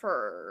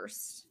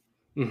first.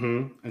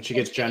 Mm-hmm. And she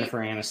gets Jennifer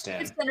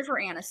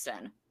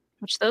Aniston.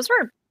 Which those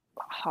were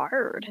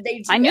hard.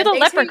 I knew the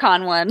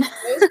Leprechaun one.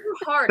 Those were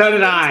hard. So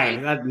did I.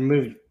 That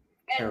movie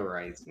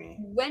terrorized me.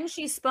 When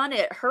she spun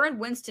it, her and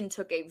Winston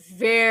took a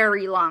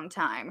very long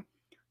time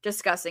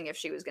discussing if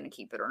she was going to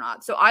keep it or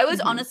not. So I was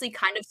honestly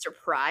kind of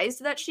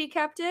surprised that she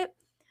kept it.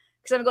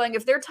 Because I'm going,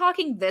 if they're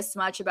talking this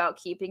much about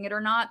keeping it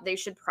or not, they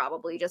should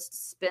probably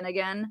just spin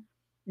again.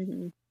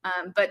 Mm-hmm.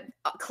 But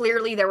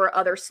clearly there were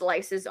other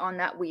slices on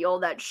that wheel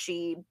that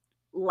she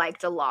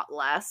liked a lot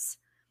less,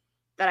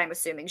 that I'm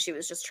assuming she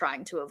was just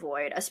trying to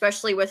avoid,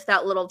 especially with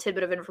that little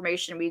tidbit of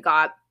information we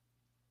got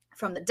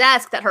from the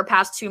desk that her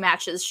past 2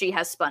 matches she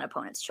has spun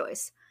opponent's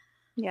choice.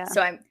 Yeah.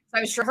 So I'm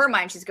sure her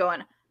mind she's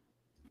going,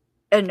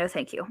 no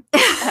thank you.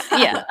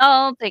 Yeah,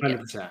 I'll take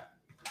 100%. it.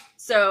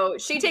 So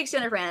she takes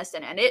Jennifer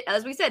Aniston, and it,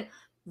 as we said,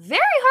 very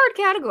hard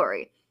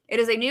category. It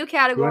is a new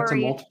category. You went to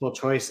multiple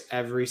choice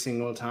every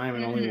single time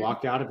and only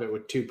walked out of it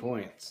with 2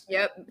 points.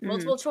 Yep,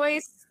 multiple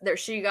choice. There,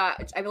 she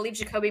got. I believe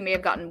Jacoby may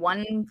have gotten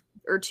 1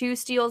 or 2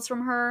 steals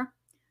from her.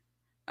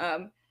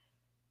 Oh,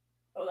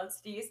 that's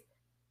Steve's.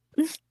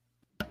 Oh,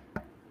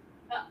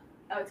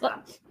 it's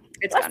gone.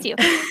 It's Bless gone. you.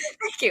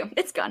 Thank you.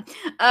 It's gone.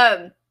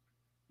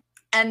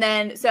 And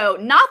then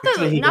not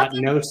the got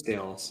no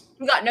steals.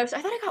 You got no. I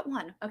thought I got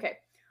 1. Okay.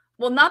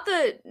 Well, not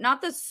the.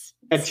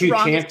 Had 2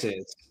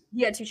 chances.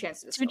 He had 2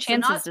 chances. To steal. 2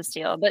 chances to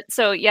steal, but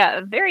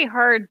a very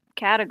hard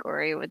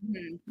category with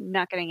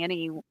not getting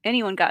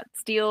anyone got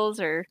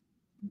steals or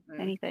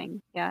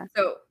anything. Yeah.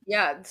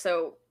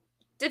 So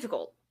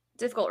difficult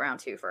round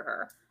 2 for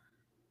her.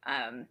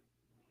 And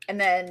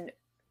then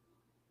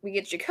we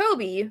get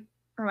Jacoby.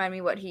 Remind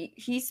me what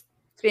he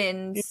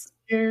spins.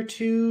 Year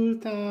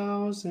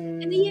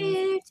 2000. In the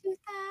year 2000.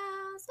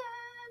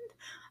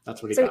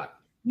 That's what he got.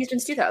 He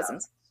spins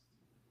 2000s.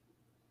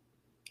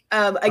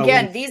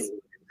 Again,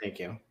 Thank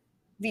you.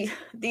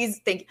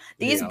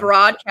 These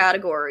broad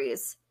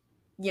categories,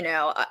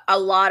 a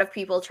lot of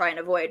people try and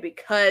avoid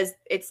because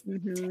it's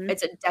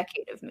a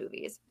decade of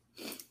movies.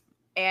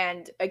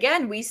 And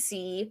again, we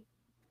see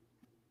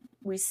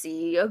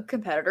a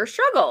competitor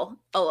struggle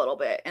a little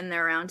bit in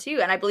their round 2,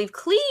 and I believe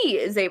Clee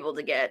is able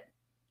to get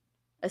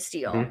a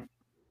steal.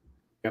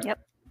 Mm-hmm. Yep.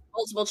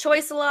 Multiple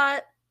choice a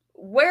lot.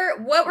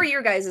 What were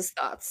your guys'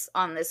 thoughts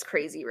on this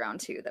crazy round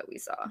 2 that we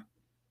saw?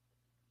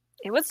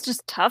 It was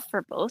just tough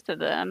for both of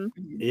them.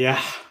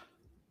 Yeah.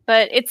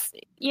 But it's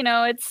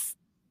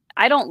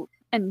I don't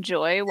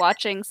enjoy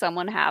watching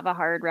someone have a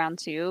hard round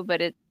 2, but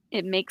it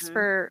makes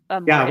for a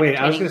more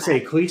I was going to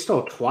say Clee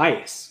stole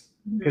twice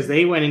because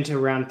they went into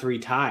round 3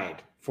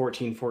 tied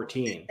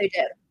 14-14. They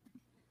did.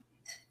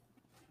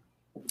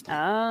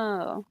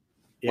 Oh.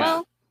 Yeah.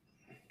 Well,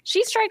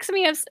 she strikes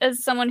me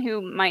as someone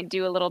who might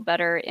do a little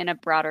better in a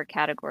broader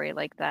category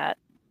like that.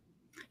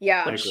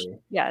 Yeah. I agree.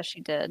 Yeah,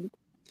 she did.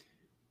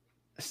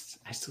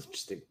 I still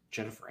just think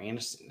Jennifer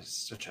Aniston is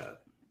such a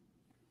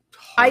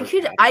I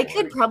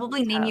could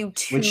probably name you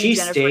 2. When she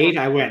Jennifer stayed, Aniston.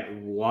 I went,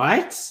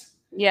 what?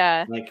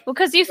 Yeah. Like, Well,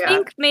 because you Yeah.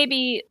 think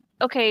maybe,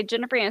 okay,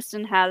 Jennifer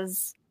Aniston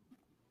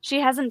she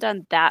hasn't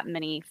done that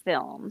many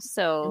films,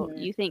 so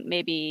Mhm. you think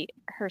maybe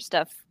her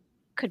stuff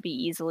could be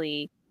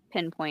easily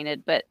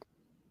pinpointed, but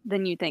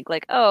then you think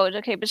like, oh,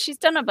 okay, but she's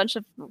done a bunch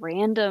of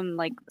random,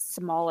 like,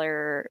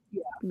 smaller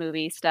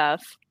movie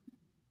stuff.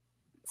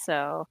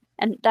 So,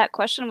 and that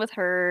question with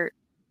her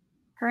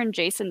and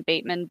Jason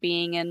Bateman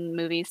being in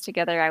movies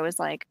together, I was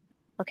like,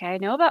 okay, I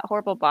know about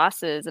Horrible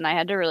Bosses, and I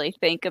had to really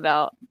think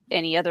about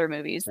any other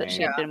movies that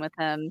she had been with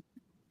him.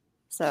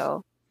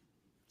 So,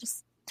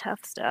 just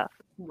tough stuff.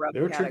 Rough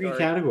they were tricky category.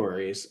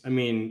 categories. I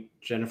mean,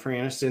 Jennifer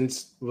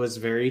Aniston's was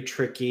very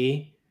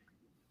tricky.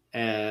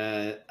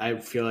 I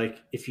feel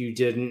like if you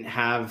didn't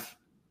have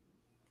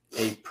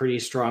a pretty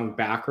strong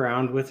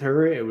background with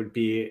her, it would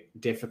be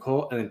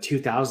difficult. And then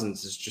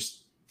 2000s is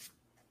just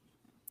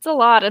It's a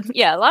lot of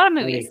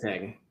movies.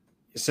 anything.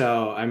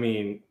 So, I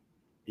mean,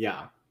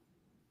 yeah.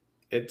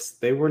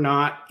 They were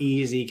not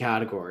easy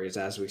categories,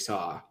 as we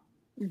saw.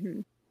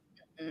 Mhm.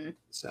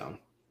 So,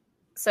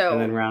 So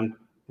and then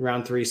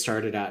round 3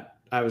 started at,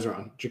 I was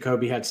wrong.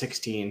 Jacoby had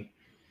 16,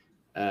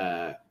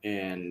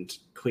 and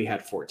Clee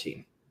had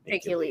 14.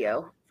 thank you,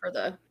 Leo, for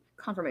the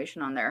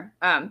confirmation on there.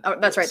 Oh,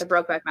 that's right, the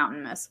Brokeback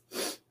Mountain miss.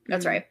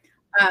 That's right.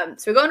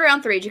 So we go into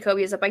round 3.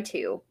 Jacoby is up by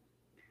 2,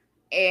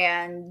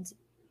 and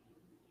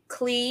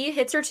Clee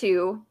hits her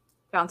 2,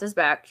 bounces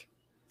back.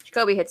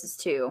 Jacoby hits his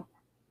 2,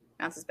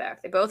 bounces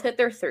back. They both hit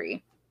their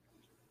 3.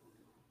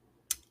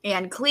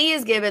 And Clee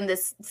is given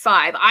this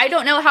 5. I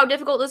don't know how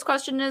difficult this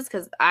question is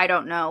because I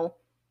don't know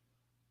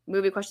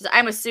movie questions.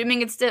 I'm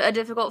assuming it's a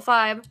difficult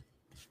 5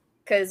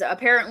 because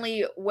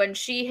apparently when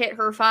she hit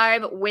her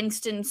 5,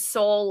 Winston's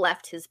soul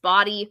left his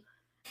body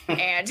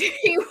and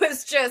he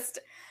was just...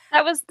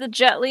 That was the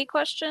Jet Li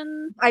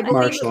question? I believe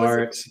Martial it was,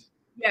 arts.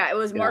 Yeah, it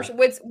was martial,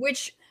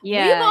 which we've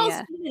all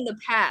seen in the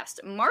past.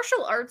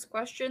 Martial arts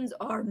questions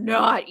are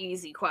not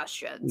easy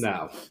questions.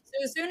 No.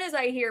 So as soon as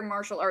I hear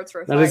martial arts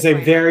for a 5 That is a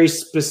point, very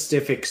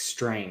specific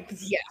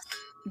strength. Yes,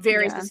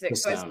 very specific.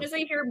 So as soon as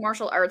I hear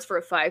martial arts for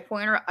a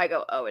 5-pointer, I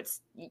go, oh,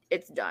 it's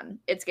done.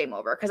 It's game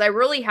over. Because I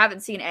really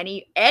haven't seen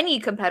any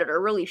competitor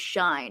really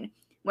shine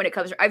when it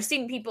comes to... I've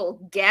seen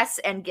people guess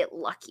and get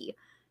lucky,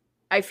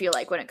 I feel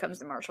like, when it comes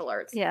to martial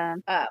arts. Yeah.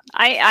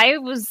 I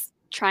was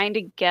trying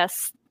to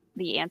guess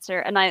the answer,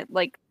 and I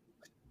like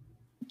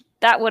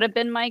that would have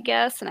been my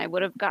guess, and I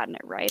would have gotten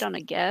it right on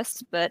a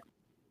guess, but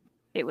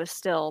it was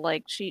still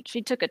like she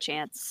took a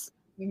chance.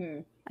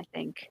 I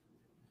think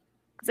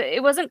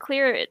it wasn't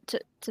clear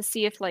to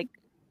see if, like,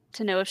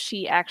 to know if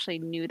she actually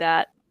knew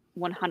that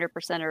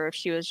 100% or if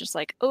she was just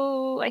like,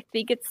 oh, I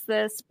think it's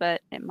this,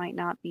 but it might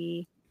not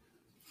be.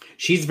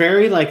 She's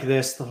very like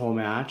this the whole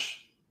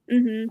match.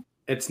 Mm-hmm.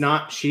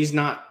 She's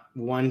not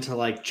one to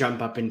like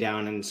jump up and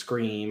down and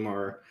scream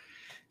or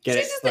get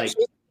it like.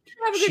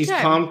 She's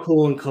calm,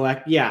 cool, and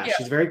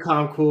she's very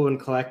calm, cool, and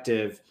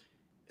collective.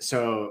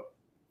 So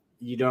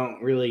you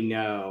don't really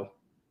know.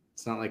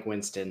 It's not like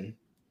Winston.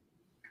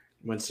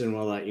 Winston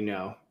will let you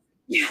know.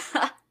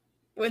 Yeah,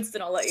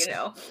 Winston will let you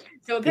know.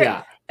 So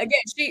again,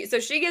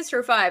 she gets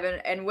her 5,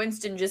 and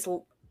Winston just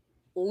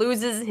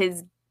loses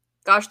his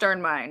gosh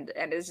darn mind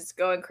and is just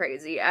going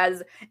crazy,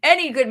 as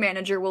any good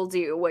manager will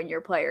do when your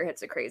player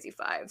hits a crazy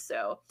 5.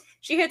 So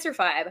she hits her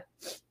 5,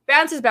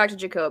 bounces back to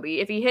Jacoby.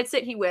 If he hits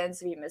it, he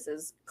wins. If he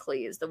misses,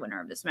 Clee is the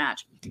winner of this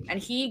match. And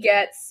he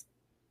gets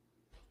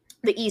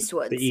the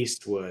Eastwoods. The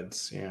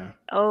Eastwoods, yeah.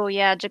 Oh,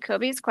 yeah.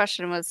 Jacoby's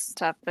question was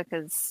tough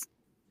because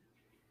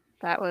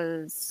it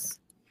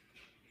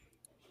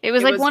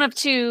was like one of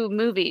 2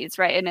 movies,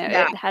 right? And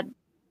it had,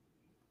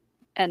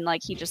 and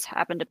like he just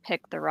happened to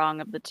pick the wrong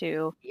of the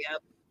 2.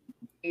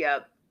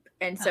 Yep.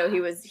 And so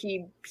he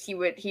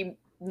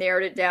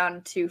narrowed it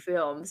down to 2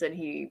 films, and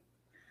he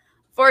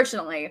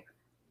fortunately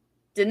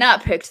did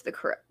not pick the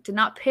correct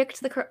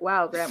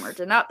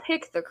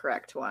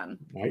one.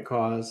 White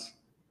Claws.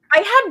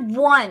 I had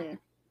one.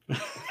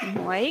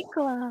 White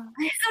Claw.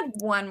 I had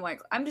one White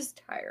Claw. I'm just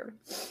tired.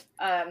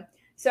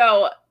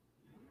 So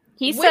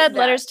he said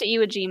Letters to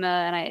Iwo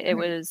Jima, and it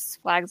was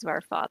Flags of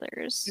Our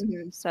Fathers.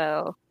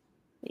 So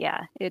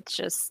yeah, it's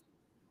just,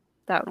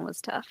 that one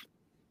was tough.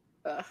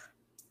 Ugh.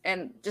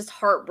 And just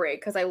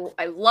heartbreak, because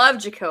I love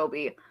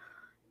Jacoby,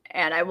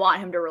 and I want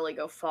him to really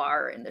go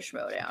far in the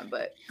Schmodown.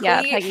 But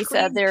Peggy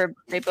said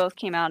they both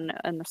came out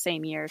in the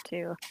same year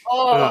too.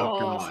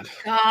 Oh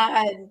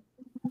God.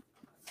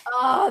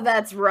 Oh,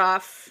 that's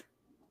rough.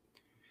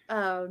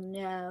 Oh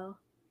no.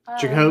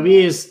 Jacoby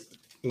is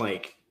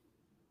like,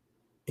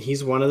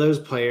 he's one of those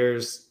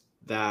players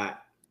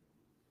that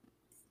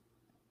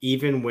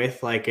even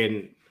with like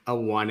a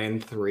 1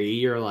 and 3,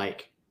 you're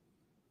like,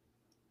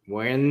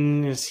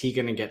 when is he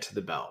going to get to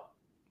the belt?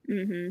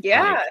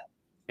 Yeah. Like,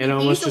 it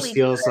almost just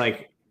feels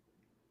like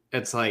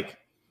it's like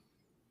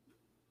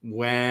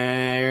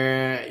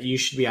where you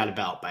should be out of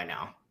belt by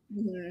now.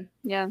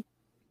 Yeah.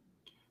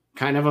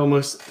 Kind of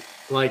almost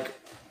like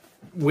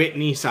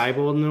Whitney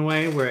Seibold in a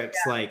way where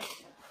it's like,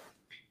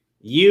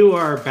 you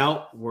are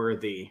belt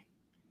worthy.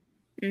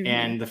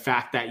 And the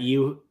fact that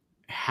you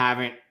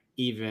haven't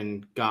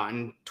even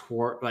gotten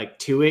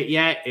to it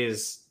yet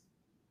is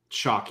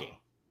shocking.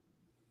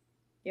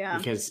 Yeah.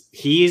 Because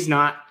he's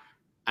not,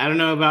 I don't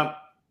know about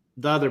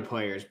the other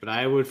players, but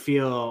I would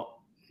feel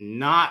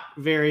not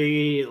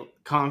very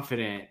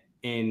confident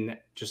in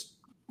just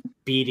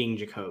beating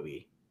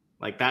Jacoby.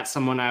 Like, that's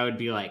someone I would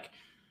be like,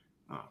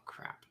 oh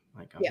crap.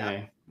 Like,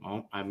 okay,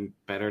 well, I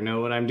better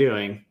know what I'm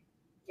doing.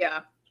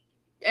 Yeah.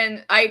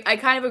 And I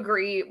kind of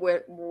agree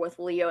with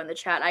Leo in the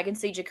chat. I can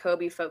see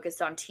Jacoby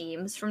focused on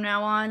teams from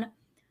now on.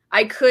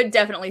 I could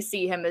definitely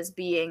see him as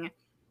being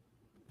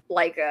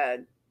like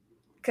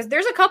because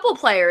there's a couple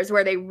players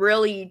where they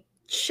really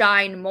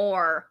shine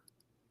more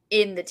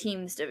in the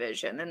teams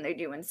division than they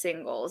do in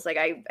singles. Like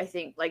I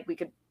think like we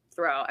could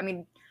throw. I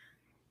mean,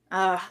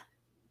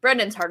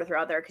 Brendan's hard to throw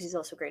out there because he's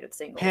also great at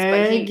singles.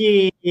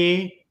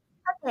 Peggy.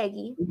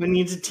 Peggy. Someone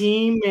needs a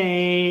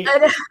teammate.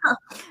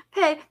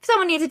 Hey, if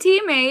someone needs a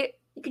teammate,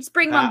 you could just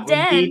bring him on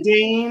That would Den. be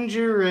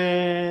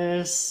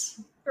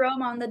dangerous. Throw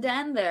him on the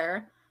Den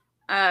there.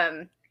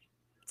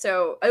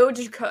 So I would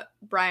just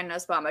Brian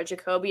Nussbaum,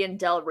 Jacoby and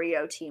Del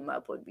Rio team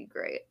up would be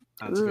great.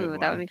 That's a good one.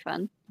 That would be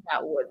fun.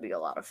 That would be a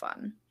lot of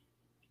fun.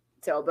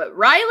 So, but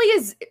Riley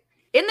is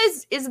in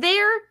this.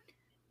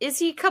 Is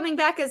he coming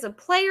back as a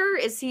player?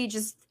 Is he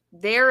just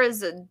there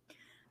as a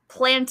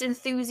plant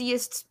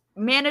enthusiast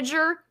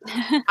manager?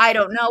 I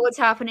don't know what's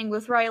happening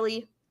with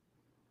Riley.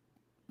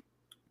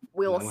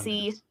 We'll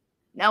see.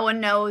 No one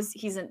knows.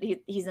 He's an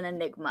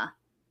enigma.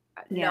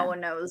 Yeah. No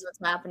one knows what's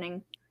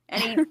happening.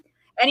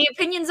 Any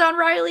opinions on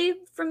Riley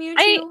from you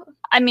two?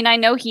 I mean, I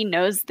know he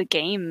knows the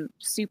game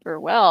super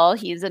well.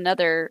 He's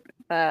another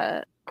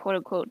quote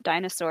unquote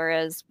dinosaur,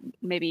 as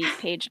maybe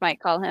Paige might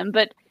call him,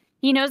 but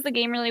he knows the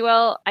game really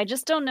well. I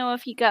just don't know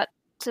if he got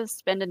to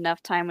spend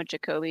enough time with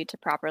Jacoby to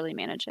properly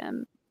manage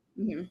him.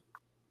 Mm-hmm.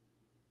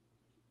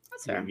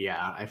 That's fair.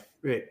 Yeah,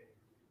 it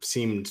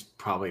seemed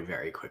probably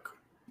very quick.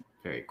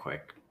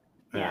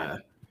 Yeah.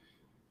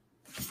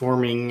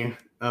 Forming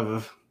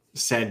of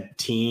said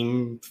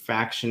team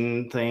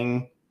faction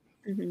thing.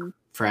 Mm-hmm.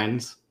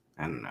 Friends.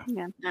 I don't know.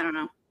 Yeah. I don't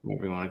know.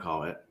 Whatever you want to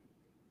call it.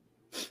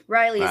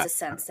 Riley is a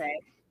sensei.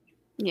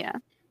 Yeah.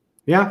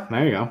 Yeah,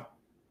 there you go.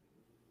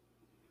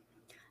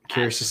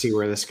 Curious to see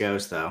where this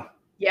goes, though.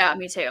 Yeah,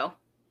 me too.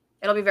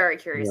 It'll be very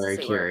curious. Very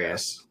to see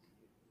curious.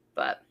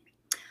 But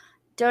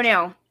don't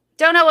know.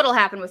 Don't know what'll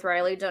happen with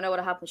Riley. Don't know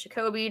what'll happen with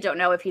Jacoby. Don't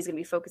know if he's going to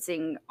be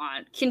focusing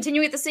on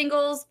continuing at the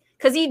singles.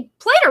 Because he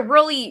played a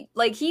really,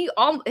 like,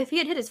 if he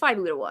had hit his 5,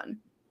 he would have won.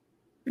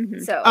 Mm-hmm.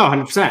 So. Oh,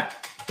 100%.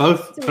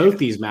 Both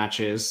these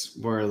matches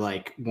were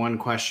like one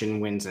question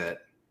wins it.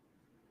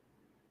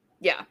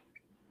 Yeah.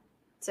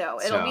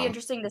 So it'll be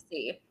interesting to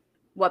see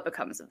what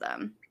becomes of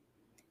them,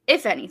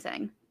 if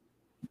anything.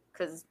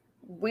 Because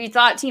we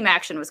thought Team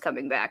Action was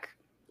coming back.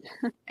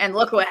 And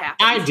look what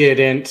happened. I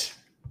didn't.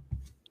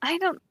 I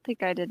don't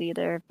think I did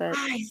either, but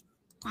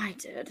I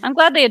did. I'm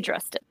glad they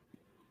addressed it.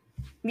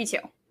 Me too.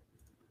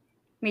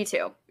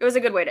 It was a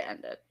good way to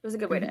end it. It was a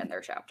good way to end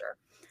their chapter.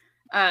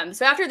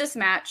 So after this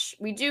match,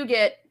 we do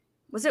get...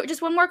 Was it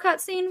just one more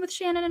cutscene with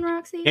Shannon and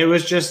Roxy? It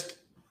was just...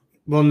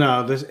 Well,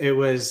 no. It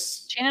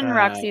was... Shannon and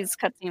Roxy's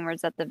cutscene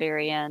was at the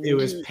very end. It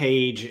was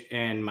Paige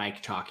and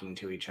Mike talking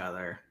to each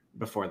other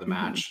before the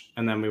match.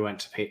 And then we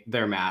went to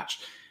their match.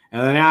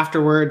 And then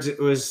afterwards, it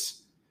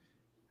was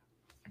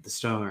the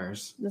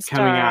Stars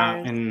coming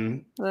out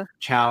and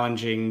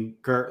challenging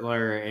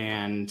Gertler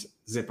and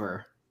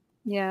Zipper.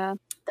 Yeah.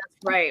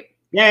 That's right.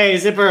 Yay,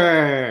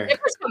 Zipper!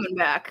 Zipper's coming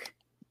back.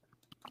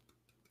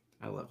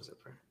 I love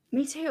Zipper.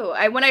 Me too.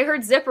 When I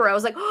heard Zipper, I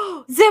was like,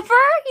 "Oh, Zipper!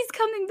 He's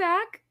coming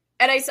back!"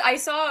 And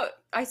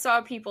I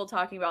saw people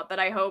talking about that.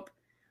 I hope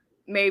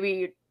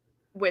maybe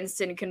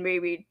Winston can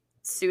maybe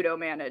pseudo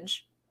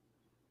manage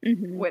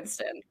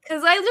Winston,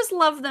 because I just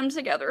love them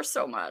together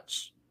so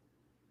much.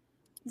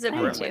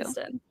 Zipper and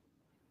Winston.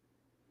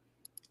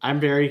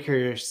 I'm very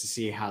curious to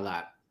see how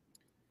that.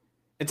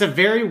 It's a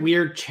very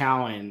weird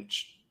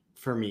challenge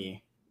for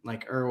me.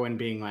 Like Erwin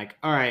being like,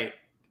 "All right,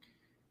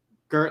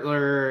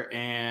 Gertler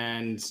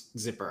and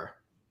Zipper."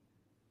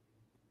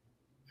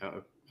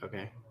 Oh,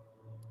 okay.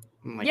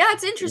 Like, yeah,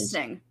 it's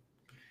interesting.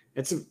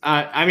 It's.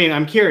 I mean,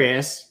 I'm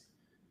curious.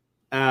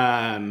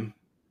 I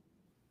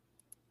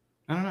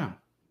don't know.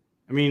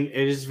 I mean,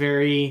 it is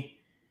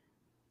very.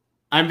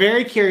 I'm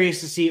very curious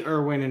to see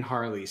Erwin and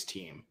Harley's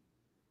team.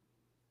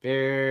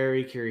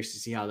 Very curious to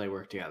see how they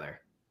work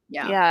together.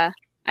 Yeah. Yeah.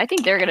 I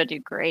think they're gonna do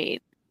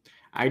great.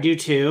 I do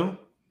too.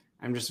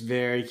 I'm just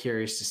very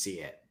curious to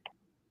see it.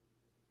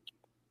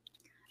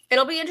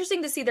 It'll be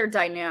interesting to see their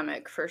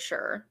dynamic for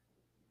sure.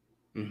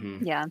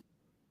 Mm-hmm. Yeah.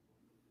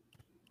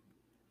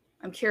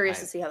 I'm curious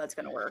to see how that's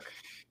going to work.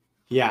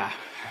 Yeah,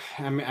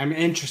 I'm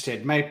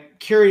interested. My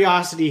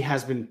curiosity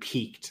has been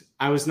piqued.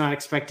 I was not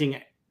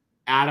expecting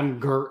Adam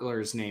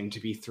Gertler's name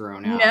to be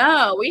thrown out.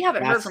 No, we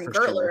haven't heard from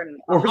Gertler in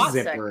a hot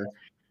second.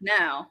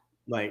 No.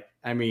 Like,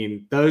 I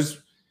mean,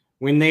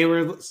 when they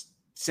were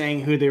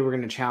saying who they were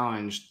going to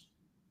challenge,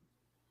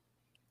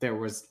 there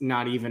was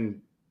not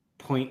even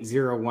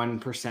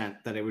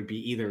 0.01% that it would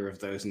be either of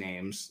those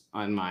names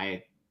on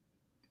my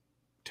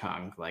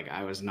tongue. Like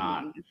I was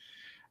not.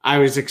 I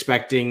was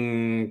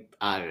expecting.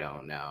 I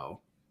don't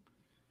know.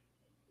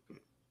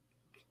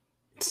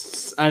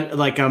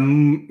 Like a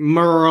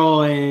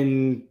Merle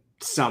and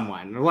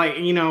someone, like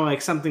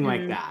like something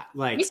like that.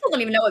 Like we still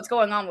don't even know what's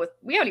going on with.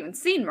 We haven't even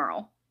seen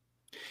Merle.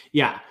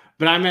 Yeah,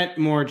 but I meant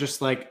more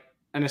just like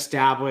an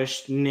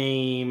established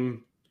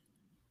name,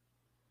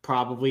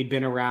 probably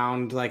been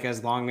around like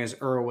as long as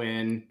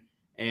Irwin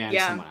and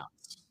someone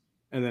else.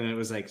 And then it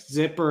was like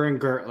Zipper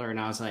and Gertler, and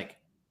I was like,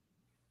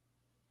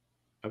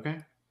 okay,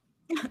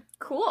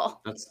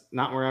 cool. That's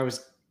not where I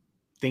was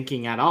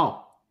thinking at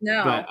all.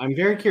 No, but I'm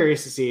very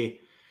curious to see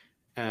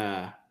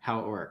how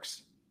it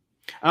works.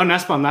 Oh,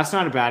 Nussbaum, that's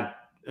not a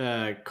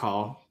bad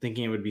call.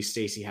 Thinking it would be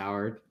Stacey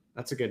Howard.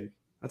 That's a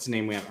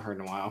name we haven't heard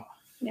in a while.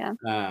 Yeah.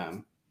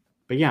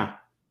 But yeah,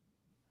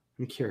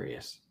 I'm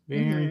curious.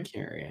 Very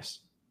curious.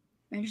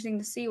 Interesting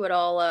to see what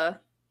all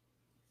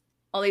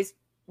these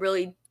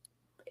really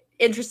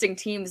interesting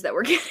teams that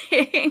we're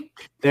getting.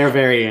 They're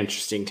very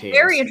interesting teams.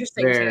 Very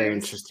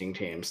interesting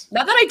teams.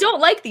 Not that I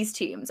don't like these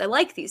teams. I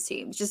like these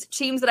teams. Just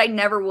teams that I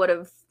never would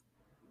have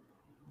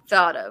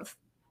thought of.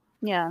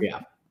 Yeah.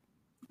 Yeah.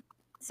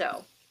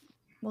 So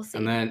we'll see.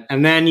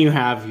 And then you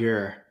have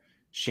your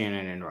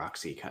Shannon and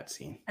Roxy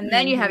cutscene. And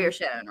then you have your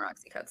Shannon and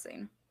Roxy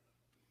cutscene.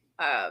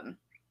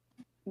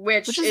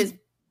 Which is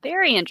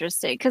very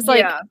interesting because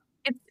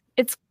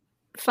it's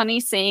funny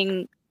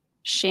seeing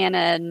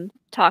Shannon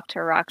talk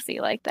to Roxy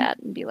like that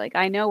and be like,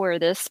 I know where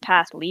this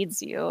path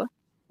leads you.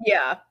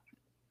 Yeah.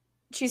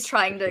 She's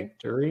trying to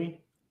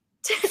victory.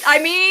 I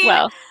mean,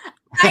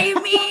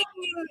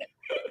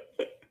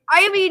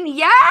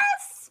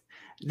 yes.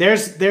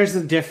 There's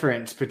a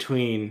difference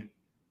between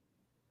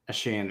a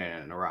Shannon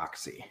and a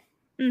Roxy.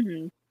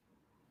 Mm-hmm.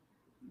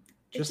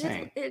 Just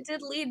saying. It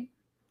did lead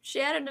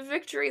Shannon to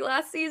victory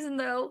last season,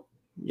 though.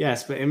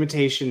 Yes, but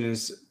imitation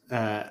is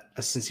a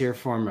sincere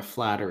form of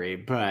flattery,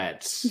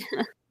 but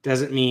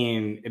doesn't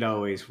mean it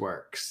always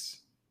works.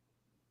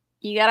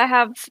 You gotta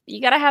have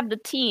the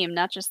team,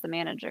 not just the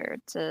manager,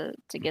 to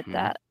get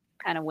that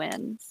kind of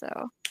win.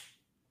 So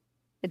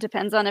it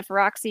depends on if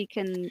Roxy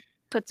can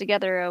put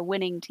together a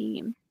winning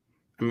team.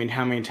 I mean,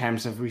 how many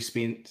times have we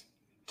seen?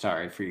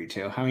 Sorry for you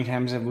too. How many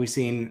times have we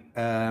seen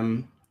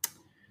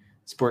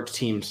sports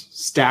teams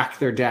stack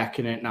their deck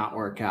and it not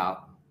work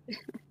out?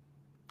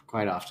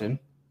 Quite often.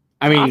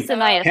 I mean,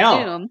 Austin, I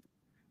assume.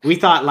 We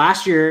thought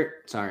last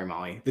year. Sorry,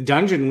 Molly. The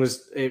dungeon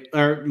was,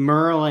 or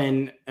Merle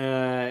and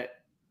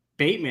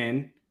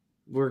Bateman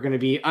were going to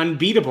be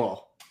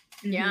unbeatable.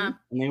 Yeah,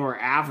 and they were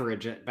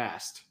average at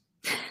best,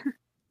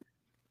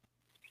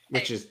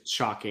 which is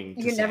shocking.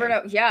 You never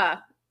know. Yeah,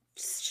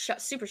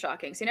 super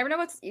shocking. So you never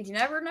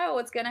know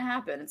what's going to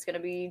happen. It's going to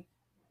be.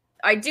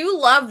 I do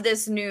love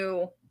this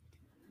new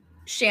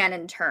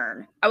Shannon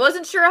turn. I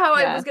wasn't sure how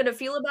I was going to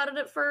feel about it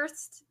at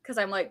first because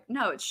I'm like,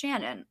 no, it's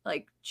Shannon.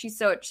 Like she's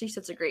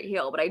such a great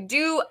heel, but I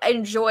do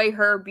enjoy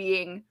her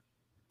being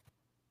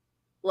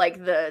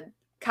like the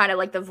kind of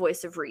like the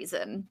voice of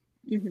reason.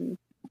 Mm-hmm.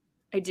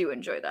 I do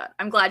enjoy that.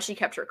 I'm glad she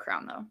kept her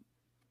crown though.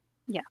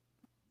 Yeah.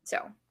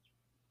 So,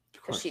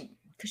 because she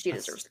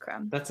deserves the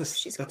crown.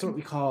 That's what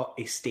we call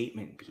a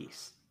statement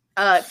piece.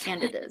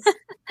 And it is.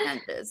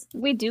 And it is.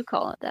 We do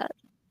call it that.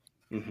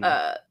 Mm-hmm.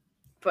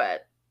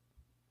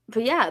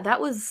 But yeah, that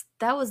was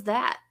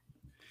that.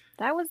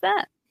 That was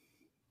that.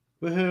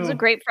 Woohoo. It was a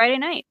great Friday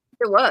night.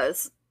 It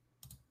was.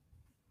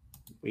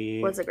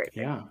 It was a great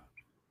night. Yeah.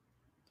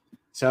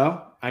 So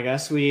I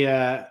guess we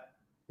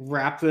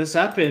wrap this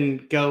up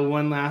and go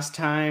one last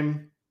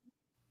time.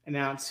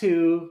 Announce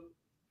who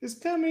is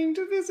coming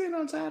to visit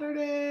on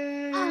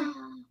Saturday.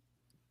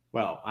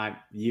 Well,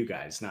 you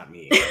guys, not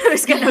me.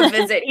 Who's gonna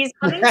visit? He's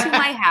coming to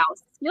my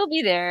house. You'll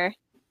be there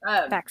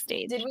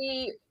backstage. Did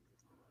we?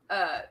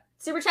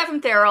 Super chat from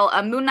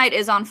Theral. Moon Knight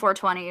is on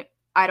 420.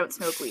 I don't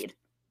smoke weed,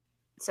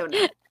 so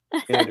no.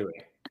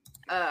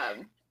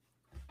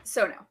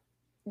 So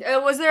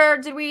no.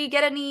 Did we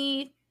get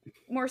any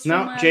more?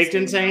 No, Jake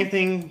didn't say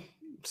anything.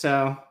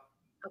 So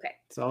okay,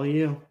 it's all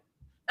you.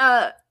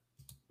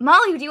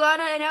 Molly, do you want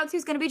to announce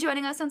who's going to be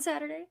joining us on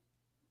Saturday?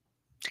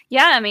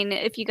 Yeah, I mean,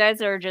 if you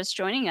guys are just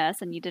joining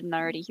us and you didn't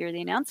already hear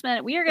the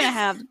announcement, we are going to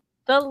have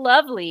the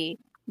lovely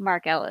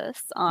Mark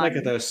Ellis on. Look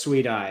at those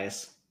sweet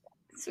eyes.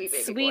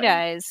 Sweet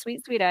eyes.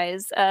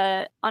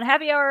 On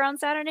Happy Hour on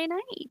Saturday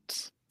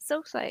night. So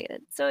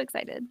excited.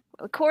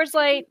 A Coors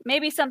Light,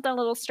 maybe something a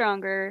little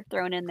stronger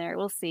thrown in there.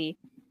 We'll see.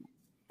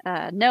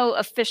 No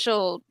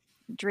official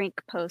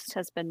drink post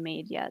has been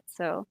made yet,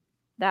 so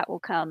that will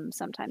come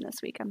sometime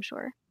this week, I'm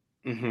sure.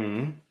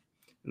 And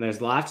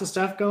there's lots of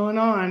stuff going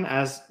on,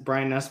 as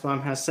Brian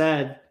Nussbaum has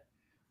said.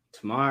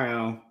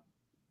 Tomorrow,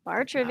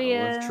 bar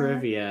trivia.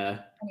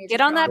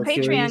 Get on that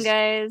Patreon,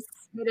 guys.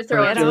 Need to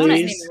throw it on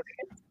it.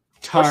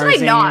 Tarzan, or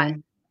should I not?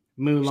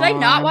 Mulan. Should I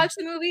not watch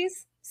the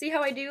movies? See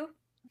how I do?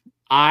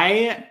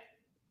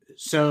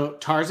 So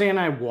Tarzan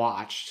I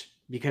watched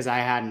because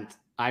I've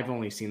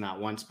only seen that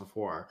once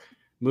before.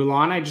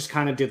 Mulan I just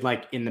kind of did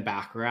like in the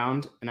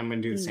background, and I'm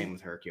going to do the same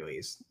with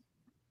Hercules.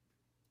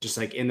 Just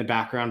like in the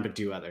background, but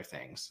do other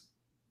things.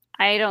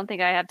 I don't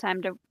think I have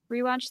time to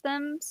rewatch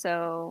them,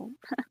 so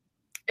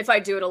If I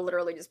do, it'll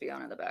literally just be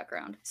on in the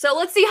background. So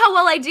let's see how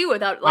well I do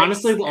without. Like,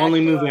 Honestly, the only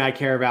movie I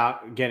care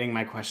about getting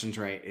my questions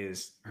right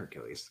is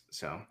Hercules.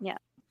 So yeah,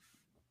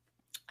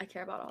 I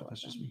care about all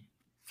that's of just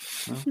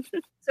them. me. Well,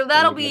 So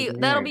that'll you be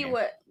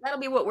gotta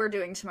do what we're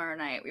doing tomorrow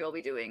night. We will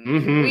be doing.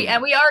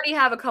 Mhm. We already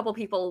have a couple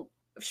people,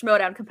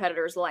 Schmodown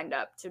competitors, lined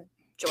up to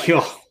join Cool.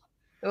 us.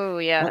 oh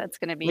yeah, it's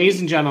gonna be.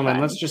 Ladies and gentlemen,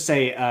 fun. let's just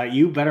say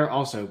you better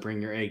also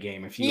bring your A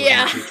game if you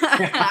Yeah.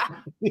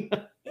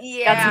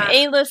 Got some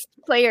A-list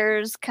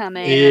players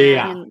coming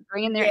and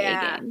bringing their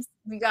A games.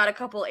 We got a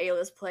couple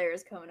A-list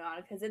players coming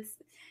on because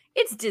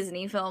it's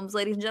Disney films,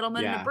 ladies and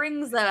gentlemen, and it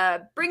brings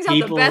out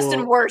the best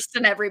and worst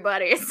in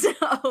everybody. So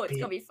it's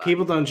gonna be fun.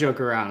 People don't joke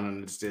around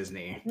when it's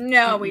Disney.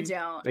 No, we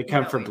don't. They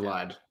come for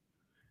blood.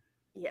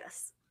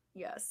 Yes.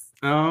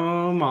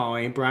 Oh,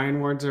 Molly, Brian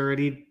Ward's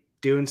already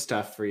doing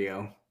stuff for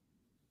you.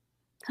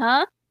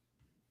 Huh?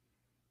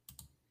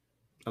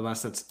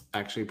 Unless that's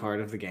actually part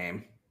of the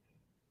game.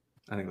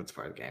 I think that's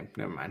part of the game.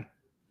 Never mind.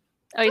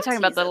 Oh, you're talking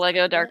about the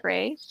Lego Dark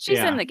Ray? She's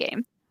in the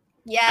game.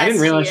 Yes, I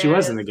didn't realize she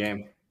was in the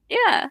game.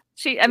 Yeah.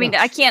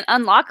 I can't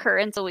unlock her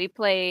until we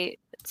play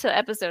to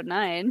episode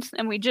 9,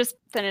 and we just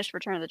finished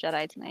Return of the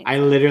Jedi tonight. I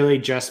literally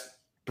just,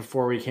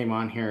 before we came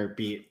on here,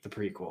 beat the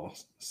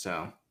prequel.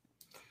 So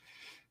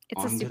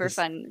it's a super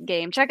fun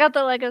game. Check out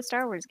the Lego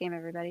Star Wars game,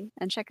 everybody,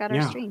 and check out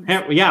our streams.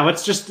 Yeah,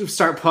 let's just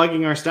start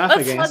plugging our stuff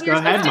again. Go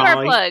ahead, Molly.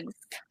 Our plugs.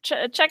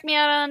 Check me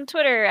out on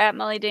Twitter at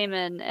Molly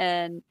Damon,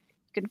 and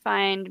you can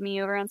find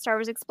me over on Star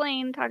Wars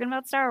Explained talking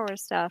about Star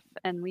Wars stuff.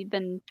 And we've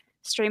been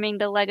streaming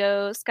the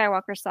Lego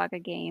Skywalker Saga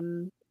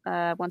game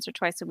once or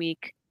twice a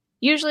week,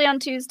 usually on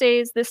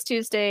Tuesdays. This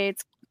Tuesday,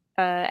 it's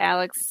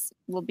Alex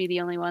will be the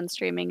only one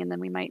streaming, and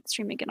then we might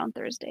stream again on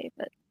Thursday.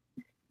 But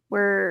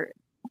we're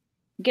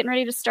getting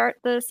ready to start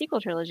the sequel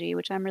trilogy,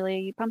 which I'm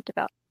really pumped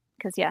about.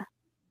 Because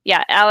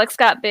Alex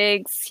got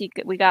Biggs.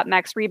 We got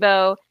Max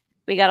Rebo.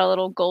 We got a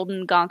little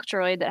golden gonk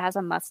droid that has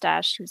a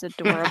mustache who's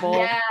adorable.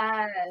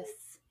 Yes.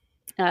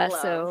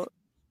 So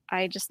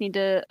I just need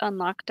to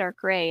unlock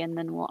Dark Ray, and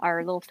then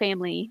our little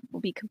family will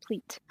be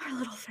complete. Our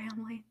little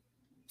family.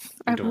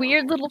 Our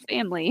weird little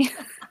family.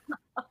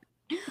 Our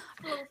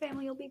little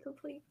family will be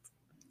complete.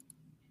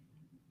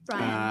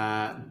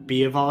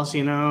 Be a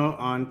Volcino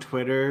on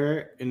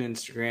Twitter and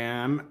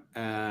Instagram.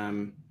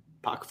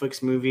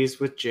 Pockflix Movies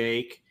with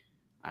Jake.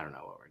 I don't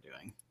know what we're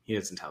doing. He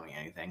doesn't tell me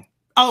anything.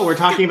 Oh, we're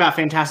talking about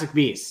Fantastic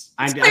Beasts.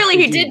 Clearly,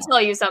 he did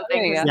tell you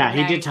something. Yeah,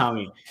 he did tell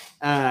me.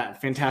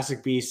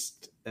 Fantastic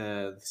Beasts,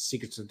 The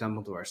Secrets of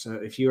Dumbledore. So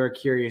if you are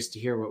curious to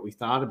hear what we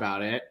thought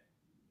about it,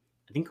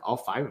 I think all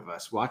 5 of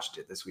us watched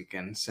it this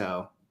weekend.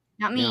 So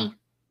not me.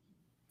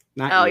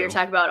 No, not you. You're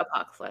talking about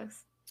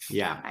Apocalypse.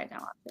 Yeah. I know.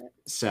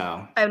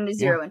 So I have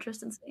zero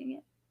interest in seeing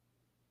it.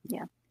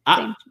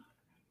 Yeah.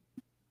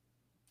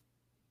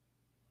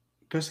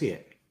 Go see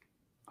it.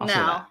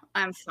 No,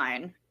 I'm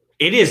fine.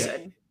 It is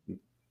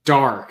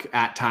dark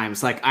at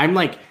times. Like, I'm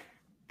like,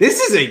 this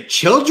is a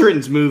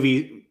children's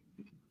movie,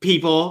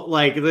 people.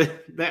 Like,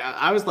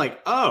 I was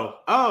like, oh,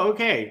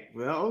 okay.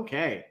 Well,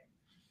 okay.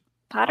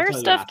 Potter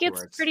stuff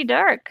gets pretty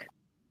dark.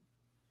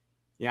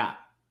 Yeah.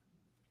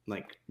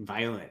 Like,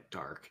 violent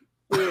dark.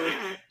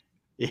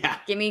 Yeah.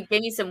 Give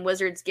me some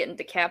wizards getting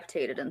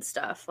decapitated and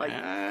stuff. Like,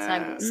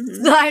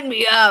 sign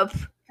me up.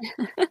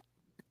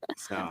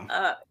 So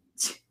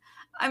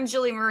I'm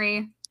Julie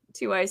Marie,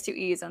 2 I's, 2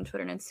 E's on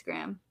Twitter and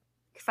Instagram.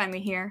 You can find me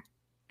here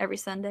every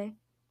Sunday.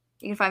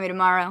 You can find me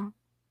tomorrow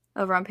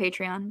over on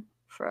Patreon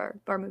for our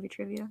bar movie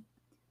trivia.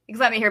 You can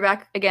find me here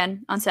back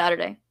again on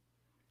Saturday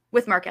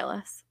with Mark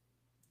Ellis.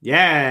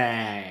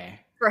 Yay!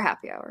 For a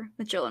happy hour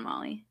with Jill and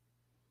Molly.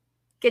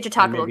 Get your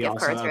Taco Bell gift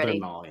cards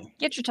ready.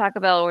 Get your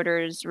Taco Bell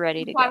orders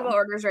ready to go. Taco Bell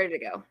orders ready to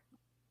go.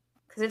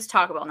 Because it's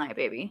Taco Bell night,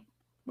 baby.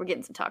 We're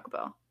getting some Taco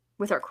Bell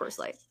with our Coors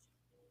Light.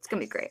 It's going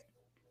to be great.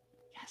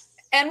 Yes.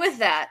 And with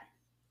that,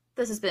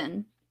 this has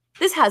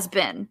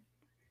been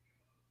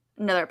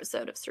another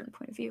episode of Certain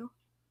Point of View.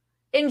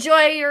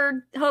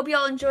 Hope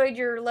y'all enjoyed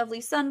your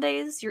lovely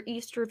Sundays, your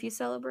Easter if you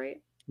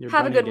celebrate.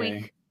 Have a good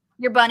week.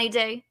 Your bunny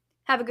day.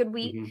 Have a good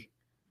week. Mm-hmm.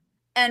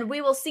 And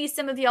we will see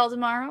some of y'all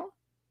tomorrow.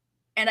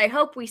 And I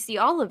hope we see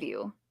all of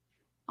you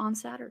on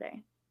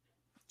Saturday.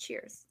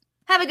 Cheers.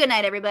 Have a good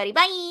night, everybody.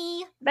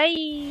 Bye.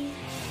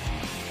 Bye.